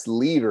best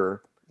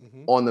leader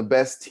on the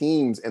best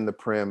teams in the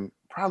Prem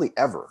probably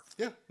ever.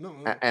 Yeah, no.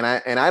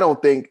 And I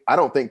don't think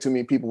too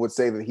many people would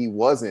say that he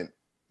wasn't,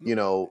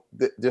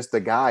 just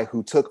the guy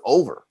who took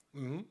over.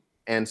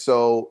 And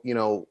so,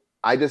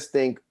 I just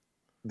think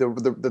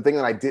the thing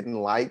that I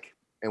didn't like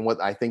and what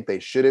I think they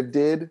should have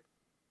did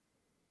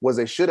was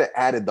they should have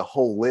added the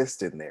whole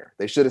list in there.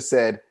 They should have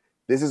said,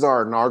 this is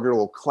our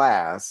inaugural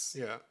class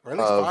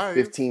of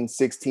 15,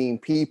 16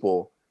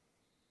 people.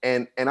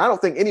 And I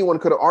don't think anyone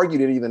could have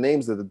argued any of the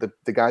names of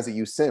the guys that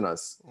you sent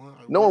us. Well,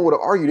 no one would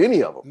have argued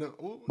any of them.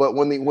 No. But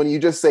when you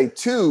just say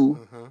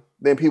 2,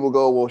 then people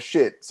go, well,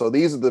 shit. So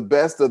these are the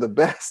best of the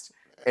best.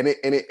 And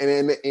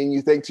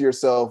you think to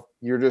yourself,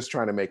 you're just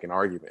trying to make an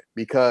argument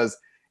because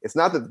it's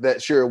not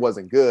that Shearer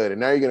wasn't good. And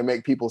now you're going to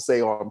make people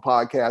say on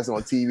podcasts and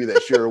on TV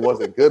that Shearer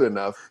wasn't good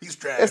enough. He's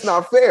trash. It's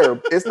not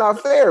fair. It's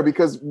not fair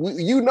because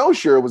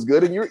Shearer was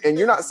good and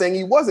you're not saying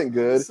he wasn't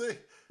good.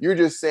 You're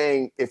just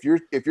saying if you're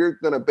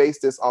going to base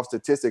this off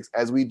statistics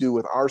as we do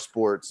with our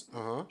sports,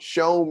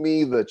 show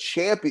me the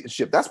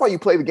championship. That's why you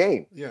play the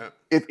game. Yeah.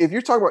 If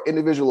you're talking about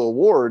individual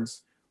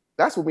awards,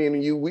 that's what me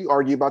and we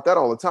argue about that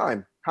all the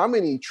time. How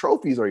many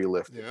trophies are you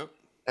lifting? Yeah.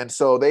 And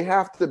so they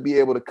have to be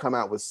able to come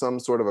out with some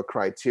sort of a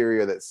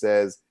criteria that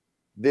says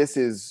this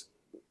is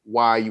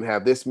why you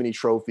have this many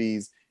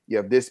trophies, you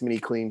have this many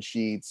clean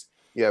sheets,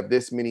 you have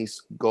this many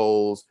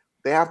goals.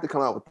 They have to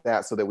come out with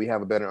that so that we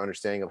have a better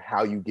understanding of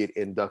how you get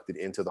inducted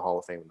into the Hall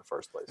of Fame in the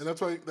first place. And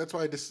that's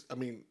why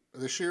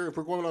this year, if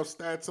we're going off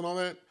stats and all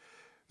that,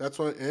 that's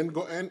why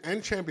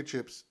and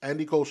championships,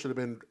 Andy Cole should have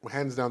been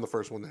hands down the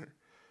first one there.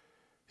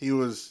 He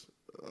was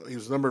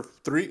number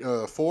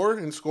 4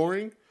 in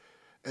scoring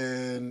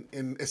and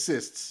in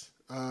assists.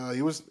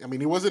 He wasn't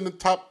in the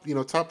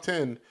top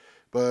 10,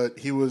 but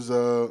he was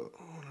 13.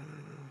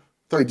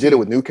 He did it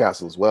with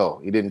Newcastle as well.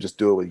 He didn't just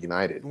do it with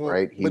United,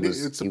 right? He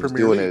was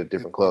doing it at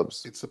different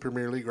clubs. It's the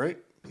Premier League, right?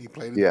 He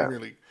played in the Premier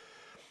League.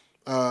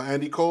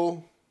 Andy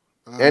Cole.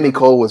 Andy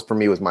Cole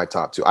was my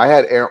top 2. I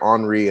had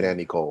Henry and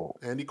Andy Cole.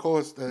 Andy Cole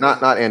is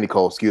not Andy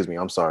Cole. Excuse me.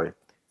 I'm sorry.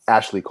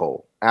 Ashley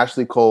Cole.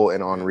 Ashley Cole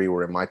and Henry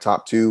were in my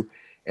top 2.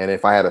 And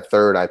if I had a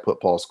third, I'd put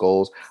Paul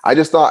Scholes. I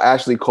just thought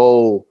Ashley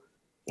Cole,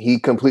 he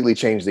completely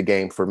changed the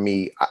game for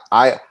me.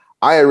 I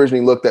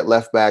originally looked at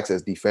left backs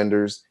as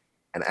defenders,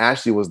 and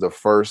Ashley was the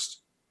first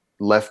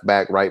left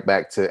back, right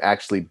back to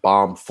actually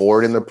bomb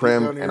forward in the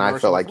Prem. And I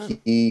felt like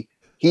he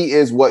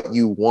is what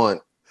you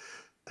want.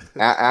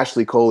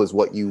 Ashley Cole is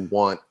what you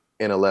want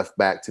in a left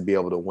back to be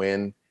able to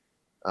win.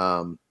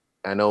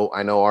 I know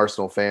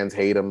Arsenal fans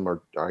hate him,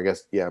 or I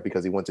guess,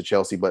 because he went to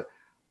Chelsea, but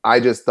I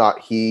just thought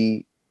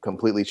he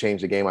completely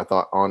changed the game. I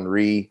thought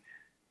Henry,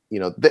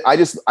 I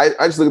just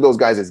look at those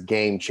guys as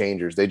game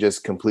changers. They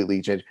just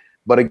completely changed.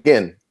 But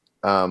again,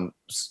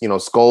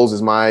 Scholes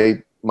is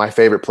my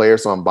favorite player,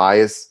 so I'm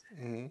biased.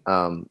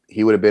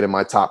 He would have been in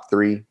my top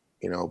 3,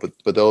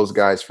 but those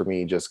guys for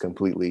me just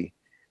completely,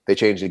 they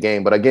changed the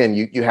game. But again,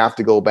 you have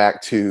to go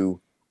back to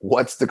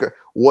what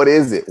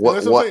is it?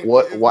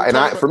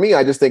 Why? For me,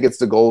 I just think it's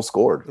the goal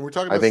scored.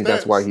 I think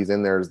that's why he's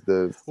in there as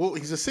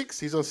he's a 6.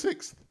 He's on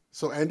 6th.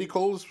 So Andy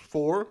Cole's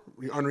 4,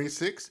 Henry's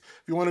 6.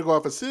 If you want to go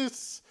off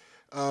assists,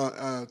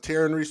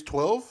 Thierry Henry's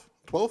 12th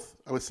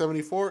with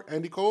 74.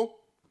 Andy Cole,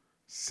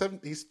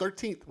 he's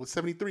 13th with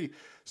 73.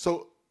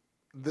 So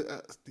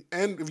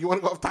and if you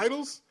want to go off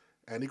titles,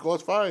 and he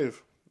costs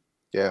 5.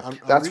 Yeah,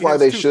 that's why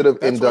they should have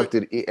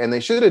inducted, and they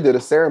should have did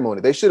a ceremony.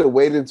 They should have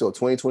waited until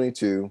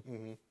 2022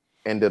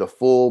 and did a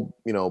full,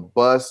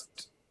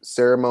 bust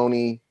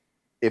ceremony.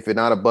 If it's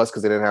not a bust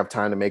because they didn't have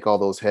time to make all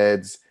those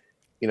heads,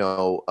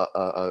 a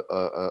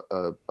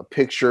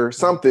picture,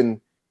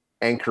 something,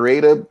 and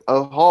create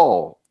a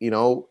hall.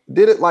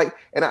 Did it like,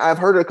 and I've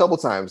heard it a couple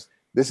times.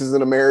 This is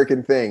an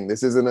American thing.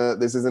 This isn't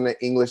an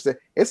English thing.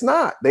 It's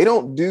not. They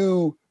don't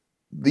do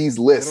these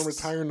lists. They don't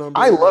retire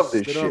numbers. I love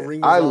this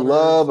shit. I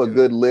love a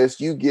good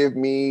list. You give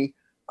me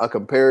a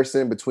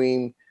comparison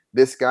between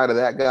this guy to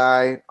that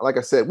guy. Like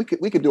I said, we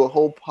could do a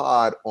whole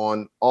pod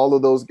on all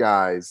of those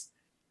guys,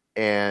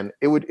 and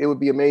it would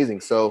be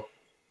amazing. So,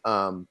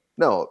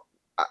 no,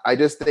 I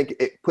just think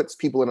it puts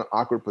people in an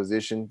awkward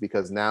position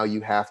because now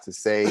you have to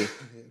say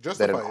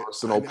that an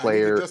Arsenal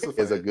player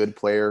is a good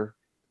player,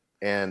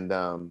 and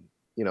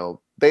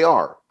they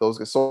are.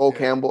 Those Sol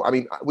Campbell. I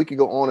mean, we could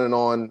go on and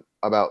on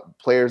about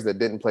players that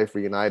didn't play for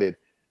United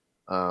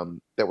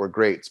that were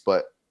greats,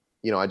 but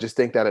I just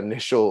think that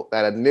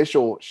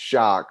initial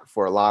shock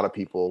for a lot of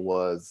people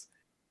was,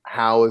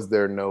 how is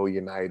there no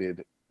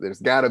United?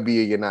 There's got to be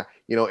a United.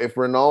 If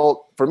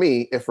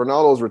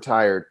Ronaldo's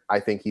retired,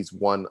 I think he's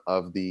one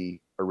of the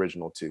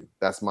original 2.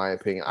 That's my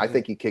opinion. I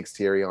think he kicks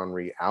Thierry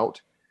Henry out,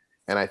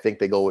 and I think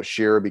they go with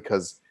Shearer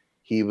because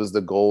he was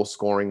the goal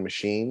scoring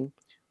machine.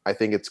 I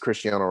think it's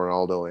Cristiano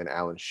Ronaldo and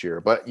Alan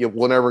Shearer, but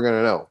we're never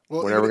gonna know.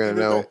 We're never gonna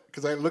know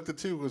because I looked at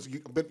too.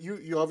 But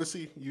you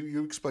obviously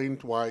you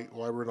explained why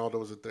Ronaldo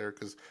wasn't there,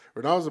 because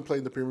Ronaldo hasn't played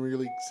in the Premier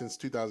League since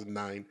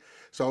 2009.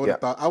 So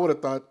I would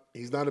have thought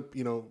he's not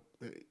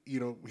he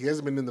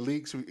hasn't been in the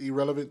league, so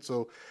irrelevant.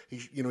 So he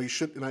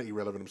should not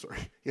irrelevant. I'm sorry,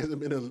 he hasn't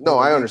been in. No,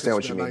 I understand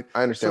what you mean.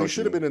 I understand. So he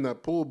should have been in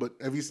that pool, but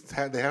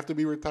they have to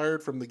be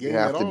retired from the game. You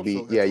have to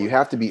be. You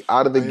have to be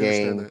out of the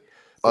game.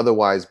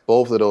 Otherwise,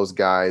 both of those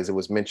guys, it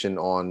was mentioned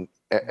on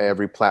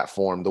every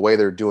platform, the way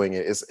they're doing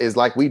it is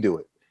like we do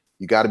it.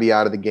 You got to be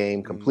out of the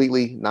game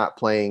completely, not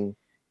playing,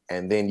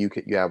 and then you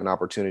have an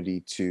opportunity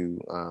to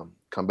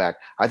come back.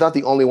 I thought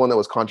the only one that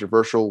was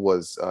controversial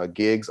was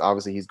Giggs.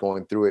 Obviously, he's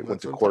going through it.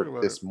 Went to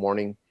court this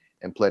morning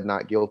and pled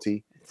not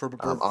guilty.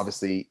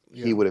 Obviously,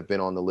 he would have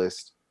been on the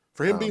list.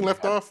 For him being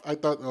left off, I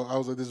thought, I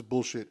was like, this is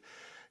bullshit.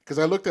 Because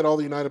I looked at all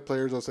the United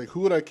players. I was like,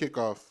 who would I kick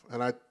off?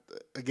 And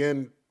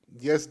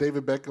yes,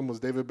 David Beckham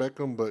was David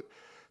Beckham, but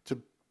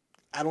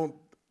I don't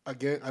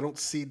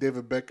see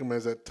David Beckham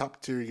as a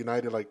top tier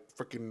United like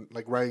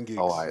Ryan Giggs.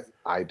 Oh,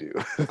 I do.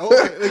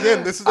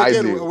 Again, this is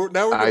we're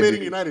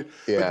debating United.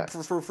 Yeah.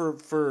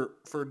 For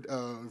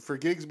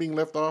Giggs being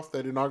left off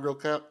that inaugural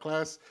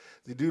class,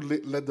 they do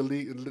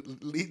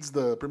leads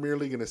the Premier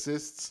League in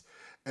assists.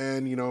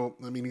 And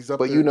he's up.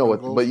 But you know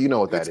what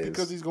that is. It's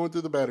because he's going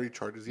through the battery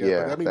charges.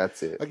 Yeah,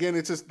 that's it. Again,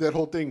 it's just that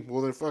whole thing.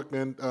 Well, then fuck,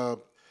 man.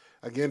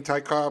 Again, Ty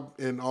Cobb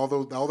and all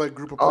that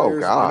group of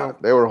players. Oh God,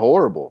 they were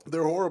horrible.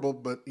 They're horrible,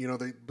 but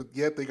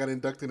yet they got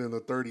inducted in the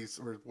 30s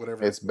or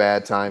whatever. It's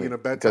bad timing.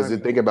 Because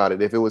think about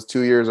it. If it was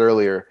 2 years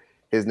earlier,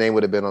 his name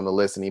would have been on the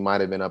list, and he might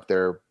have been up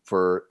there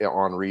for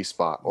Henry's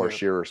spot or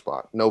Shearer's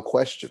spot. No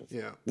question.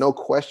 Yeah. No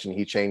question.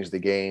 He changed the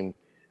game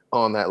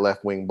on that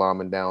left wing,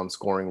 bombing down,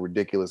 scoring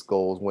ridiculous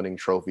goals, winning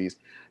trophies.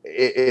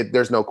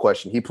 There's no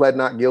question. He pled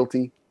not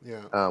guilty.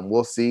 Yeah.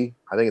 We'll see.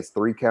 I think it's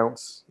 3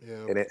 counts.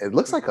 Yeah. And it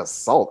looks like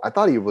assault. I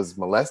thought he was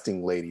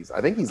molesting ladies. I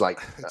think he's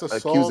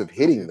accused of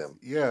hitting them.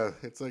 Yeah.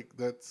 It's like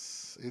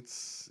it's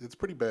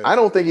pretty bad. I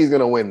don't think he's going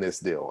to win this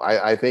deal.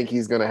 I think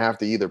he's going to have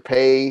to either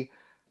pay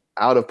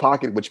out of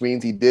pocket, which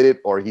means he did it,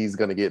 or he's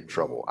going to get in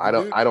trouble. I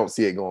don't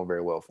see it going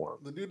very well for him.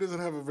 The dude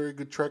doesn't have a very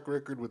good track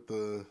record with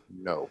the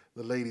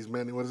ladies,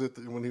 man. What is it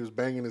when he was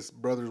banging his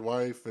brother's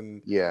wife?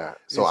 And yeah,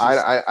 so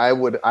I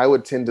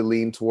would tend to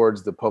lean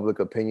towards the public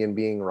opinion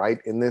being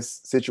right in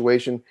this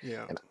situation.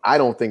 Yeah, and I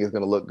don't think it's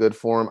going to look good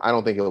for him. I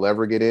don't think he'll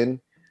ever get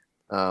in.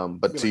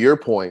 But to your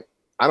point,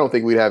 I don't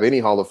think we'd have any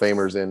Hall of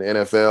Famers in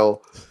NFL.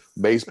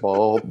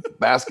 Baseball,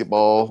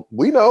 basketball.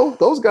 We know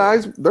those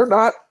guys, they're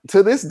not,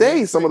 to this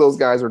day, some of those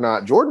guys are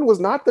not. Jordan was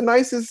not the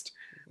nicest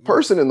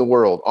person in the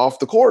world off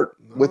the court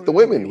with the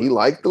women. He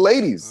liked the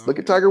ladies. Look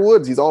at Tiger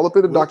Woods. He's all up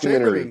in the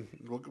documentary.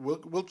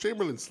 Wilt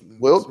Chamberlain.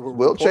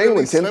 Wilt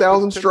Chamberlain,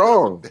 10,000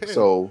 strong. Damn.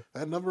 So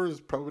that number is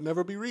probably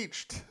never be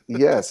reached.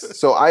 Yes.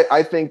 So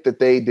I think that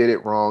they did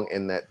it wrong,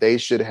 and that they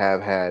should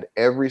have had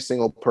every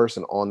single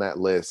person on that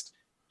list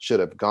should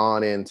have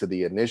gone into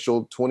the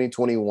initial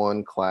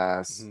 2021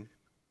 class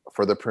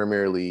for the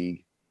Premier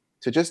League.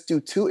 To just do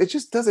 2, it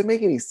just doesn't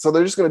make any. So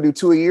they're just going to do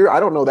 2 a year. I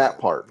don't know that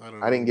part.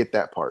 I didn't get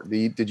that part.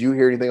 Did you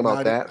hear anything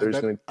about that? They're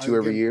just going to do 2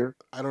 every year.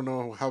 I don't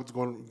know how it's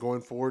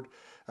going forward.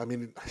 I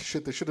mean,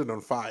 shit, they should have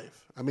done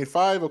 5. I mean,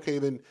 5. Okay,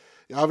 then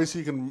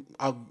obviously you can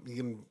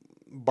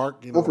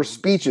bark. Well, for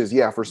speeches,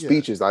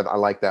 I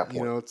like that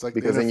point. It's like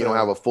because the then you don't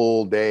have a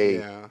full day.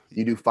 Yeah,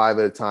 you do 5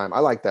 at a time. I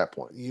like that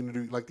point.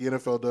 Do like the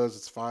NFL does.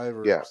 It's 5,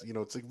 or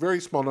it's a very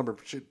small number.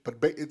 But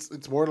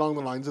it's more along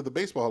the lines of the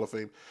Baseball Hall of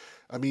Fame.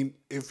 I mean,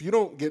 if you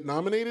don't get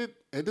nominated,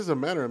 it doesn't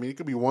matter. I mean, it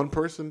could be 1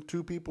 person,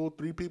 2 people,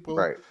 3 people.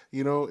 Right.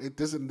 It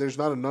doesn't. There's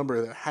not a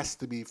number that has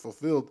to be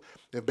fulfilled.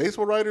 If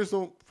baseball writers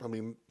don't, I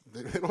mean,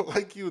 they don't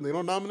like you and they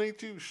don't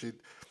nominate you, shit.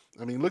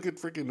 I mean, look at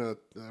freaking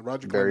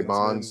Roger Barry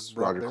Clemens, Bonds,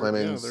 Roger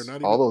Clemens, they're not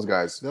even, all those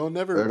guys. They're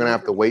going to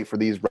have to wait for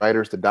these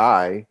writers to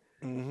die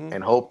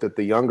and hope that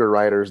the younger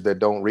writers that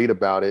don't read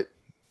about it,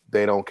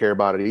 they don't care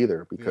about it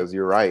either. Because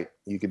you're right,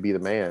 you could be the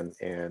man,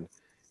 and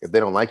if they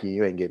don't like you,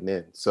 you ain't getting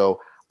in. So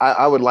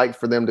I would like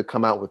for them to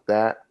come out with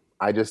that.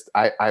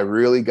 I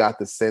really got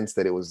the sense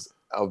that it was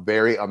a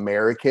very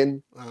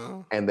American,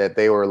 and that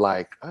they were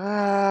like,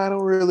 I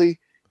don't really.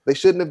 They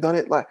shouldn't have done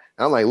it like.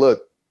 And I'm like,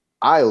 look,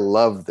 I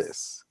love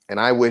this. And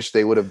I wish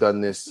they would have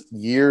done this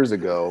years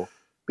ago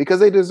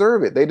because they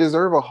deserve it. They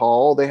deserve a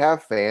hall. They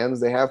have fans.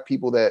 They have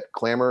people that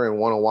clamor and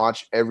want to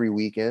watch every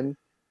weekend.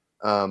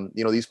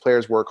 These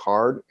players work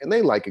hard and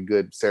they like a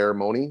good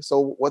ceremony.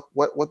 So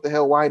what the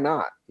hell? Why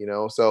not?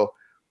 So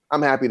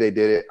I'm happy they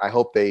did it. I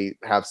hope they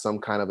have some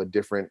kind of a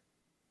different,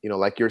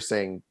 like you're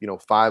saying,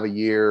 5 a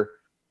year.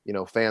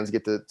 Fans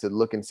get to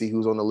look and see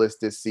who's on the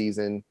list this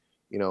season.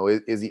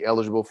 Is he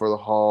eligible for the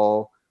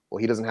hall? Well,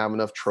 he doesn't have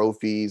enough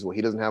trophies. Well,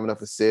 he doesn't have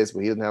enough assists.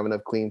 Well, he doesn't have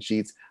enough clean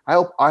sheets. I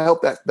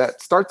hope that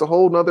starts a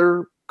whole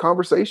nother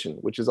conversation,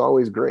 which is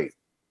always great.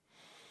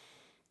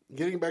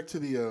 Getting back to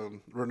the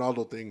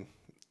Ronaldo thing,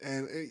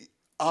 and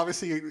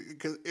obviously,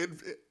 because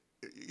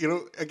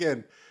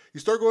again, you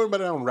start going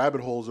down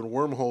rabbit holes and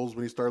wormholes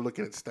when you start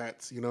looking at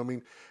stats. You know what I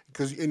mean?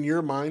 Because in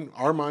your mind,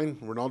 our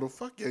mind, Ronaldo,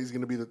 fuck yeah, he's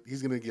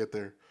gonna get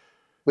there.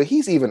 But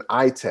he's even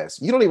eye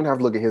test. You don't even have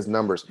to look at his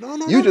numbers.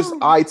 You just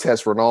eye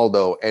test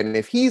Ronaldo, and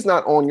if he's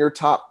not on your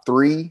top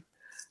 3,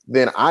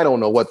 then I don't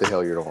know what the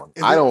hell you're doing.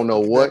 I don't know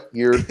what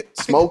you're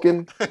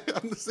smoking.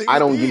 I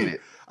don't get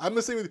it. I'm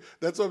the same with you.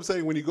 That's what I'm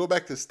saying. When you go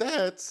back to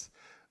stats,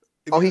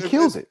 he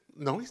kills it.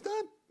 No, he's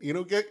not.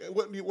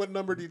 What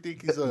number do you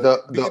think he's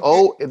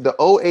the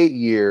 08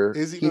 year?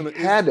 He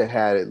had to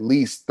have at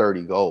least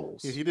 30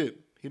 goals. Yeah, he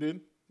did.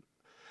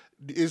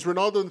 Is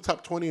Ronaldo in the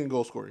top 20 in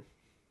goal scoring?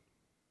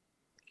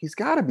 He's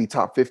got to be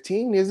top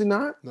 15, is he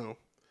not? No.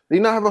 Did he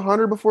not have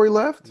 100 before he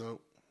left? No.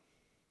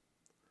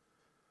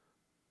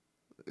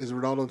 Is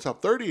Ronaldo in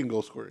top 30 in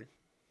goal scoring?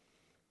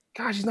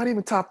 Gosh, he's not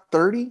even top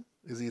 30?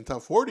 Is he in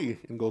top 40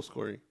 in goal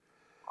scoring?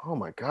 Oh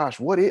my gosh,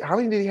 how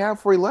many did he have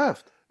before he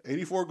left?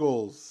 84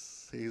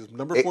 goals. He's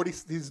number 40.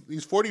 He's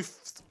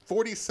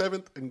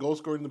 47th in goal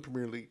scoring in the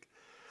Premier League.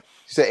 You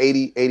said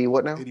 80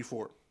 what now?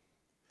 84.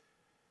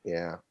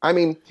 Yeah, I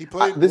mean, he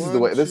played. This is the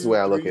way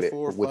I look at it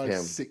with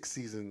him. 6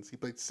 seasons. He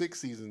played 6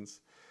 seasons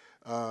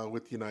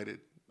with United.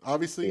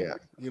 Obviously, yeah.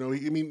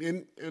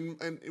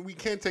 And we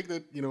can't take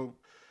that.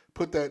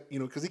 Put that.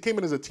 Because he came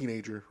in as a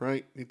teenager,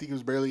 right? I think he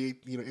was barely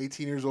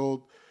 18 years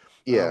old.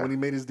 Yeah. When he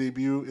made his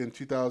debut in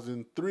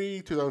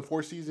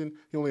 2004 season,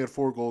 he only had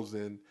 4 goals.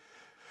 Then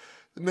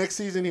the next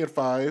season he had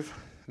 5,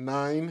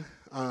 9,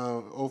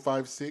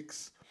 05,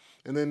 6,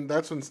 and then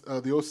that's when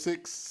the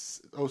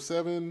 06,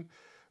 07.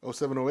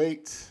 07,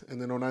 08,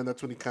 and then 09,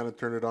 that's when he kind of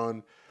turned it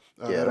on.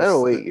 That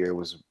 08 year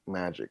was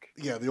magic.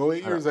 Yeah, the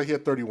 08 year is that he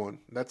had 31.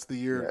 That's the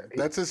year.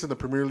 That's just in the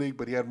Premier League,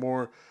 but he had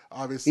more,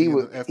 obviously,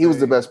 he was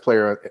the best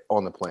player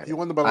on the planet. He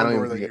won the Ballon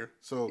d'Or that year.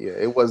 So yeah,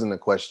 it wasn't a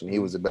question. He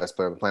was the best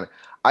player on the planet.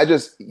 I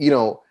just,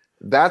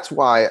 that's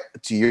why,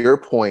 to your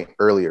point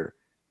earlier,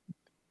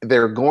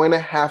 they're going to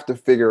have to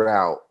figure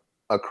out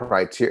a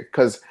criteria,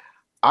 because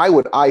I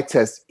would eye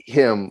test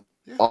him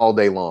all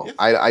day long.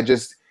 Yeah.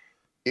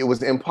 It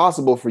was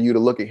impossible for you to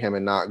look at him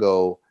and not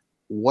go,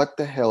 what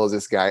the hell is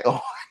this guy?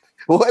 Oh,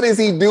 what is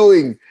he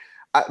doing?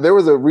 There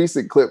was a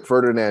recent clip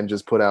Ferdinand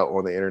just put out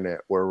on the internet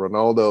where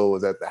Ronaldo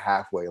was at the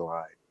halfway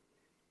line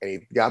and he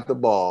got the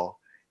ball.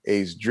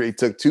 He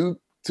took two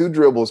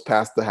dribbles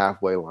past the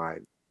halfway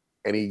line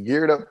and he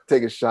geared up to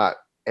take a shot.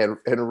 And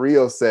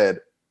Rio said,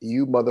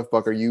 you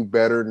motherfucker, you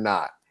better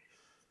not.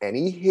 And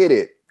he hit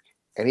it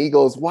and he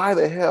goes, why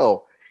the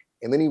hell?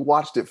 And then he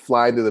watched it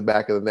fly into the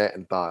back of the net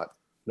and thought,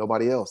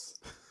 nobody else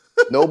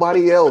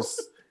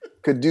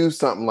could do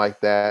something like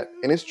that.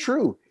 And it's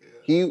true.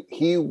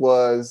 He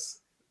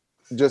was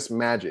just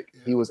magic.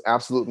 He was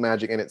absolute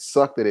magic. And it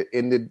sucked that it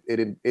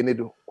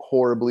ended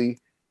horribly.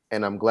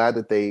 And I'm glad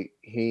that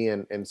he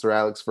and Sir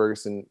Alex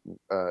Ferguson,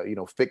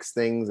 fixed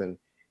things. And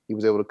he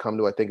was able to come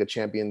to, I think, a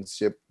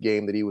championship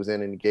game that he was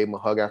in and gave him a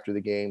hug after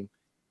the game,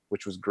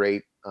 which was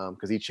great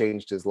because he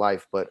changed his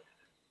life. But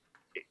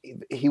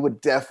he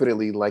would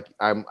definitely,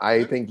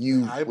 I think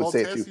you would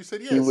say it too. You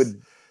said yes.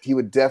 He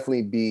would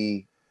definitely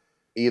be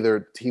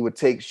either he would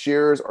take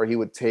Shearer's or he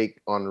would take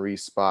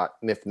Henry's spot.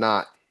 And if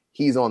not,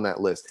 he's on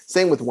that list.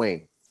 Same with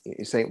Wayne.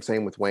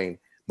 Same with Wayne.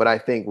 But I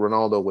think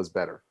Ronaldo was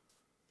better.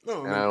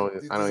 No, I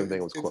don't even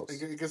think it was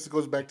close. I guess it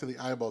goes back to the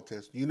eyeball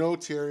test.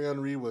 Thierry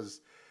Henry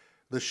was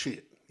the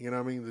shit. You know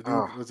what I mean? The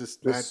dude was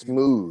just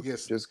smooth,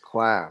 yes, just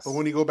class. But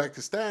when you go back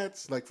to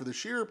stats, like for the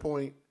Shearer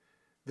point,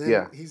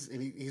 then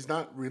he's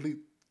not really.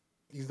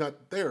 He's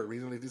not there.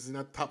 He's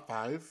not top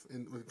 5.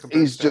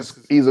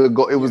 He's a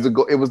goal. It was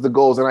the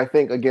goals, and I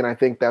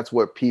think that's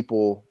what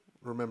people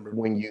remember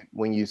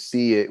when you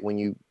see it. When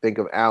you think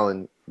of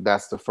Allen,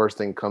 that's the first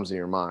thing that comes to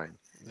your mind.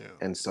 Yeah.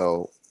 And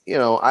so,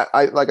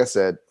 I like I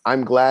said,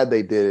 I'm glad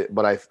they did it,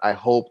 but I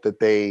hope that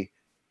they,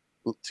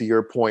 to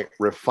your point,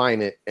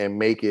 refine it and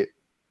make it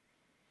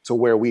to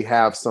where we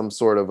have some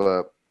sort of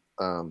a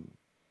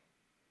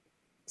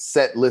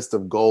set list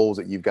of goals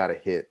that you've got to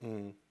hit.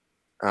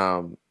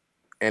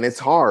 And it's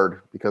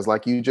hard because,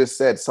 like you just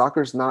said,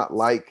 soccer's not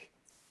like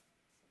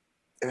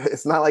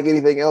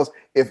anything else.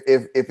 If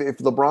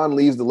LeBron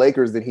leaves the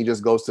Lakers, then he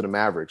just goes to the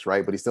Mavericks,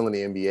 right? But he's still in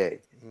the NBA.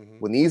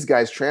 When these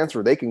guys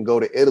transfer, they can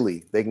go to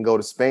Italy, they can go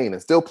to Spain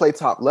and still play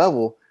top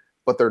level,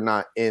 but they're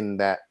not in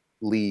that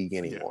league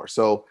anymore.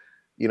 So,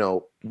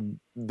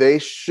 they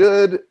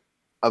should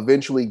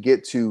eventually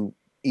get to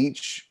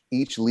each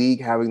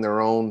league having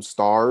their own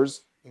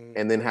stars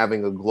and then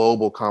having a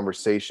global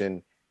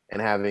conversation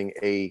and having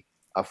a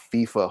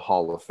FIFA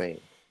Hall of Fame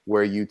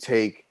where you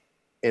take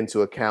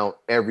into account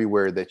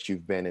everywhere that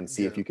you've been and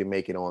see if you can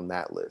make it on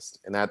that list.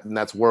 And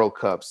that's World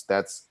Cups,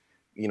 that's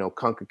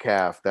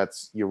CONCACAF,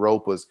 that's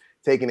Europa's,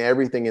 taking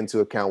everything into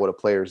account what a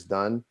player's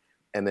done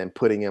and then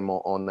putting him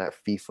on that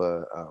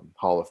FIFA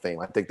Hall of Fame.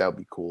 I think that would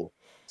be cool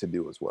to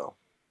do as well.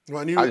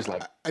 Well, I knew it was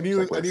going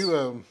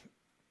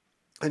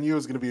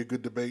to be a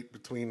good debate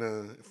between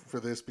for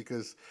this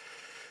because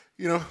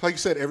like you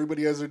said,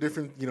 everybody has their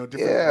different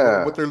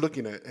what they're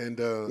looking at, and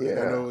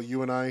I know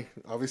you and I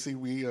obviously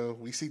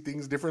we see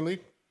things differently.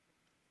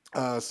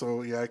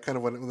 So I kind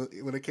of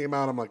when it came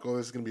out, I'm like, oh,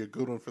 this is gonna be a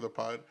good one for the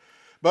pod.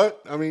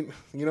 But I mean,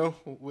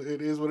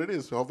 it is what it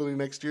is. So hopefully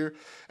next year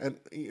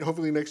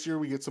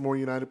we get some more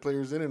United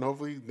players in, and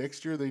hopefully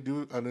next year they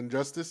do an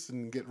injustice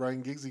and get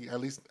Ryan Giggsy at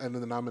least under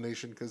the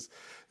nomination because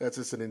that's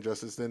just an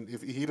injustice. Then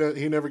if he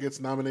never gets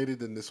nominated,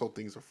 then this whole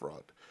thing's a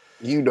fraud.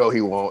 He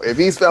won't. If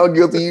he's found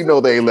guilty,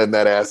 they ain't letting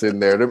that ass in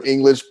there. Them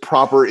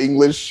proper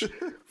English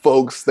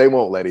folks, they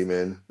won't let him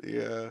in.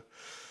 Yeah.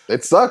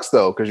 It sucks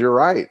though, because you're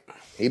right.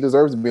 He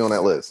deserves to be on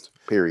that list.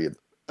 Period.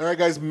 All right,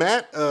 guys.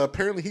 Matt,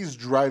 apparently he's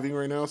driving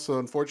right now, so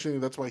unfortunately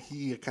that's why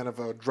he kind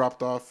of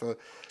dropped off.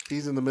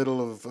 He's in the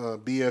middle of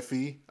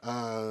BFE.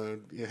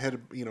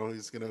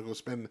 He's gonna go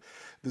spend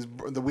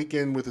the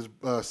weekend with his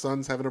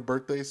sons having a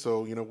birthday.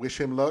 So wish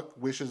him luck.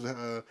 Wishes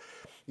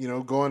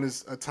go on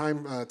his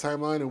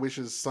timeline and wish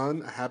his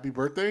son a happy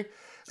birthday.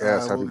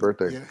 Yes, happy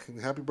birthday.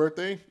 Yeah, happy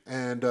birthday.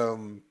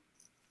 And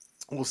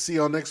we'll see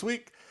y'all next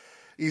week.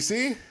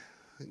 EC,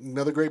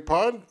 another great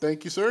pod.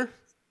 Thank you, sir.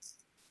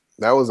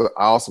 That was an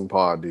awesome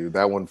pod, dude.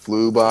 That one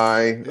flew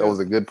by. Yeah. That was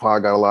a good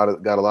pod. Got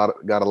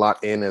a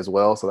lot in as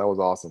well. So that was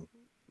awesome.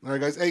 All right,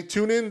 guys. Hey,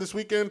 tune in this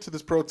weekend to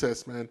this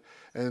protest, man,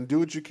 and do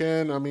what you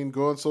can. I mean,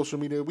 go on social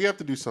media. We have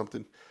to do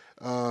something.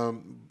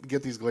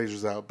 Get these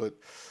Glazers out. But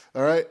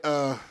all right,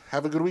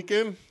 have a good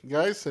weekend,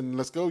 guys, and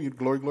let's go. You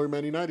glory,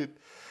 Man United.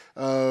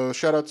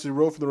 Shout out to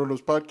Ro from the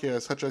Rotos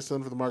Podcast, Hutch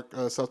Son for the Mark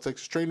South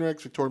Texas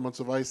Trainwrecks, Victoria Months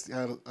of Ice,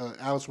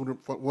 Alice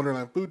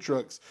Wonderland Food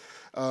Trucks,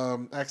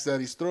 Axe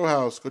Daddy's Throw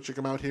House. Go check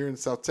them out here in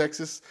South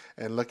Texas.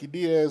 And Lucky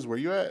Diaz, where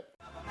you at?